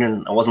hour in,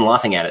 and I wasn't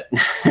laughing at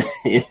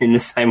it in the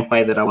same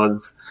way that I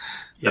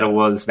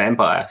was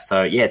Vampire.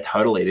 So yeah,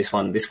 totally. This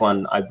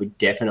one I would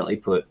definitely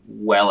put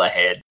well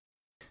ahead.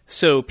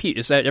 So Pete,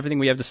 is that everything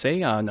we have to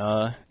say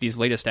on these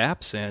latest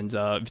apps and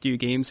video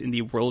games in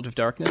the world of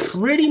darkness?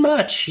 Pretty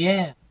much,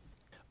 yeah.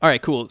 All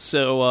right, cool.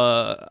 So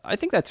I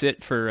think that's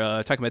it for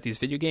talking about these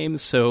video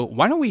games. So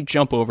why don't we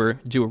jump over,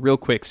 do a real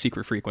quick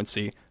secret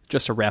frequency,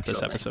 just to wrap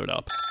this episode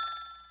up.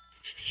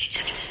 It's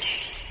under the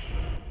stairs.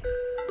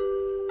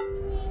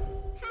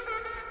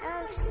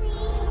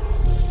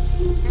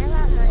 I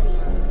love my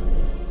mom.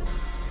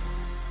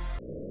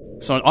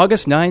 So on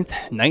August 9th,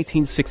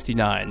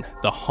 1969,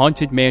 the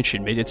Haunted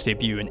Mansion made its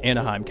debut in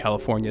Anaheim,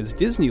 California's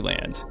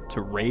Disneyland to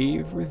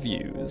rave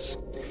reviews.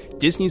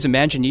 Disney's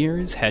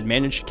Imagineers had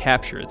managed to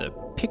capture the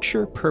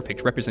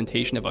picture-perfect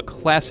representation of a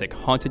classic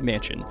haunted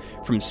mansion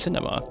from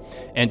cinema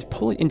and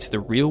pull it into the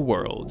real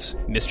world,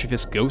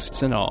 mischievous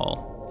ghosts and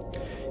all.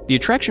 The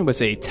attraction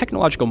was a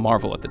technological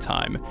marvel at the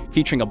time,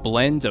 featuring a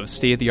blend of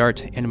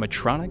state-of-the-art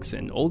animatronics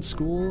and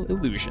old-school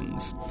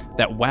illusions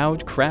that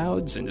wowed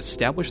crowds and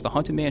established the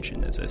Haunted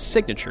Mansion as a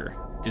signature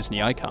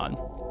Disney icon.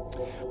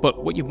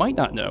 But what you might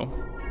not know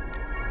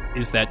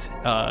is that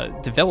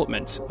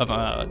development of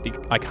the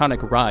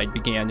iconic ride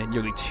began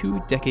nearly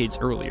 2 decades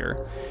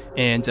earlier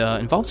and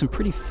involved some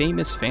pretty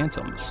famous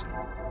phantoms.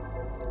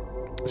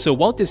 So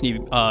Walt Disney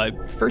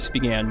first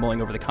began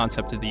mulling over the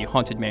concept of the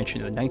Haunted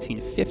Mansion in the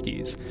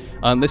 1950s,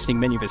 enlisting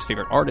many of his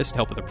favorite artists to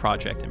help with the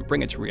project and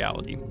bring it to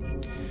reality.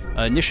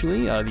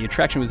 Initially, the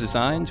attraction was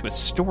designed with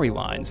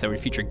storylines that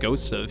would feature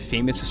ghosts of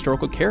famous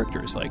historical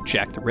characters like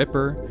Jack the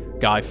Ripper,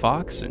 Guy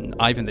Fawkes, and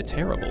Ivan the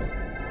Terrible.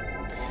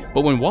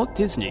 But when Walt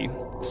Disney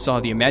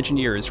saw the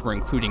Imagineers were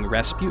including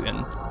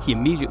Rasputin, he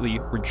immediately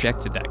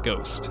rejected that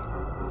ghost.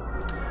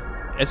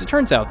 As it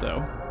turns out,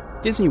 though,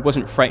 Disney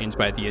wasn't frightened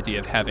by the idea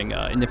of having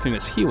an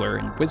infamous healer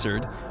and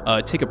wizard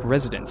take up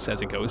residence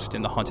as a ghost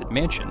in the Haunted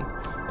Mansion,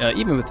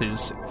 even with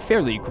his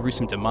fairly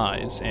gruesome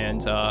demise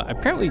and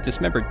apparently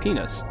dismembered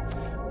penis,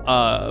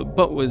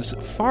 but was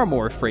far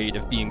more afraid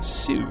of being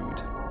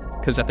sued.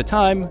 Because at the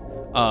time,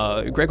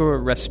 Gregor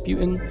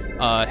Rasputin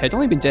had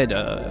only been dead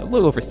a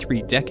little over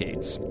 3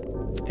 decades,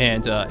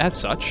 and as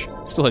such,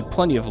 still had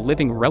plenty of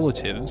living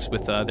relatives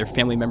with their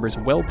family members'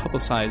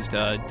 well-publicized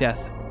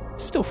death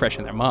still fresh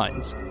in their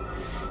minds.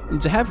 And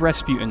to have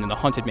Rasputin in the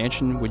Haunted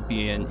Mansion would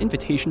be an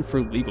invitation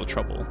for legal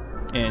trouble.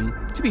 And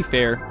to be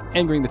fair,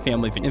 angering the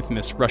family of an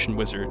infamous Russian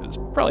wizard was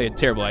probably a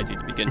terrible idea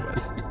to begin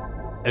with.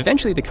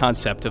 Eventually, the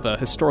concept of a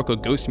historical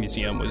ghost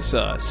museum was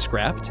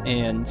scrapped,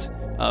 and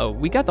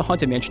we got the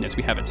Haunted Mansion as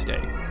we have it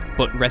today.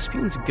 But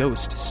Rasputin's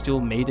ghost still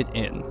made it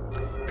in.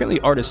 Apparently,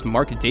 artist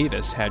Mark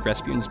Davis had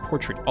Rasputin's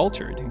portrait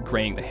altered,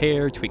 graying the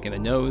hair, tweaking the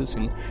nose,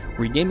 and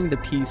renaming the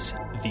piece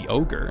The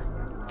Ogre,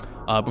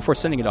 before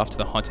sending it off to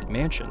the Haunted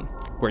Mansion,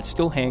 where it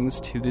still hangs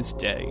to this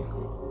day.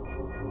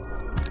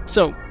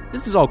 So,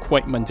 this is all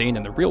quite mundane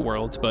in the real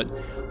world, but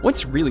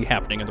what's really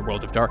happening in the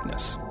world of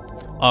darkness?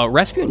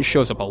 Rasputin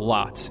shows up a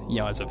lot,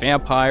 as a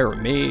vampire, a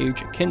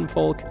mage, a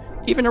kinfolk,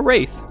 even a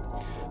wraith.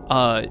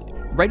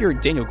 Writer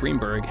Daniel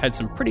Greenberg had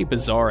some pretty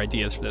bizarre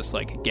ideas for this,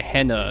 like,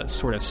 Gehenna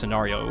sort of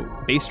scenario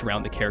based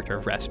around the character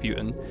of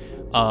Rasputin,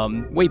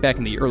 way back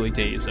in the early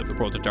days of the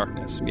World of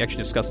Darkness. We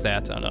actually discussed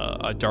that on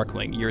a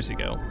Darkling years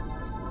ago.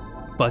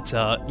 But,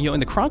 in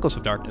the Chronicles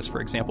of Darkness, for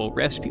example,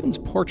 Rasputin's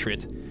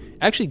portrait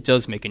actually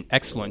does make an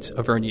excellent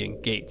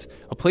Avernian gate,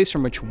 a place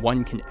from which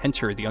one can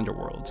enter the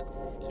underworld.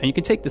 And you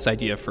can take this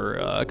idea for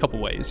a couple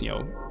ways,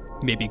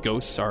 maybe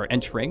ghosts are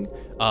entering,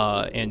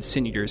 and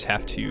Sin Eaters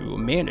have to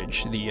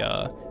manage the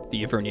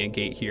Avernian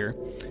gate here,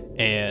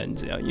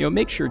 and,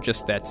 make sure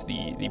just that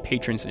the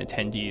patrons and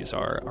attendees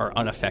are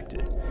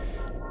unaffected.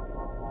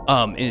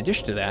 In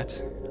addition to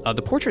that,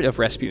 the portrait of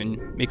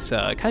Rasputin makes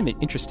kind of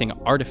an interesting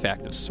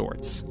artifact of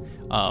sorts.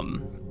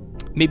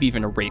 Maybe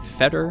even a wraith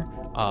fetter,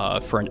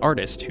 for an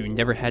artist who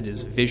never had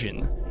his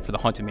vision for the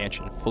Haunted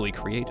Mansion fully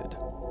created.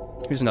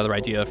 Here's another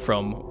idea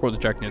from World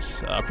of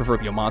Darkness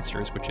Proverbial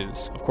Monsters, which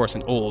is, of course,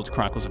 an old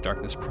Chronicles of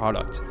Darkness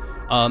product.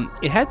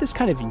 It had this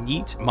kind of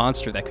neat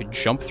monster that could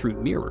jump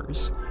through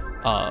mirrors.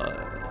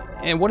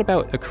 And what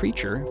about a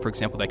creature, for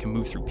example, that can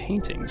move through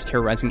paintings,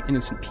 terrorizing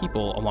innocent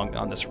people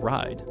on this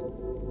ride?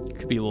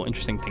 Could be a little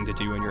interesting thing to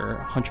do in your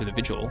Hunter the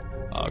Vigil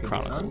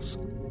Chronicles.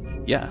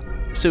 Yeah.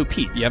 So,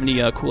 Pete, do you have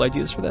any cool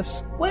ideas for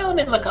this? Well, I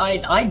mean, look,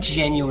 I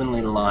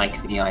genuinely like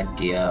the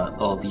idea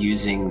of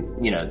using,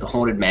 the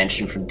Haunted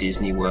Mansion from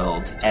Disney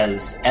World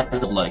as a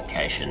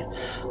location.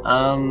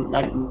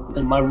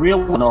 My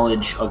real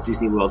knowledge of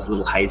Disney World's a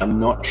little hazy. I'm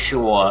not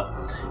sure,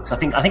 because I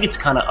think it's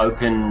kind of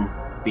open.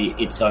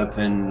 It's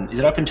open. Is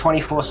it open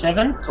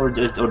 24/7, or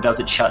does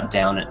it shut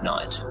down at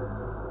night?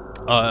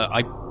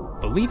 I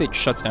believe it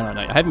shuts down at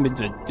night. I haven't been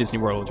to Disney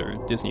World or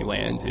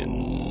Disneyland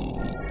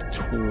in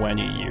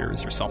 20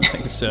 years or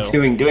something, so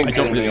doing I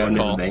don't really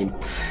recall.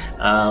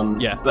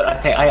 Yeah, but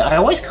okay, I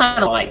always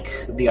kind of like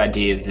the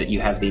idea that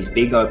you have these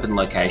big open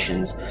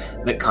locations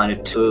that kind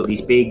of tour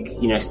these big,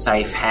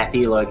 safe,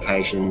 happy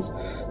locations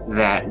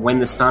that when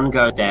the sun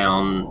goes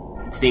down,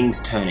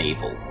 things turn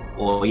evil,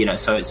 or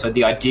so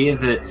the idea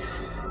that.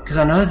 Because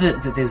I know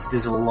that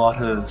there's a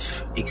lot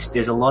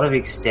of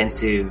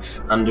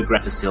extensive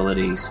underground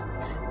facilities,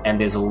 and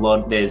there's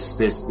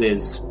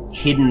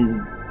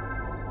hidden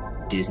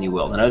Disney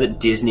World. I know that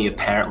Disney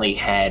apparently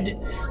had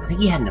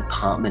an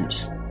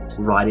apartment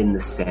right in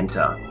the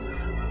center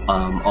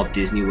of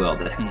Disney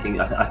World.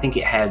 I think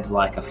it had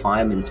like a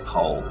fireman's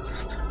pole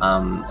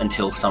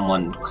until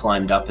someone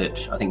climbed up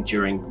it. I think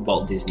during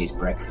Walt Disney's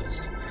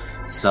breakfast.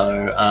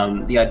 So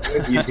the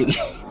idea of using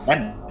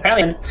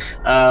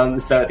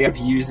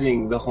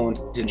using the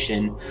Haunted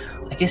Mansion,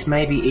 I guess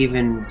maybe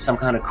even some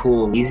kind of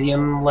cool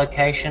Elysium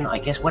location. I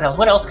guess what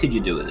else could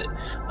you do with it?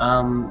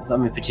 I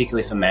mean,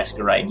 particularly for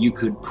Masquerade, you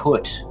could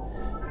put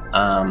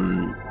a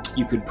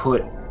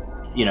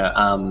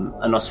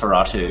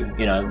Nosferatu,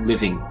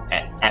 living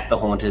at the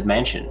Haunted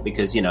Mansion,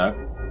 because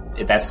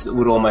that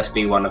would almost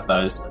be one of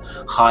those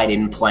hide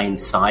in plain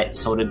sight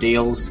sort of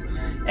deals.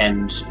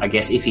 And I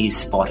guess if he's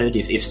spotted,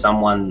 if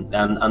someone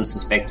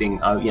unsuspecting,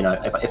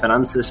 if an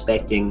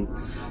unsuspecting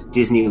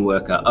Disney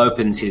worker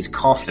opens his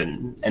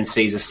coffin and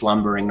sees a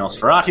slumbering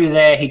Nosferatu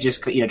there, he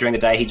just, during the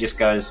day, he just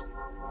goes,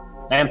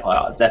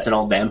 vampire. That's an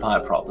old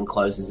vampire prop, and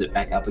closes it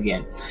back up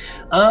again.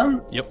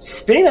 Yep.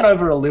 Spinning that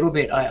over a little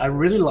bit, I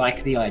really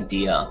like the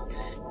idea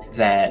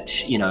that,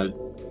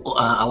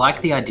 I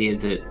like the idea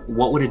that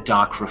what would a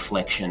dark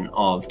reflection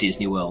of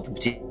Disney World,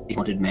 particularly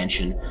Haunted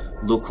Mansion,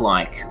 look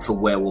like for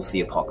Werewolf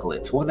the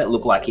Apocalypse? What would that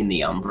look like in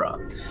the Umbra?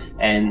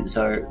 And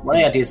so one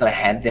of the ideas that I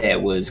had there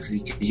was,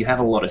 because you have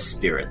a lot of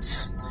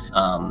spirits,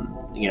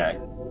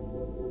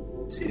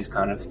 is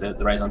kind of the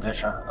raison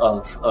d'etre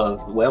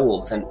of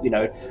werewolves. And,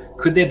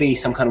 could there be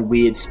some kind of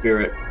weird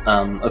spirit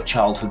of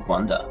childhood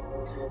wonder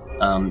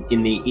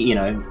in the,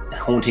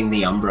 haunting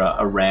the Umbra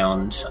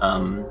around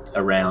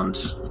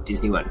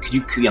Disney World?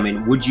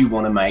 Would you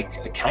want to make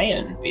a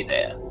Kayan be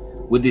there?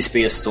 Would this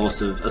be a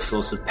source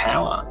of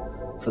power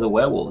for the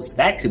werewolves?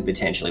 That could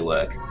potentially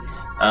work.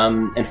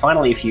 And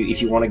finally, if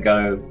you want to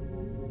go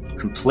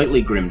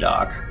completely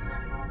grimdark,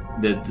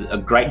 a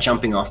great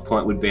jumping off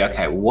point would be,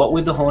 okay, what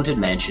would the Haunted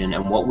Mansion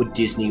and what would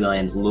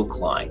Disneyland look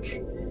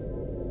like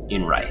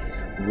in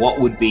Wraith?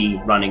 What would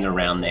be running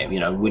around there?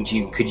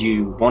 Could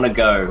you want to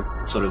go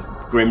sort of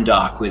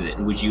grimdark with it?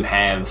 And would you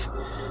have,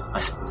 I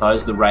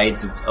suppose, the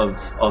raids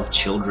of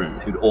children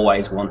who'd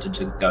always wanted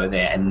to go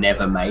there and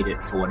never made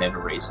it for whatever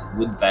reason?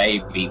 Would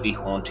they be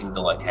haunting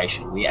the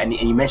location? And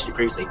you mentioned it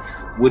previously,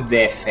 would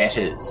their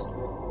fetters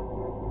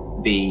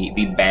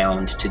be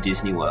bound to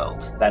Disney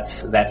World?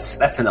 That's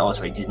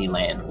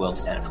Disneyland,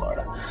 World's down in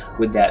Florida.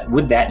 Would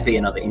that be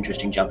another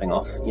interesting jumping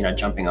off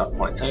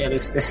point? So yeah,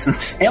 there's some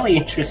fairly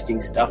interesting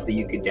stuff that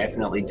you could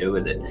definitely do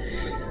with it.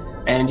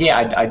 And yeah,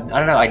 I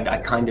don't know. I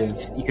kind of,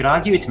 you could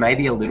argue it's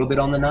maybe a little bit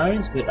on the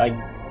nose, but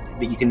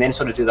you can then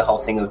sort of do the whole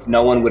thing of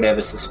no one would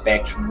ever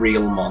suspect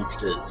real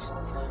monsters.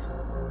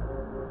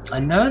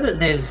 I know that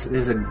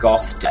there's a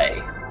goth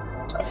day.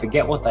 I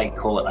forget what they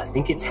call it. I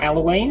think it's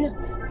Halloween,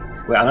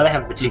 where I know they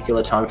have a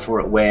particular time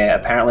for it, where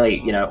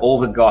apparently, all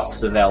the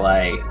goths of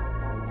LA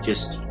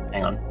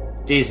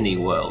Disney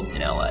World's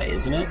in LA,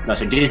 isn't it? No,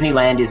 so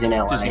Disneyland is in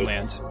LA.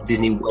 Disneyland.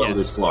 Disney World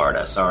is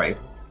Florida, sorry.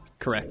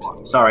 Correct.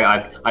 Sorry,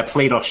 I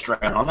plead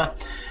Australian honour.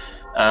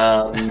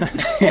 And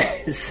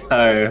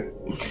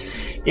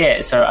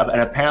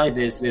apparently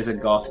there's a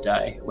goth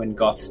day when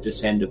goths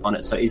descend upon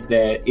it. So is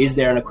there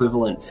an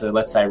equivalent for,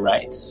 let's say,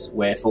 wraiths,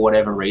 where for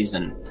whatever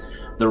reason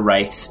the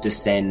wraiths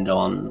descend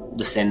on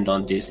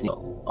Disney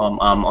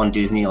on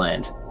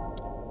Disneyland?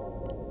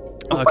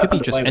 It could be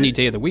just any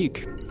day of the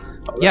week.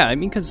 Yeah,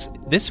 because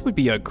this would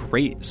be a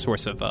great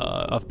source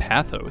of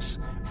pathos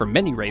for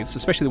many wraiths,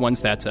 especially the ones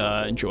that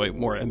enjoy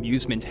more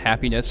amusement,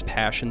 happiness,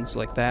 passions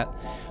like that.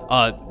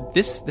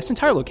 This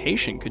entire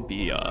location could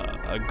be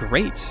a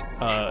great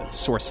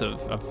source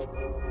of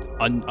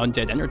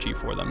undead energy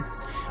for them.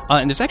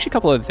 And there's actually a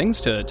couple of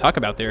things to talk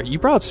about there. You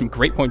brought up some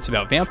great points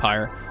about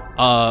Vampire,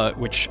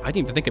 which I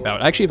didn't even think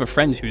about. I actually have a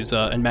friend who's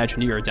an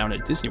Imagineer down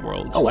at Disney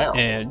World. Oh, wow.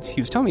 And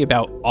he was telling me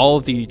about all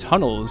of the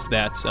tunnels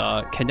that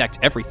connect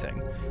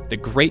everything. The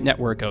great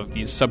network of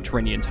these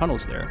subterranean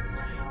tunnels there,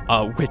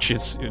 which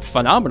is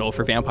phenomenal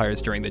for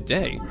vampires during the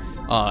day.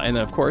 And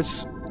then, of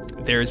course,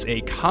 there's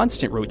a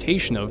constant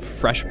rotation of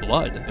fresh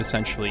blood,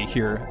 essentially,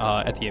 here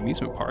at the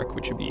amusement park,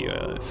 which would be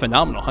a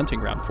phenomenal hunting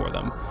ground for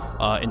them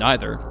in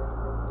either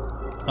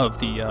of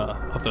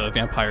the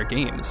vampire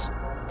games.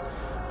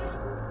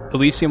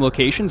 Elysium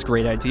locations,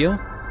 great idea.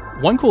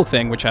 One cool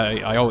thing, which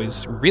I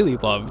always really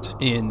loved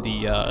in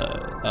the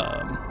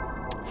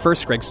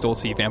first Greg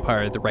Stolze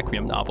Vampire the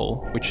Requiem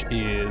novel, which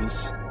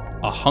is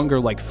A Hunger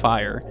Like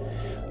Fire,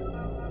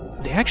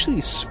 they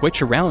actually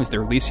switch around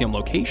their Elysium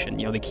location.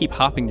 You know, they keep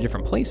hopping to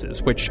different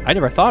places, which I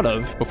never thought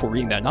of before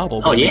reading that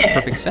novel, but it makes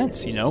perfect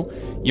sense, you know?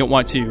 You don't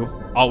want to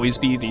always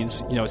be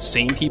these, you know,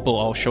 same people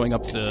all showing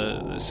up to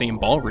the same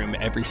ballroom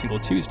every single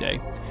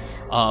Tuesday.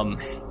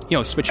 You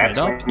know, switching it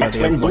up. You know, they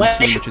have one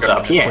scene which is an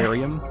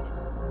aquarium.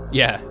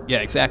 Yeah,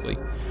 exactly.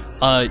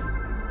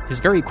 Is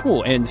very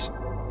cool, and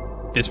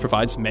this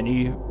provides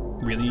many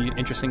really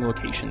interesting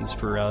locations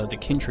for the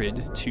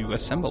Kindred to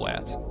assemble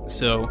at.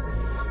 So,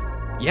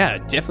 yeah,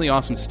 definitely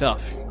awesome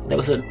stuff. There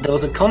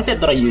was a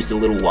concept that I used a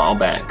little while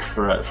back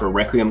for a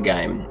Requiem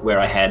game where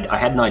I had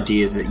an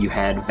idea that you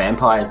had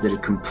vampires that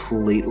had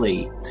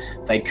completely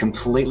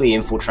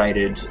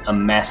infiltrated a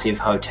massive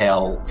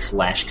hotel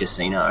 /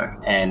 casino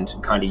and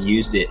kind of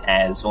used it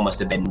as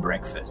almost a bed and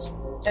breakfast.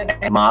 They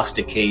had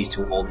master keys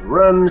to all the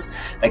rooms.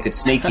 They could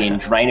sneak in,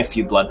 drain a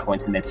few blood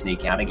points, and then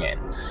sneak out again.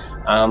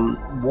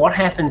 What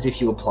happens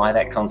if you apply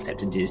that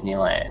concept to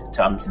Disneyland?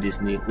 To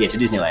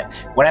Disneyland.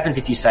 What happens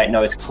if you say,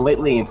 no, it's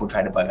completely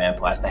infiltrated by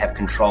vampires. They have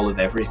control of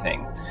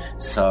everything.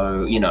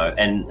 So, you know,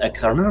 and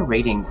because I remember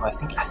reading, I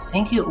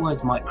think it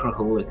was Mike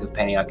Krahulik of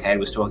Penny Arcade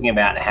was talking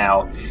about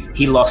how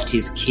he lost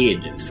his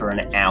kid for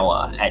an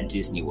hour at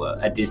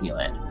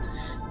Disneyland.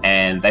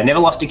 And they've never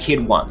lost a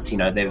kid once. You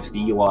know,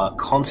 you are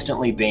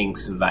constantly being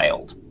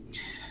surveilled.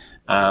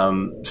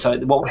 So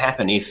what would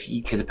happen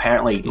because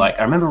apparently, like,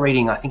 I remember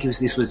reading, I think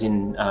this was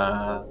in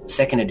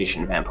second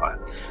edition Vampire,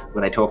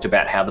 where they talked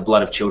about how the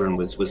blood of children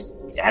was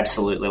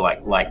absolutely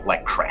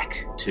like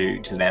crack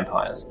to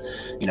vampires.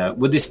 You know,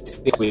 would this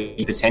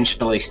be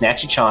potentially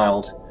snatch a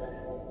child,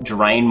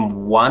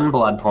 drain one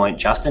blood point,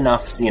 just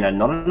enough, you know,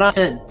 not enough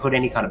to put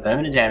any kind of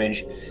permanent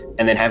damage,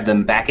 and then have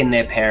them back in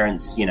their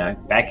parents, you know,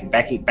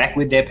 back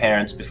with their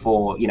parents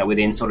before, you know,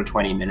 within sort of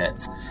 20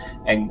 minutes.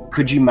 And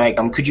could you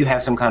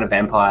have some kind of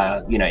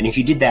vampire, you know, and if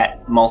you did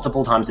that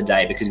multiple times a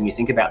day, because when you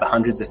think about the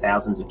hundreds of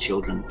thousands of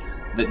children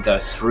that go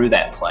through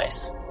that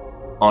place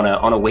on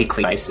a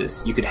weekly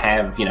basis, you could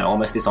have, you know,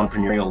 almost this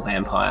entrepreneurial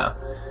vampire,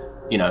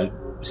 you know,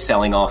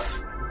 selling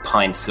off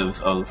pints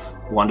of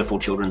wonderful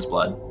children's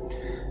blood.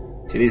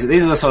 So these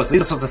are the sorts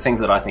of things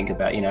that I think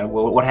about. You know,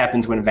 what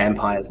happens when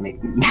vampires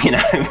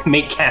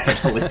meet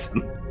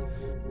capitalism?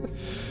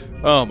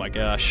 Oh my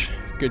gosh,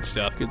 good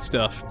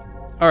stuff.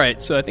 All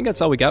right, so I think that's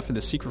all we got for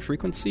the Secret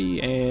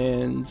Frequency,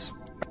 and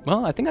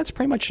well, I think that's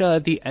pretty much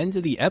the end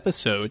of the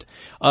episode.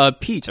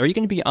 Pete, are you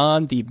going to be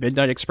on the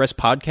Midnight Express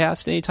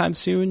podcast anytime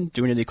soon,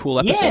 doing any cool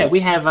episodes? Yeah, we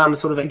have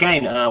sort of,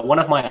 again, one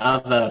of my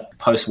other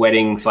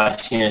post-wedding /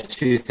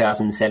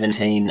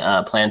 2017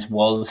 plans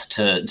was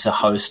to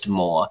host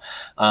more.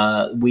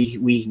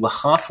 We were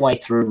halfway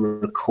through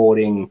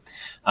recording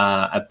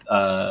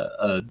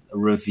a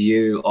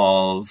review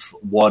of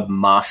WAD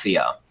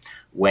Mafia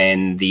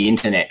when the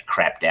internet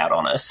crapped out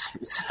on us.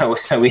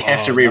 So we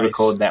have to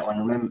re-record that one.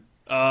 Remember?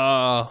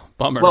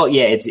 Bummer. Well,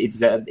 yeah,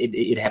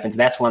 it happens.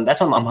 That's one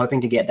I'm hoping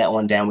to get that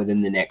one down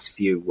within the next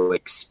few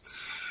weeks.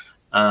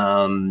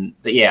 But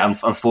yeah,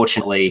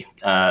 unfortunately,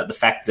 the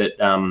fact that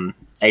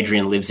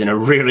Adrian lives in a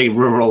really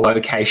rural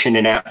location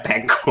in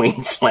outback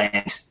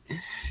Queensland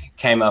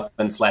came up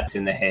and slapped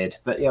in the head.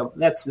 But yeah,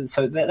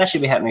 that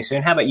should be happening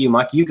soon. How about you,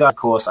 Mike? You guys, of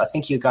course, I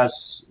think you had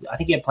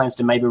plans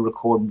to maybe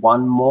record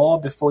one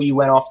more before you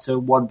went off to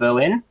WAD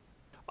Berlin.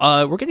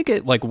 We're going to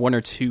get like one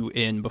or two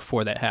in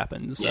before that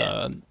happens.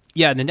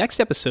 Yeah. The next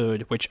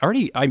episode, which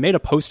I made a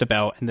post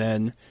about, and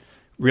then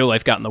real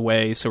life got in the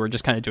way, so we're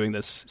just kind of doing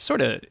this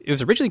sort of, it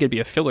was originally going to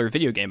be a filler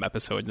video game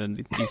episode, and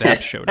then these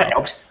apps showed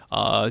up,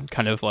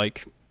 kind of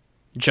like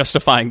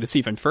justifying this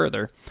even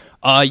further.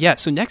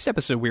 So next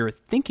episode we were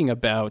thinking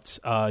about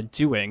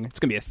doing, it's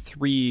going to be a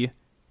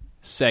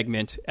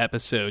 3-segment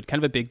episode,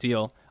 kind of a big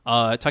deal,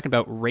 talking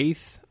about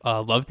Wraith,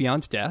 Love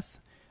Beyond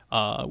Death,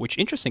 which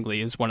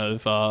interestingly is one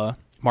of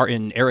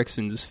Martin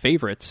Erickson's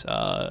favorite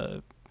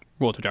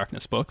World of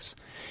Darkness books.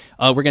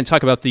 We're going to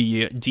talk about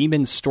the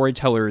Demon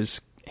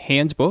Storyteller's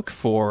Handbook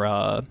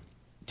for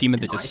Demon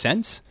the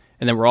Descent,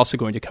 and then we're also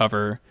going to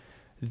cover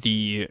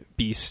the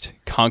Beast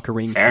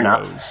Conquering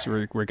Heroes.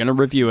 We're going to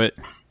review it,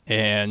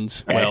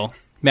 and well,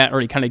 Matt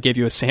already kind of gave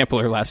you a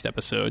sampler last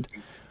episode.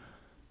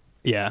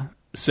 Yeah.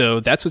 So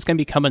that's what's going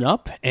to be coming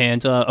up.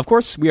 And, of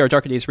course, we are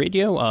Darker Days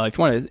Radio. If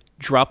you want to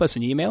drop us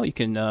an email, you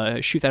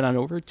can shoot that on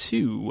over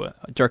to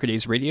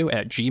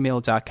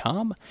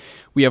darkerdaysradio@gmail.com.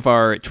 We have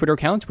our Twitter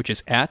account, which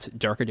is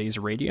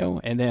 @darkerdaysradio.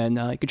 And then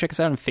you can check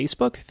us out on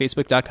Facebook,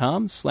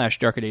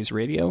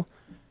 facebook.com/darkerdaysradio.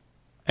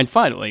 And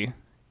finally,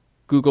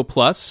 Google+.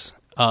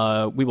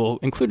 We will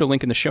include a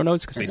link in the show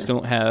notes because they still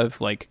don't have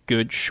like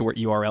good short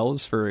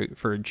URLs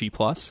for G+.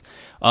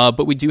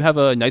 But we do have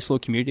a nice little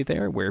community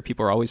there where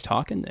people are always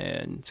talking,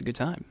 and it's a good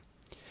time.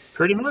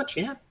 Pretty much,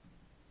 yeah.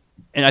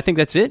 And I think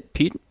that's it,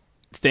 Pete.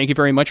 Thank you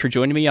very much for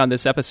joining me on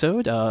this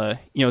episode.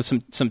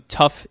 Some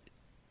tough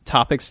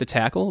topics to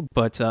tackle,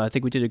 but I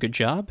think we did a good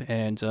job.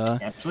 And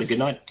absolutely,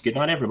 good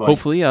night, everybody.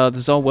 Hopefully, this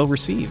is all well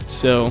received.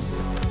 So,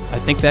 I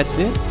think that's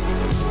it.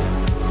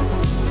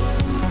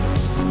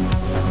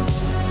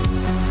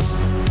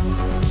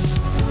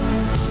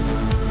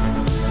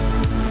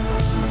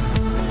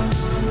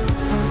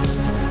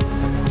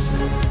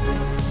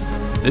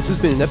 This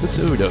has been an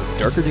episode of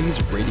Darker Days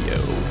Radio.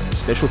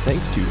 Special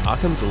thanks to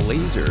Occam's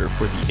Laser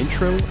for the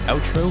intro,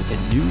 outro,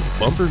 and new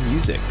bumper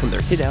music from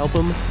their hit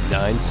album,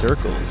 9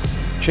 Circles.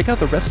 Check out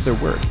the rest of their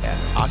work at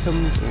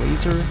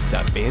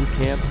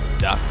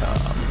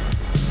occamslaser.bandcamp.com.